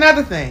 That's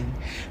another thing.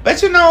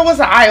 But it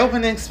was an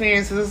eye-opening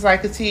experience. It's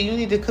like, you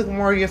need to cook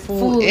more of your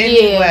food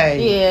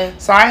anyway. Yeah.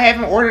 So I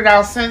haven't ordered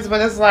out since,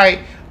 but it's like,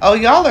 oh,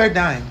 y'all are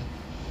done.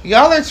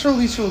 Y'all are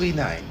truly, truly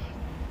done.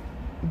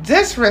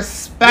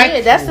 Disrespectful.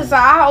 Yeah, that's just an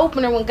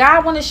eye-opener. When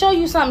God want to show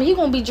you something, he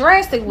gonna be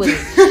drastic with it.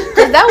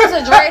 Because that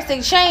was a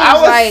drastic change.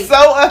 I was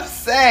so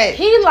upset.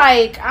 He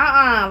like,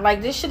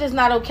 this shit is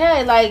not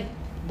okay. Like,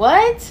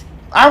 what?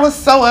 I was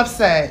so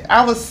upset.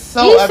 They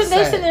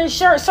sitting there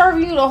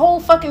serving you the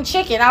whole fucking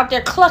chicken out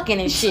there clucking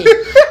and shit.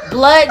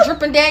 Blood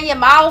dripping down your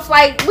mouth.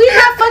 Like, we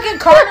not fucking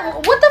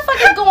carnival. What the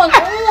fuck is going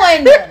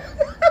on?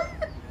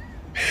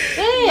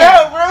 Damn.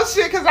 No, real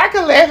shit, because I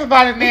could laugh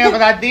about it now,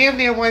 but I damn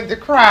near wanted to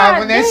cry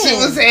when that shit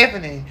was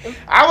happening.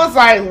 I was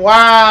like,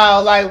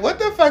 wow, like, what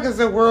the fuck is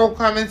the world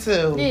coming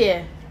to?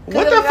 Yeah.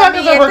 What the fuck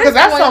is the world? Because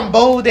that's some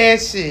bold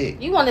ass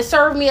shit. You want to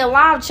serve me a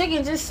live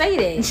chicken, just say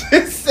that.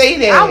 Just say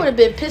that. I would have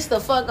been pissed the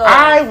fuck off.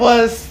 I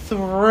was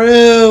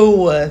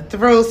through.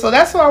 So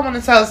that's what I want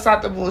to tell.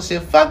 Stop the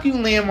bullshit. Fuck you,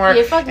 Landmark.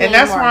 Yeah, fuck and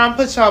that's why I'm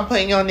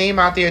putting your name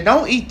out there.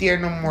 Don't eat there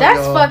no more.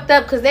 That's fucked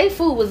up because their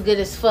food was good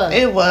as fuck.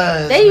 It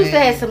was. They used to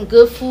have some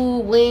good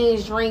food,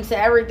 wings, drinks,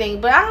 and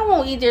everything. But I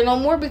won't eat there no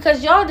more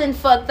because y'all done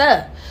fucked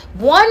up.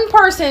 One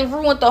person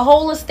ruined the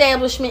whole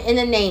establishment in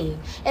a name.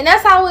 And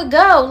that's how it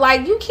go.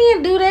 Like, you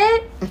can't do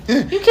that.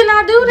 You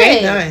cannot do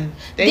that.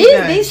 They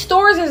done. These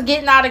stores is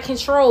getting out of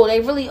control. They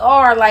really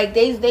are. Like,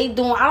 they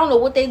doing, I don't know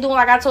what they doing.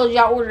 Like I told you,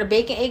 I ordered a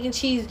bacon, egg, and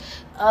cheese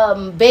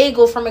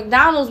bagel from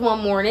McDonald's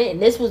one morning.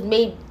 And this was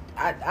made,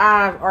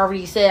 I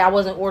already said I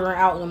wasn't ordering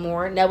out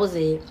anymore, and that was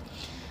it.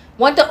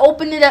 Went to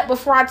open it up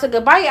before I took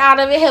a bite out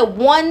of it. It had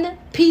one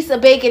piece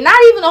of bacon, not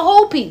even a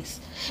whole piece.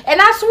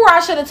 And I swore I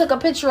should have took a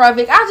picture of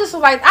it. I just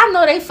was like, I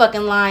know they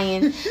fucking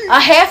lying. A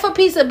half a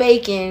piece of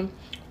bacon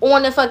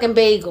on the fucking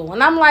bagel.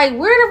 And I'm like,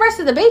 where the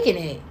rest of the bacon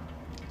at?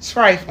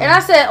 Trifling. And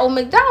I said, oh,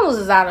 McDonald's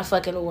is out of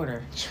fucking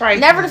order. Trifling.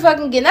 Never to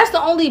fucking get. That's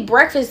the only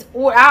breakfast,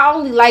 or I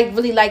only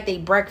really like they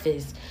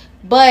breakfast.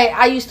 But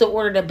I used to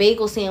order the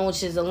bagel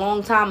sandwiches a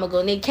long time ago,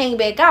 and they came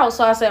back out.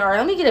 So I said, all right,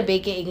 let me get a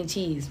bacon, egg, and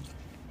cheese.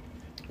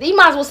 You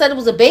might as well said it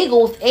was a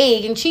bagel with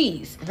egg and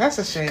cheese. That's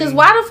a shame. Because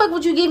why the fuck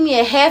would you give me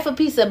a half a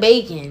piece of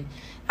bacon?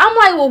 I'm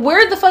like, well,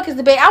 where the fuck is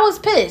the bacon? I was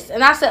pissed.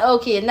 And I said,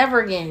 okay, never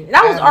again. And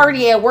I was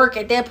already at work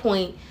at that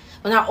point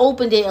when I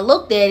opened it and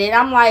looked at it.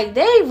 I'm like,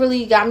 they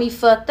really got me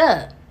fucked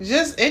up.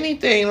 Just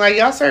anything. Like,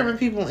 y'all serving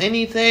people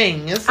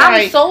anything. It's I'm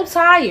like, so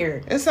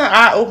tired. It's an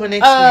eye-opening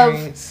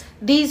experience. Of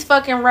these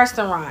fucking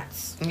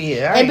restaurants.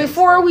 Yeah. And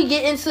before we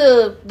get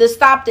into the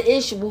stop the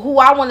issue, who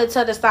I want to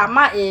tell to stop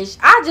my ish,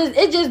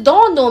 it just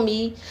dawned on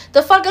me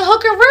the fucking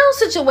Hook and Reel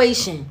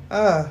situation.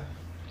 I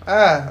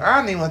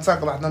don't even want to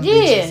talk about them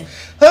bitches.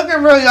 Hook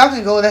and Reel, y'all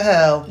can go to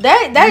hell.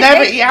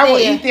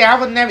 I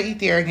would never eat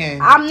there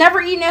again. I'm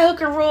never eating at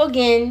Hook and Reel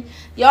again.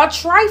 Y'all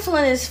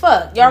trifling as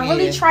fuck. Y'all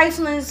really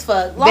trifling as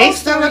fuck. They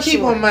stealing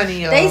people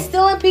money, yo. They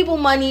stealing people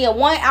money.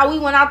 We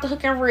went out to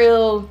Hook and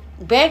Reel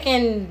back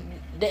in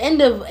the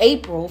end of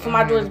April for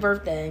my daughter's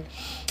birthday.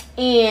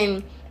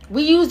 And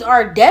we used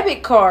our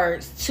debit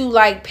cards to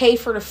like pay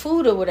for the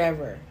food or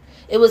whatever.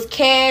 It was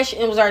cash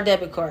and it was our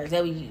debit cards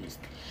that we used.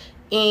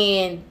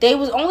 And they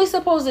was only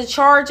supposed to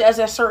charge us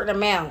a certain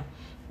amount.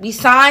 We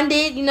signed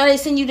it. You know, they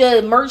send you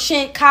the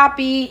merchant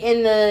copy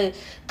and the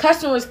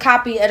customer's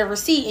copy of the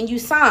receipt, and you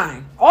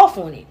sign off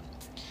on it.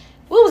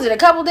 What was it, a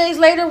couple days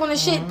later when the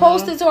shit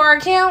posted to our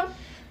account?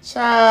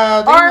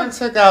 Child, they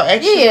took out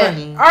extra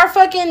money.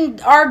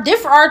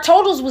 Our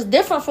totals was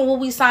different from what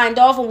we signed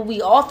off and what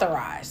we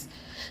authorized.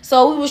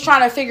 So we was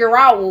trying to figure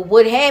out, well,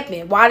 what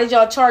happened? Why did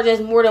y'all charge us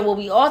more than what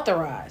we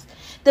authorized?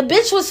 The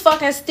bitch was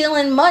fucking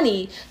stealing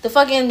money. The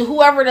fucking,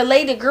 whoever the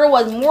lady girl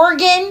was,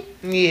 Morgan.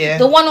 Yeah.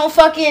 The one on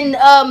fucking,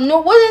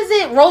 what is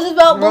it?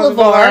 Roosevelt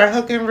Boulevard.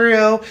 Hook and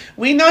Reel.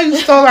 We know you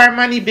stole our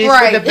money, bitch,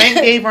 right. But the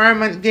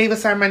bank gave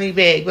us our money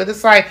back. But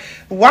it's like,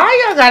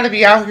 why y'all gotta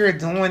be out here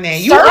doing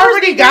that? You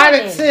already got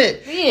a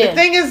tip. Yeah. The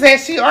thing is that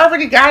she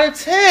already got a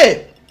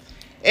tip.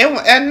 And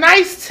a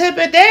nice tip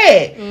at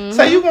that. Mm-hmm.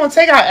 So you gonna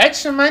take out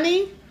extra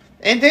money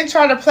and then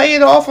try to play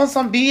it off on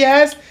some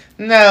BS?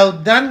 No,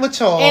 done with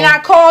y'all. And I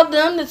called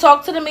them to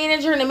talk to the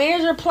manager, and the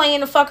manager playing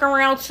the fuck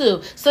around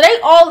too. So they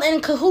all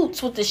in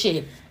cahoots with the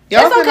shit.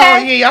 Y'all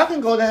can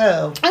go to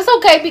hell. It's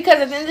okay, because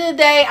at the end of the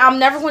day, I'm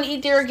never going to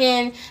eat there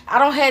again. I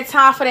don't have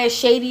time for that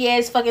shady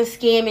ass fucking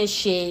scamming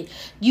shit.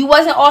 You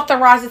wasn't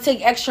authorized to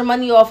take extra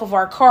money off of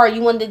our car. You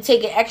wanted to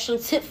take an extra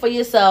tip for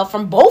yourself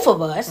from both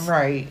of us.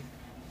 Right.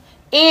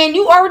 And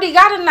you already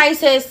got a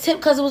nice ass tip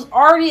because it was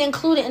already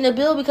included in the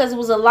bill because it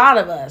was a lot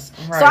of us.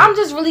 Right. So I'm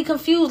just really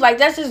confused. Like,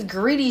 that's just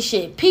greedy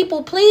shit.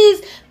 People,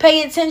 please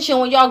pay attention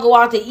when y'all go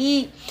out to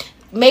eat.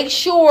 Make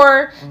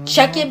sure,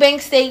 check your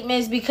bank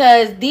statements,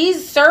 because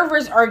these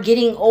servers are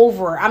getting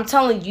over. I'm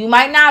telling you, you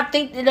might not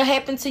think it'll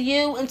happen to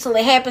you until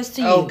it happens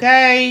to you.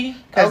 Okay.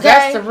 Because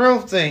that's the real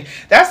thing.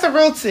 That's the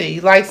real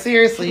tea. Like,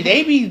 seriously,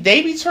 they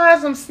be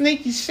trying some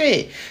sneaky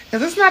shit.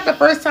 Because it's not the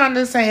first time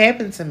this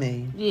happened to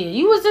me. Yeah,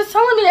 you was just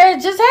telling me that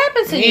it just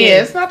happened to you.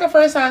 Yeah, it's not the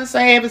first time this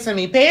happened to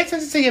me. Pay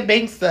attention to your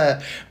bank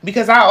stuff,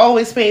 because I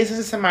always pay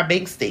attention to my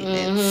bank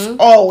statements.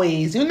 Mm-hmm.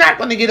 Always. You're not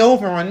going to get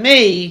over on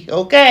me,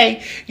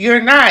 okay?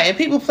 You're not. And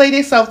people play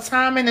themselves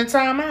time in and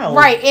time out.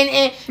 Right.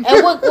 And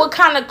what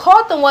kind of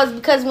caught them was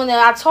because when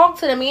I talked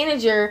to the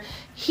manager,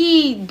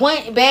 he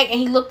went back and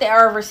he looked at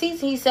our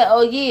receipts and he said,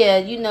 oh, yeah,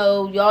 you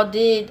know, y'all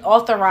did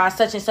authorize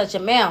such and such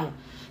amount.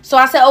 So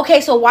I said, okay,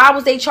 so why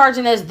was they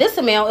charging us this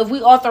amount if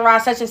we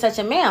authorized such and such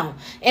amount?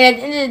 And at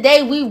the end of the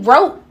day, we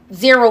wrote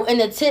 0 in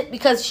the tip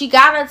because she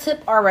got a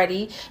tip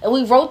already, and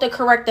we wrote the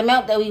correct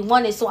amount that we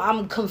wanted. So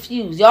I'm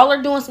confused. Y'all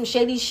are doing some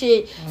shady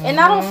shit, and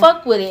I don't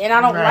fuck with it, and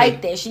I don't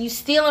like that. You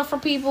stealing from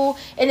people,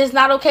 and it's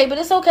not okay, but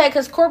it's okay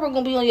because corporate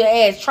gonna be on your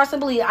ass. Trust and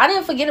believe. I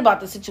didn't forget about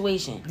the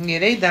situation. Yeah,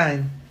 they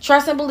done.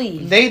 Trust and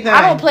believe. They done.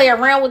 I don't play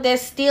around with that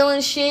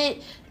stealing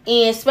shit,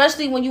 and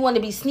especially when you want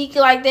to be sneaky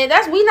like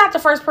that. We not the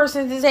first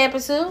person this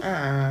happened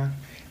to.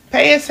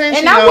 Pay attention.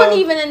 And I wouldn't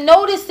even have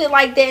noticed it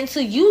like that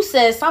until you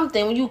said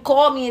something. When you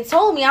called me and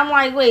told me, I'm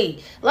like,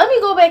 wait, let me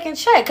go back and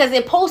check. Because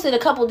it posted a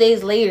couple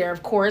days later,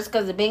 of course,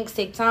 because the banks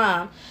take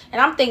time. And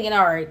I'm thinking,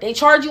 all right, they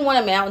charge you one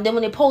amount, and then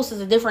when they post,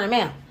 it's a different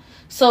amount.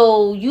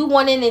 So you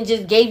went in and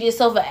just gave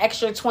yourself an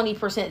extra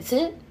 20%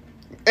 tip?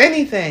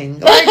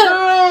 Anything. Like,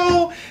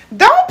 girl,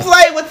 don't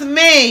play with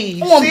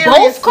me. On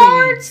both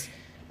cards?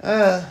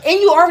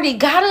 And you already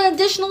got an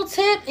additional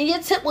tip, and your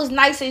tip was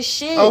nice as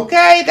shit.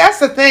 Okay, that's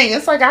the thing.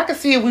 It's like I could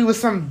see if we were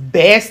some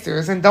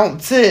bastards and don't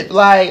tip.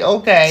 Like,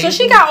 okay. So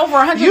she got over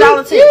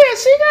 $100 tip. Yeah,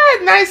 she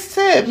got a nice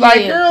tip.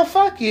 Like, girl,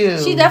 fuck you.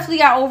 She definitely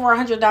got over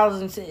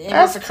 $100 in tip.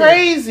 That's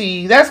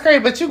crazy. That's crazy.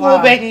 But you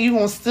go back and you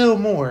gonna steal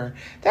more.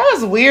 That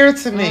was weird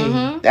to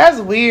me.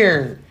 That's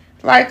weird.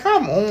 Like,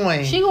 come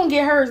on. She gonna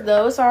get hers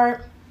though. It's alright.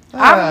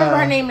 I remember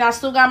her name and I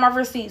still got my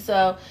receipt.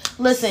 So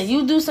listen,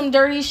 you do some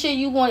dirty shit,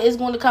 it's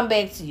going to come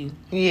back to you.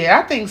 Yeah,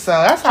 I think so.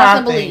 That's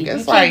how I think.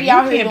 It's like you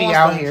can't be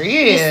out here.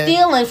 Yeah, you're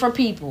stealing from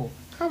people.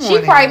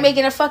 She probably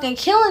making a fucking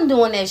killing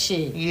doing that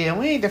shit. Yeah,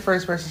 we ain't the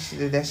first person she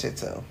did that shit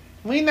to.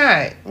 We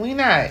not.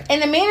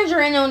 And the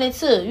manager in on it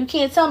too. You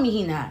can't tell me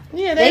he not.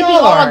 Yeah, they be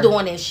all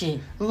doing that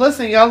shit.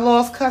 Listen, y'all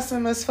lost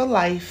customers for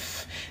life.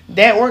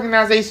 That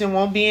organization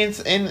won't be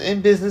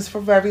in business for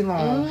very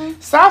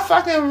long. Stop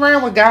fucking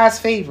around with God's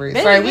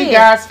favorites. Right? We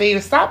God's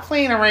favorites. Stop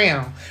playing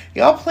around.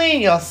 Y'all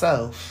playing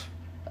yourself.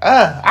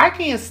 I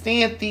can't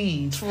stand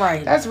thieves.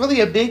 Right. That's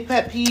really a big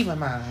pet peeve of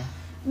mine.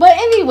 But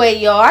anyway,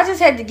 y'all, I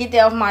just had to get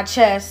that off my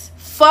chest.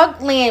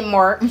 Fuck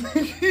Landmark.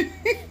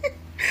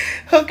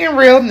 Hook and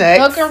Reel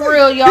next. Hook and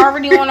Reel, y'all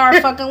already on our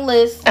fucking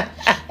list.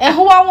 And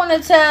who I want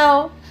to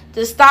tell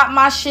to stop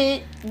my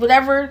shit,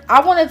 whatever, I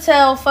want to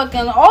tell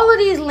fucking all of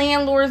these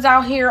landlords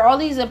out here, all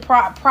these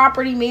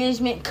property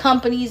management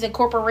companies and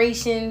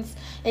corporations,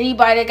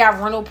 anybody that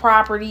got rental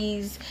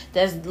properties,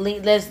 that's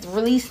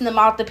releasing them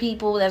out to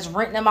people, that's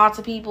renting them out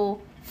to people,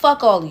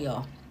 fuck all of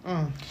y'all.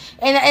 And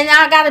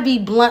I gotta be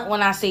blunt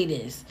when I say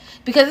this,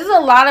 because there's a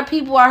lot of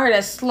people out here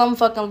that slum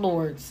fucking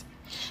lords.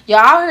 Y'all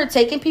out here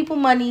taking people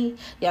money,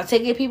 y'all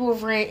taking people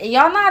rent, and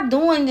y'all not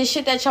doing the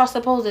shit that y'all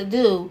supposed to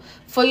do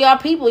for y'all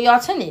people,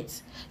 y'all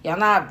tenants. Y'all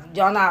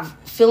not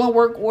filling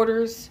work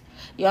orders.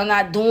 Y'all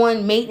not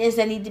doing maintenance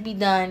that need to be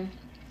done.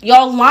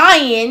 Y'all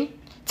lying,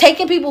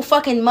 taking people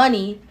fucking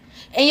money,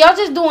 and y'all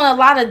just doing a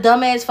lot of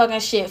dumbass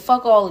fucking shit.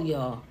 Fuck all of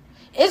y'all.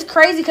 It's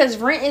crazy because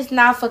rent is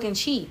not fucking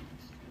cheap.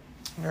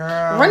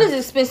 Girl. Rent is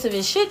expensive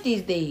as shit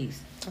these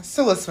days. It's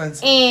still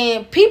expensive.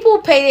 And people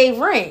pay their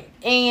rent.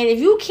 And if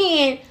you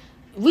can't,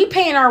 we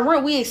paying our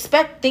rent, we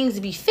expect things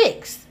to be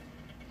fixed.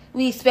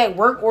 We expect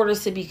work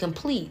orders to be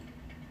complete.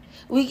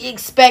 We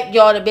expect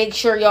y'all to make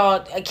sure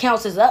y'all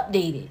accounts is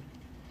updated.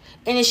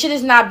 And the shit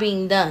is not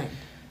being done.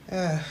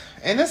 And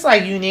it's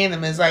like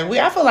unanimous. Like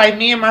I feel like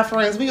me and my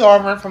friends, we all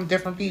run from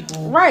different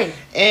people. Right.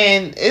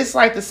 And it's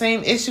like the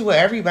same issue with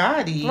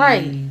everybody.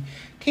 Right.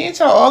 Can't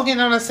y'all all get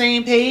on the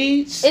same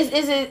page?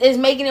 It's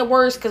making it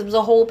worse because it was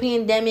a whole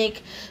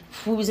pandemic.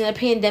 We was in a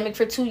pandemic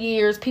for 2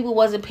 years. People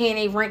wasn't paying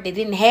their rent. They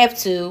didn't have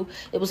to.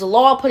 It was a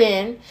law put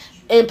in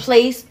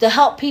place to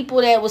help people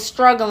that was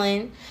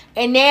struggling.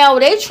 And now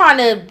they trying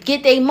to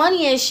get their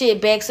money and shit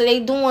back. So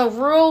they doing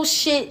real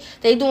shit.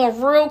 They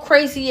doing real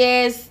crazy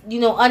ass,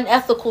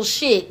 unethical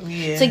shit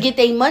to get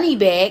their money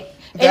back.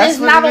 And it's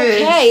not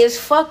okay. It's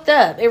fucked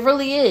up. It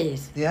really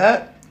is.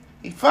 Yep.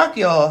 Fuck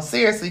y'all.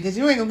 Seriously. Because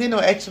you ain't going to get no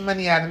extra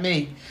money out of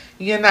me.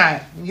 You're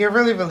not. You're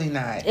really, really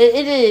not.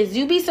 It is.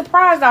 You be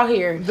surprised out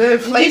here. The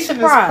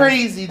inflation is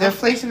crazy. The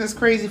inflation is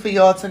crazy for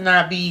y'all to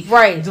not be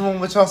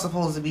doing what y'all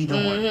supposed to be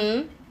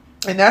doing.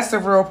 And that's the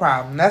real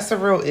problem. That's the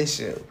real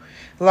issue.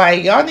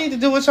 Like, y'all need to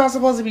do what y'all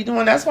supposed to be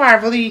doing. That's why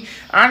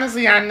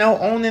honestly, I know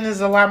owning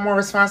is a lot more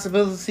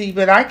responsibility,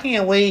 but I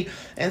can't wait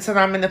until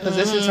I'm in a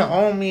position to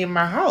own me in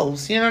my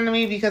house. You know what I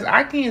mean? Because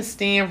I can't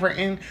stand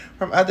renting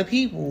from other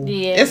people.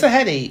 Yeah. It's a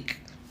headache.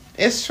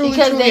 It's truly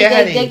a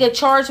headache. They get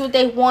charged what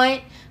they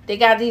want. They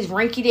got these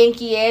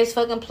rinky-dinky ass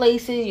fucking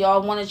places.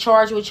 Y'all want to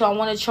charge what y'all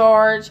want to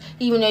charge,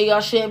 even though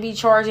y'all shouldn't be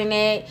charging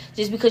that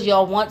just because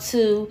y'all want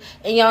to,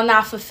 and y'all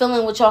not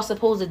fulfilling what y'all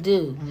supposed to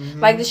do.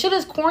 Like, the shit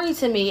is corny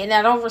to me, and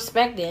I don't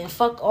respect it, and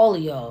fuck all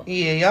of y'all.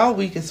 Yeah, y'all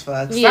weak as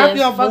fuck. Stop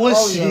y'all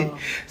bullshit.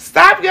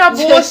 Stop y'all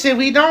bullshit.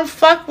 We don't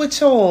fuck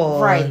with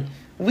y'all. Right.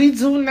 We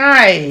do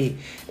not.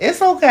 It's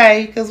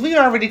okay, because we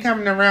already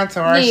coming around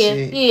to our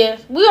shit. Yeah,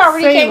 we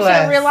already came to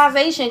the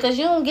realization, because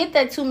you don't get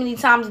that too many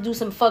times to do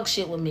some fuck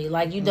shit with me.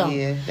 Like, you don't.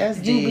 Yeah, that's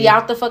You be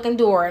out the fucking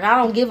door, and I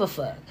don't give a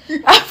fuck.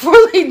 I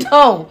really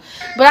don't.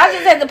 But I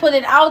just had to put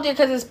it out there,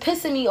 because it's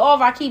pissing me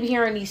off. I keep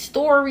hearing these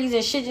stories,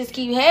 and shit just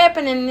keep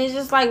happening, and it's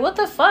just like, what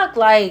the fuck?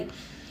 Like,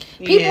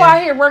 people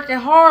out here working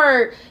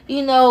hard,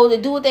 to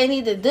do what they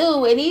need to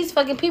do, and these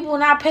fucking people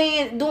not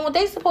doing what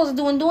they supposed to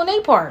do and doing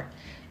their part.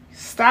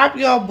 Stop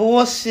y'all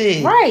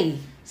bullshit. Right.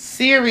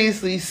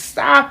 Seriously,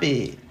 stop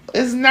it.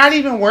 It's not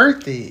even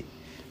worth it.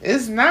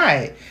 It's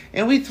not.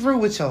 And we through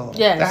with y'all.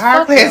 Yes, the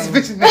high class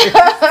visionaries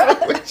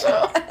through with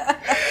y'all.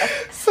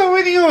 So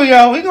anyway,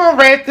 y'all, we gonna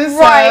wrap this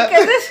up.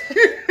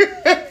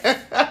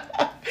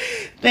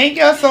 Thank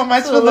y'all so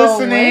much for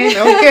listening.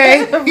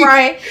 Okay.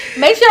 Right.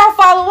 Make sure y'all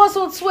follow us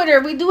on Twitter.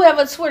 We do have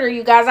a Twitter,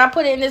 you guys. I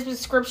put it in this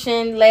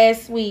description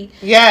last week.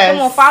 Yes.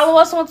 Come on, follow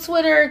us on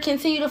Twitter.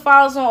 Continue to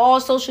follow us on all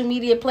social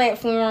media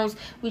platforms.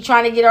 We're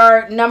trying to get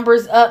our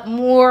numbers up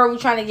more. We're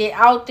trying to get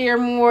out there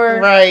more.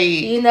 Right.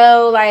 You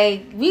know,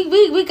 like,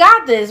 we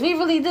got this. We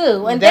really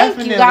do. And thank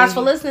you guys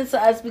for listening to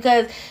us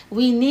because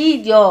we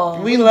need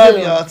y'all. We love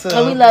y'all too.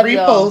 And we love Repost.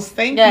 y'all.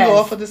 Thank you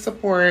all for the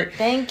support.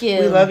 Thank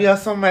you. We love y'all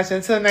so much.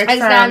 Until next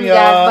time,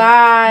 y'all.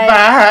 Bye.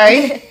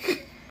 Bye.